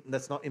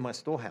that's not in my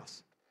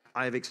storehouse.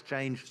 I have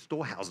exchanged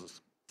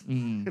storehouses. Do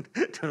you know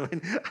what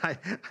I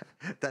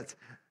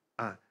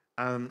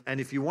mean? And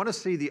if you want to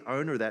see the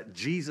owner of that,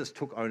 Jesus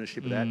took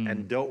ownership of that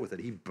and dealt with it.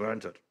 He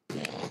burnt it.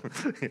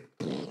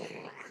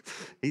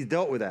 He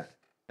dealt with that.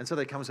 And so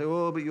they come and say,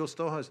 oh, but your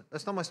storehouse.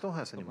 That's not my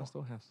storehouse anymore. Not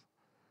my storehouse.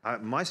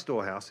 My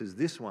storehouse is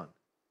this one.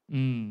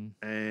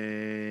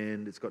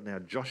 And it's got now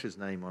Josh's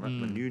name on it,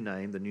 the new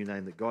name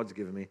that God's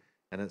given me,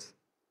 and it's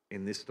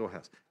in this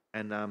storehouse.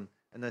 And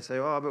they say,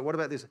 oh, but what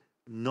about this?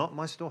 Not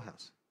my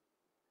storehouse.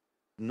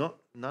 Not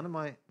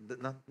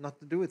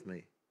to do with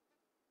me.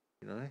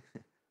 You know,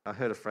 I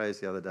heard a phrase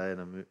the other day,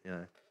 and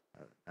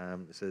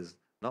it says,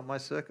 "Not my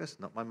circus,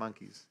 not my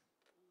monkeys."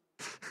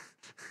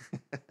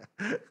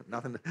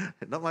 Nothing.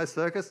 Not my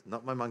circus,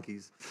 not my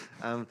monkeys.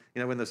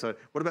 When they say,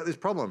 "What about this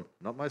problem?"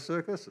 Not my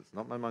circus. It's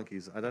not my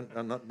monkeys.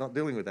 I'm not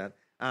dealing with that.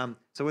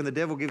 So when the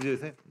devil gives you a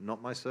thing,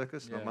 not my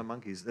circus, not my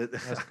monkeys.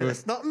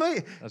 That's not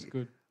me. That's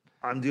good.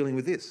 I'm dealing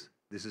with this.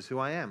 This is who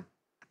I am.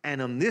 And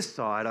on this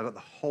side, I've got the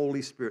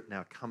Holy Spirit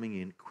now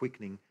coming in,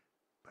 quickening,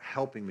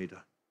 helping me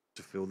to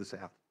fill this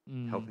out,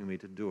 helping me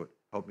to do it,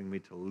 helping me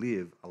to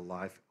live a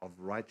life of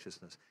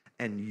righteousness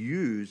and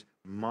use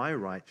my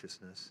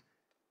righteousness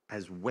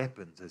as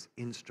weapons, as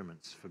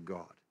instruments for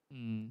God,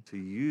 to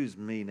use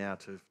me now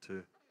to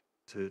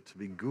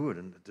be good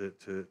and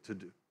to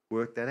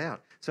work that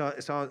out. So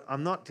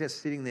I'm not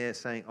just sitting there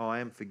saying, oh, I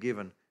am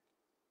forgiven,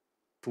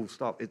 full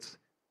stop. It's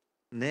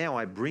now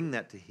I bring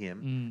that to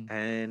him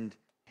and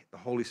the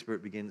Holy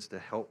Spirit begins to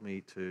help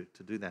me to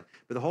do that.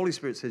 But the Holy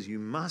Spirit says you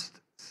must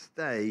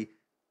stay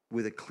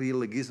with a clear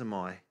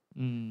logizomai.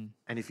 And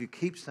if you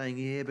keep saying,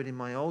 yeah, but in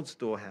my old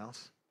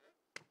storehouse,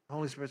 the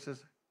Holy Spirit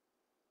says,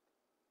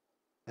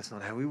 that's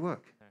not how we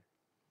work.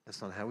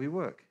 That's not how we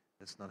work.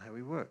 That's not how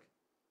we work.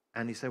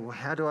 And you say, well,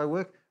 how do I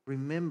work?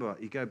 Remember,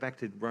 you go back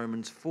to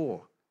Romans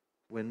 4,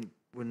 when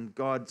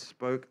God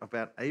spoke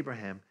about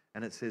Abraham,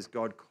 and it says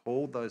God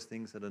called those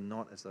things that are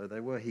not as though they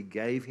were. He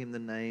gave him the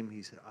name.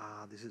 He said,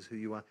 this is who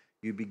you are.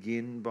 You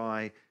begin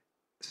by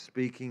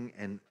speaking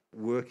and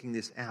working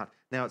this out.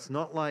 Now, it's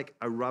not like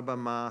a rubber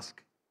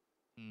mask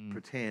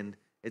pretend.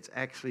 It's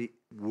actually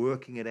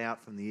working it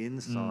out from the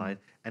inside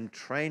and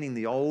training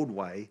the old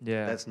way.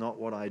 Yeah. That's not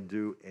what I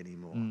do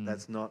anymore.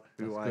 That's not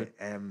who I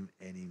am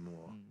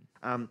anymore.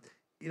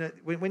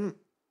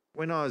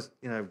 When I was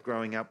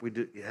growing up, we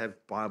have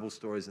Bible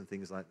stories and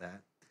things like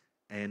that,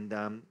 and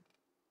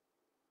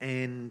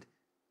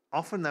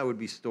often there would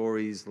be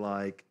stories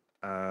like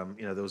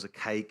there was a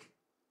cake,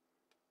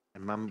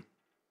 and Mum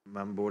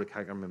bought a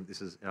cake. I remember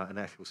this is an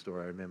actual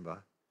story I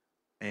remember,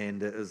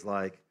 and it was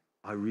like,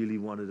 I really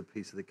wanted a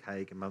piece of the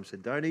cake, and Mum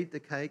said, don't eat the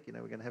cake, we're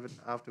going to have it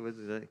afterwards.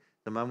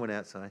 So Mum went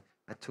outside.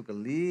 I took a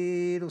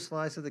little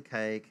slice of the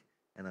cake,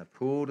 and I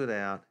pulled it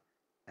out,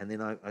 and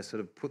then I sort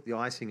of put the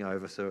icing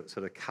over so it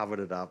sort of covered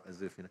it up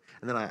as if, and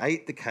then I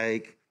ate the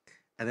cake,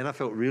 and then I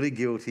felt really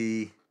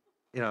guilty,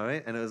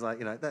 and it was like,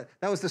 that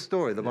was the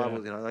story. The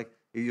Bible, like,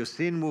 your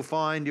sin will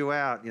find you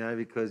out,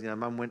 because,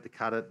 Mum went to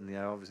cut it and,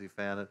 obviously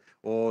found it.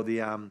 Or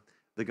the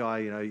guy,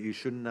 you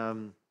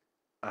shouldn't,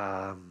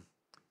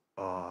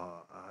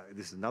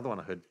 this is another one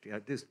I heard.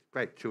 This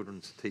great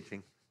children's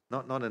teaching,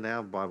 not in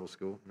our Bible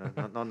school, not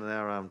in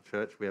our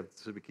church. We have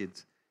super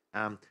kids,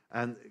 and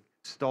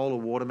stole a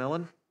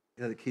watermelon.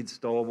 The kids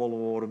stole all the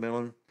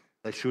watermelon.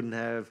 They shouldn't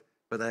have,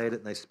 but they ate it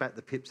and they spat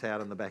the pips out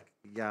in the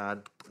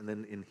backyard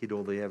and hid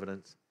all the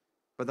evidence.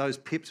 But those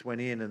pips went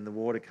in and the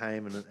water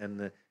came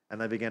and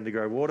they began to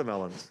grow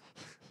watermelons.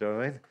 Do you know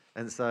what I mean?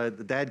 And so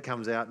the dad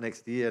comes out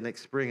next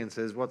spring and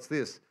says, "What's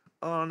this?"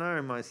 "Oh no,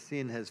 my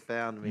sin has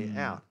found me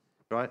out."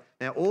 Right?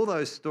 Now, all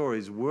those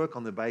stories work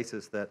on the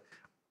basis that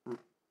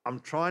I'm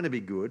trying to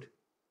be good.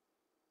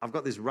 I've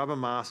got this rubber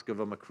mask of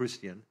I'm a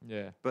Christian.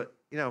 Yeah. But,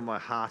 my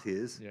heart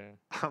is,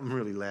 I'm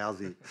really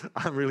lousy.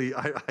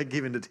 I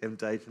give in to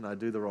temptation. I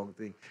do the wrong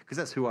thing because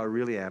that's who I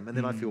really am. And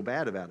then I feel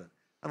bad about it.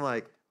 I'm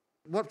like,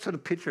 what sort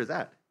of picture is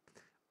that?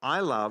 I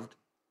loved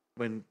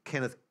when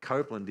Kenneth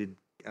Copeland did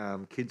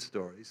kids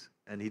stories,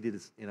 and he did,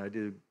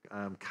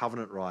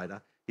 Covenant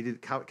Rider.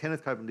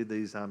 Kenneth Copeland did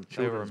these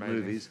children's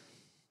movies.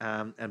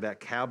 And about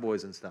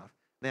cowboys and stuff.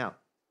 Now,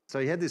 so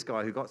he had this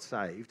guy who got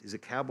saved. He's a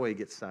cowboy, he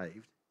gets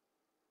saved.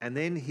 And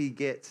then he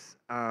gets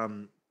hit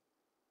on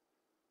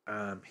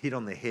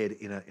the head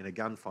in a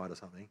gunfight or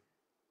something.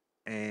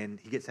 And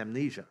he gets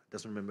amnesia,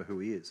 doesn't remember who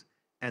he is.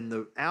 And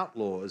the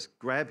outlaws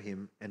grab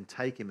him and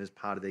take him as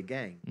part of their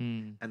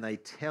gang. And they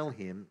tell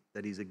him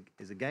that he's a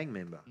gang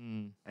member.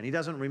 And he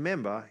doesn't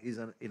remember, he's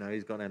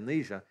got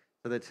amnesia.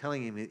 So they're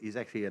telling him he's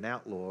actually an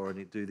outlaw and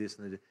he'd do this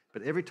and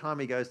but every time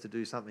he goes to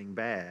do something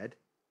bad,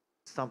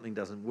 something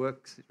doesn't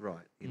work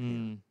right in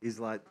him. He's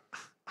like,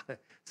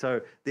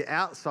 so the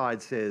outside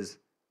says,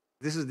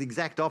 this is the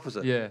exact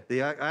opposite. Yeah.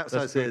 The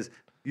outside says,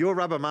 your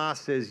rubber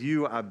mask says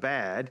you are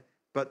bad,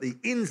 but the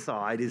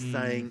inside is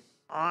saying,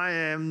 I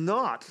am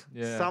not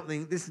Yeah.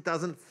 something, this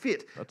doesn't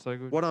fit. That's so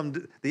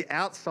good. The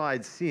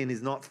outside sin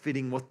is not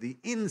fitting what the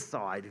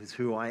inside is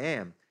who I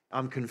am.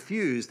 I'm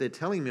confused. They're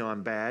telling me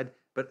I'm bad,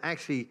 but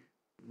actually,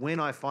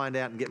 when I find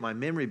out and get my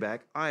memory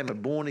back, I am a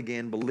born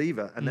again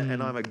believer and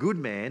I'm a good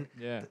man.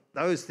 Yeah.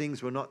 Those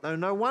things were not,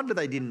 no wonder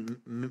they didn't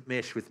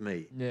mesh with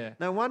me. Yeah.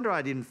 No wonder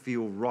I didn't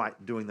feel right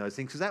doing those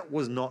things because that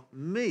was not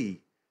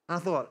me. And I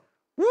thought,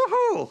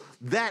 woohoo,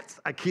 that's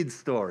a kid's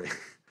story.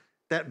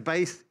 That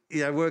base,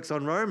 works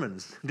on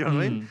Romans. Do you know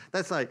what I mean?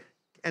 That's like,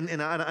 and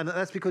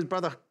that's because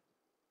Brother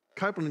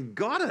Copeland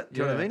got it. Do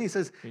you know what I mean? He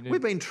says,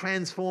 we've been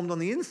transformed on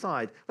the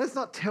inside. Let's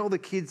not tell the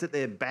kids that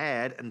they're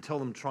bad and tell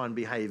them to try and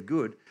behave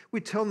good.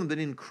 We tell them that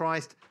in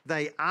Christ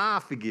they are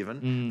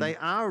forgiven, they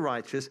are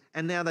righteous,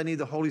 and now they need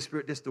the Holy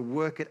Spirit just to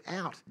work it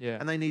out. Yeah.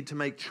 And they need to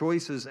make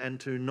choices and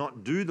to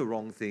not do the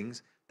wrong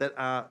things that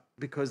are,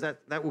 because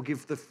that will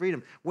give the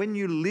freedom. When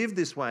you live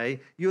this way,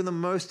 you're the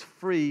most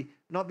free,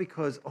 not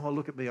because, oh,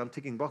 look at me, I'm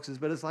ticking boxes,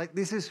 but it's like,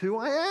 this is who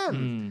I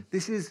am.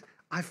 This is,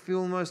 I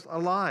feel most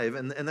alive.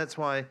 And that's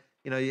why,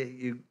 I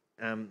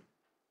don't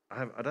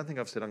think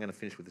I've said I'm going to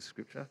finish with this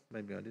scripture.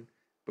 Maybe I did.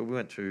 But we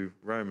went to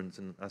Romans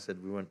and I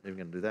said we weren't even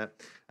going to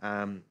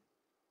do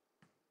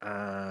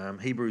that.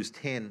 Hebrews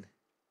 10.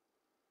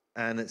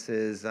 And it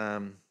says,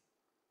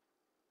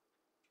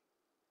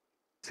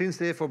 since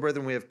therefore,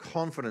 brethren, we have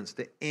confidence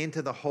to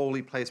enter the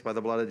holy place by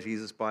the blood of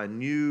Jesus, by a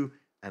new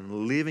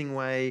and living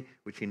way,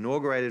 which he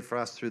inaugurated for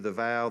us through the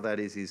veil, that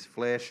is his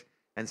flesh.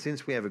 And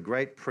since we have a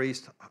great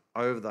priest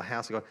over the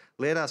house of God,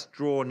 let us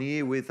draw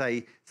near with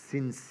a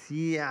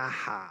sincere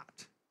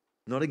heart,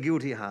 not a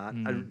guilty heart,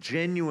 a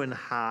genuine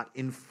heart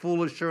in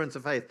full assurance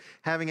of faith,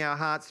 having our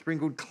hearts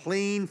sprinkled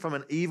clean from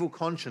an evil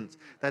conscience.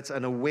 That's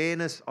an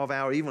awareness of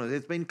our evilness.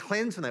 It's been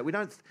cleansed from that.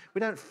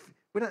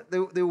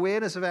 The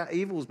awareness of our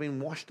evil has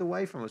been washed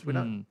away from us. We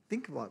don't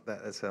think like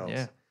that ourselves.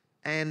 Yeah.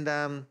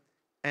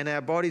 And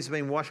our bodies have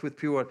been washed with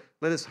pure water.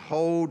 Let us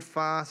hold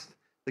fast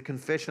the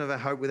confession of our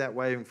hope without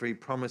wavering, for he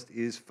promised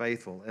is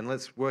faithful. And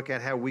let's work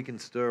out how we can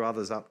stir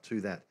others up to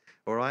that.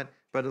 All right?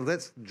 But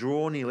let's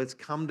draw near. Let's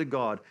come to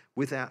God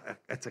with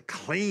it's a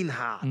clean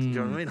heart. Do you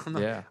know what I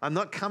mean? I'm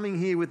not coming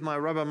here with my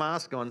rubber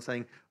mask on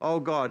saying,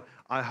 oh, God,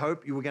 I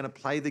hope you were going to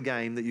play the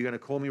game that you're going to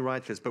call me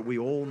righteous. But we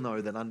all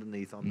know that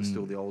underneath I'm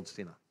still the old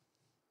sinner.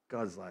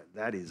 God's like,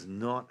 that is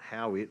not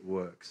how it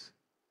works.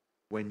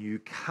 When you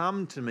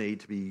come to me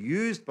to be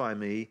used by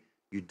me,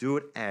 you do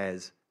it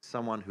as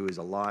someone who is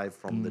alive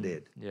from the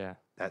dead. Yeah.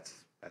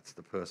 That's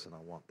the person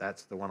I want.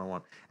 That's the one I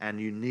want. And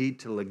you need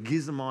to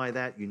logizomai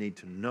that. You need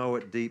to know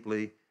it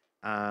deeply.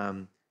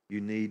 You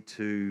need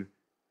to.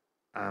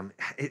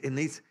 It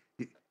needs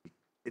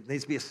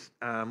to be a.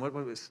 I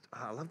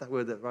love that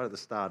word that right at the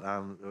start.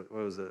 What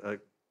was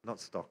it? Not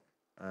stock.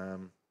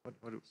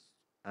 Inventory.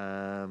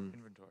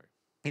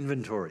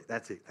 Inventory.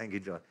 That's it. Thank you,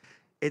 John.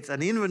 It's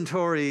an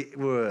inventory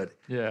word.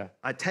 Yeah.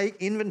 I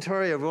take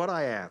inventory of what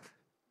I have.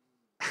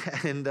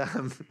 And do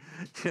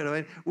you know what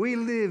I mean? We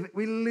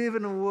live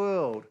in a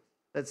world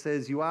that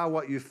says you are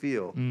what you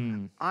feel.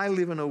 I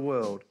live in a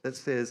world that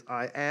says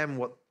I am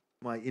what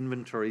my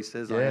inventory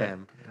says I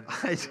am.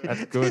 That's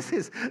good. This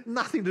is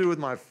nothing to do with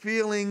my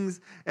feelings.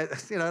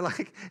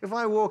 Like if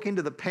I walk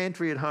into the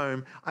pantry at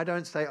home, I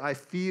don't say I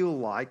feel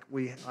like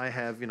I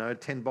have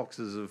 10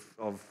 boxes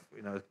of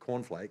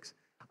cornflakes.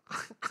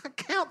 I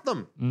count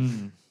them. Do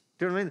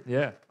you know what I mean?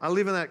 Yeah. I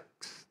live in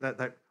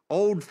that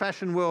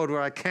old-fashioned world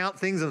where I count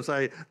things and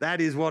say, that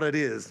is what it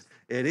is.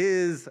 It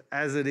is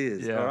as it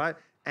is, all right?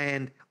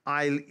 And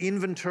I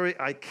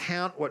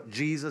count what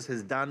Jesus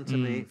has done to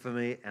me, for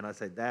me, and I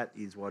say, that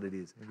is what it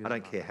is. I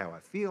don't care how I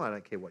feel. I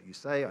don't care what you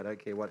say. I don't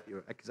care what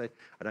your accusation.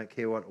 I don't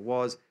care what it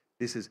was.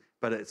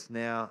 But it's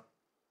now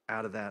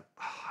out of that,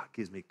 it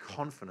gives me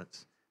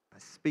confidence. I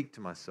speak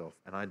to myself,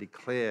 and I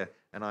declare,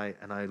 and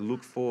I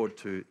look forward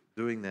to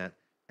doing that.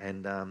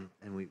 And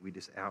we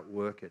just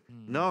outwork it,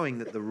 knowing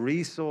that the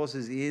resource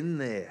is in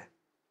there.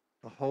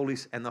 The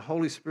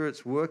Holy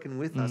Spirit's working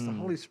with us. The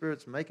Holy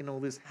Spirit's making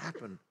all this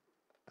happen.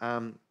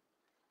 And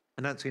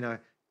that's,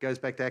 goes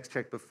back to Acts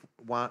chapter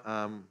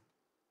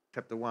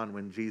 1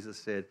 when Jesus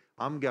said,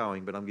 I'm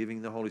going, but I'm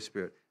giving the Holy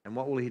Spirit. And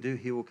what will he do?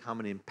 He will come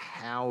and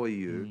empower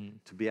you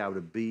to be able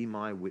to be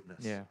my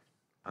witness. Yeah.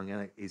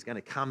 He's going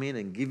to come in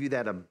and give you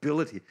that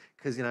ability,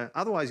 because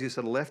otherwise you're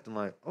sort of left and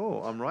like,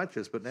 oh, I'm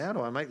righteous, but now how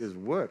do I make this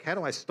work? How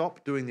do I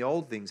stop doing the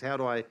old things? How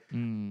do I,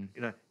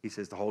 he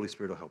says the Holy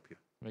Spirit will help you.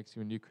 Makes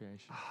you a new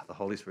creation. The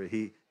Holy Spirit,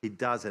 he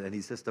does it, and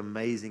he's just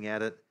amazing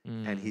at it,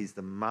 and he's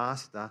the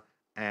master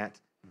at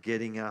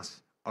getting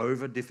us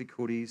over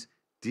difficulties,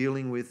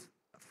 dealing with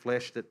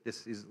flesh that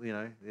just is,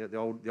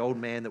 the old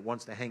man that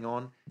wants to hang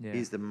on. Yeah.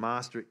 He's the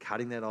master at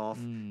cutting that off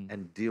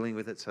and dealing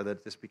with it so that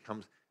it just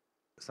becomes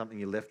something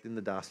you left in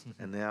the dust,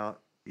 and now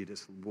you're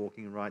just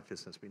walking in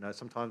righteousness.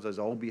 Sometimes those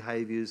old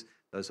behaviors,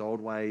 those old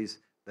ways,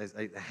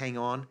 they hang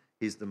on.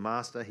 He's the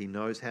master. He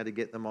knows how to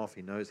get them off.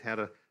 He knows how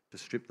to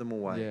strip them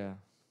away. Yeah.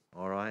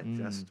 All right?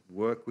 Just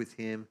work with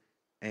him,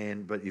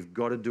 but you've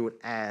got to do it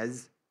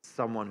as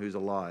someone who's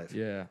alive.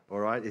 Yeah. All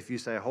right? If you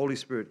say, Holy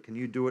Spirit, can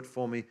you do it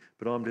for me?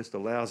 But I'm just a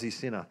lousy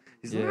sinner.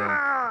 He's like,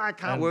 Yeah. I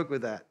can't work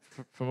with that.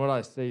 From what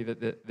I see,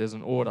 that there's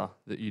an order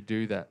that you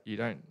do that. You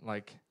don't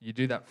you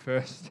do that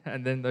first,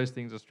 and then those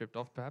things are stripped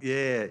off, perhaps.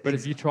 Yeah. But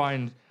if you try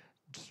and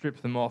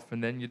strip them off,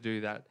 and then you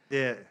do that,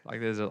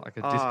 there's a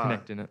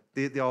disconnect in it.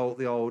 The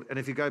old, and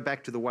if you go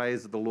back to the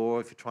ways of the law,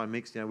 if you try and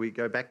mix, we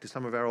go back to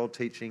some of our old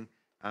teaching,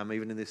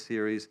 even in this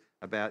series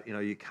about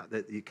you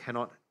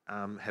cannot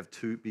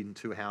be in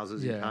two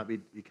houses. Yeah.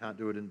 You can't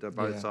do it in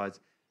both sides.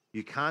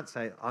 You can't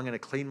say I'm going to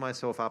clean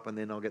myself up and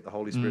then I'll get the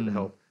Holy Spirit to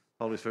help.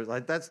 Holy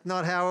Spirit, that's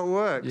not how it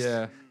works.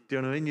 Yeah. Do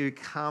you know what I mean? You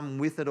come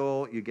with it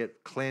all. You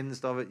get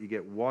cleansed of it. You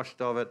get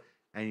washed of it,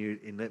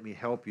 and let me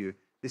help you.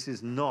 This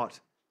is not.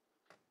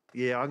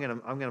 Yeah, I'm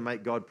gonna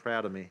make God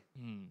proud of me.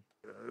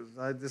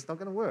 It's not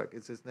going to work.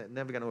 It's just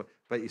never going to work.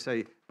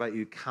 But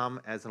you come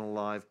as an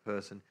alive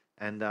person.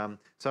 And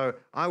so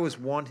I was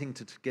wanting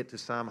to get to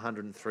Psalm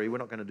 103. We're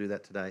not going to do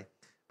that today.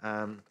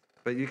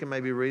 But you can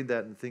maybe read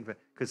that and think about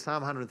it. Because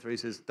Psalm 103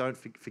 says, don't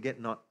forget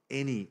not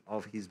any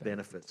of his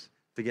benefits.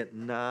 Forget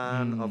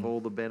none of all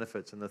the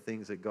benefits and the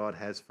things that God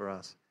has for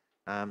us.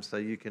 So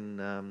you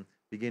can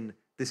begin.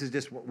 This is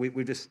just what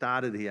we've just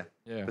started here.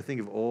 Yeah. But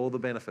think of all the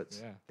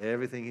benefits. Yeah.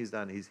 Everything he's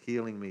done. He's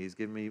healing me.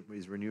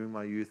 He's renewing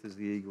my youth as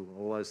the eagle.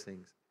 All those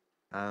things.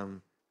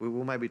 We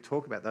will maybe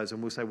talk about those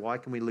and we'll say, why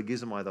can we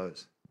logizomai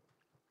those?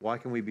 Why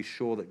can we be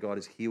sure that God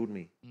has healed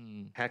me?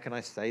 How can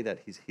I say that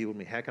he's healed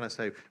me? How can I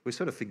say we're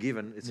sort of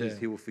forgiven? It says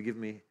he will forgive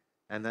me.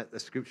 And that the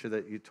scripture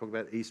that you talk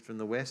about, east from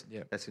the west,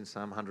 that's in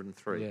Psalm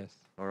 103. Yes.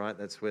 All right,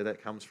 that's where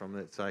that comes from.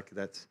 It's like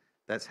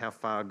that's how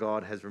far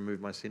God has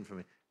removed my sin from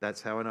me.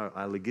 That's how I know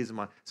I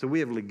logizomai. So we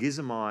have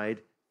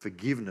logizomai'd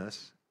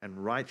forgiveness and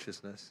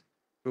righteousness.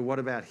 But what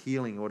about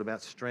healing? What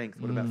about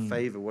strength? What about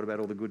favor? What about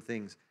all the good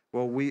things?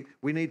 Well, we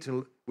need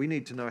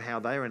to know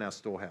how they're in our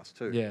storehouse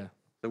too. Yeah.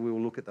 So we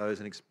will look at those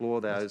and explore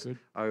those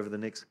over the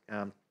next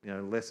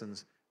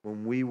lessons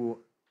when we will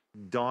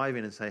dive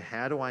in and say,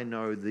 how do I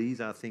know these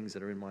are things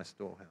that are in my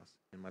storehouse,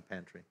 in my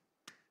pantry?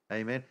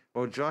 Amen.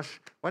 Well, Josh,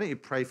 why don't you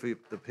pray for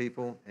the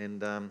people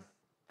and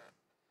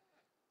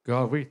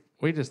God,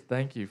 we just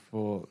thank you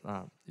for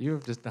you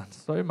have just done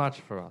so much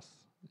for us.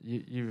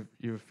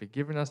 You've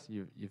forgiven us.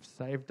 You've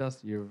saved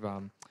us.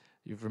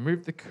 You've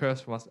removed the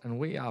curse from us, and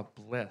we are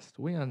blessed.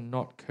 We are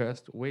not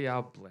cursed. We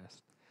are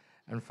blessed.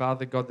 And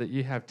Father God, that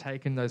you have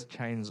taken those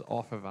chains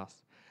off of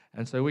us.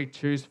 And so we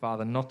choose,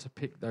 Father, not to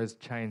pick those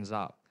chains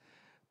up,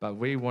 but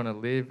we want to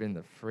live in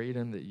the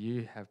freedom that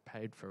you have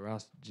paid for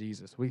us,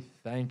 Jesus. We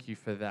thank you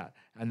for that,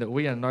 and that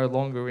we are no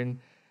longer in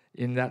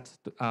that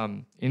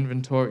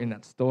inventory, in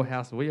that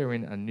storehouse. We are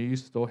in a new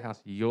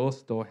storehouse, your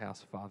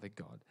storehouse, Father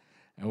God.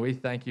 And we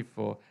thank you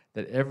for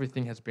that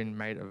everything has been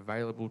made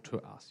available to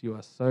us. You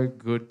are so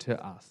good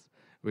to us.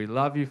 We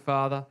love you,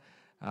 Father,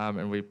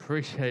 and we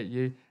appreciate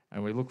you.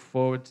 And we look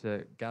forward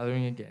to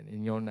gathering again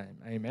in your name.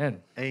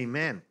 Amen.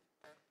 Amen.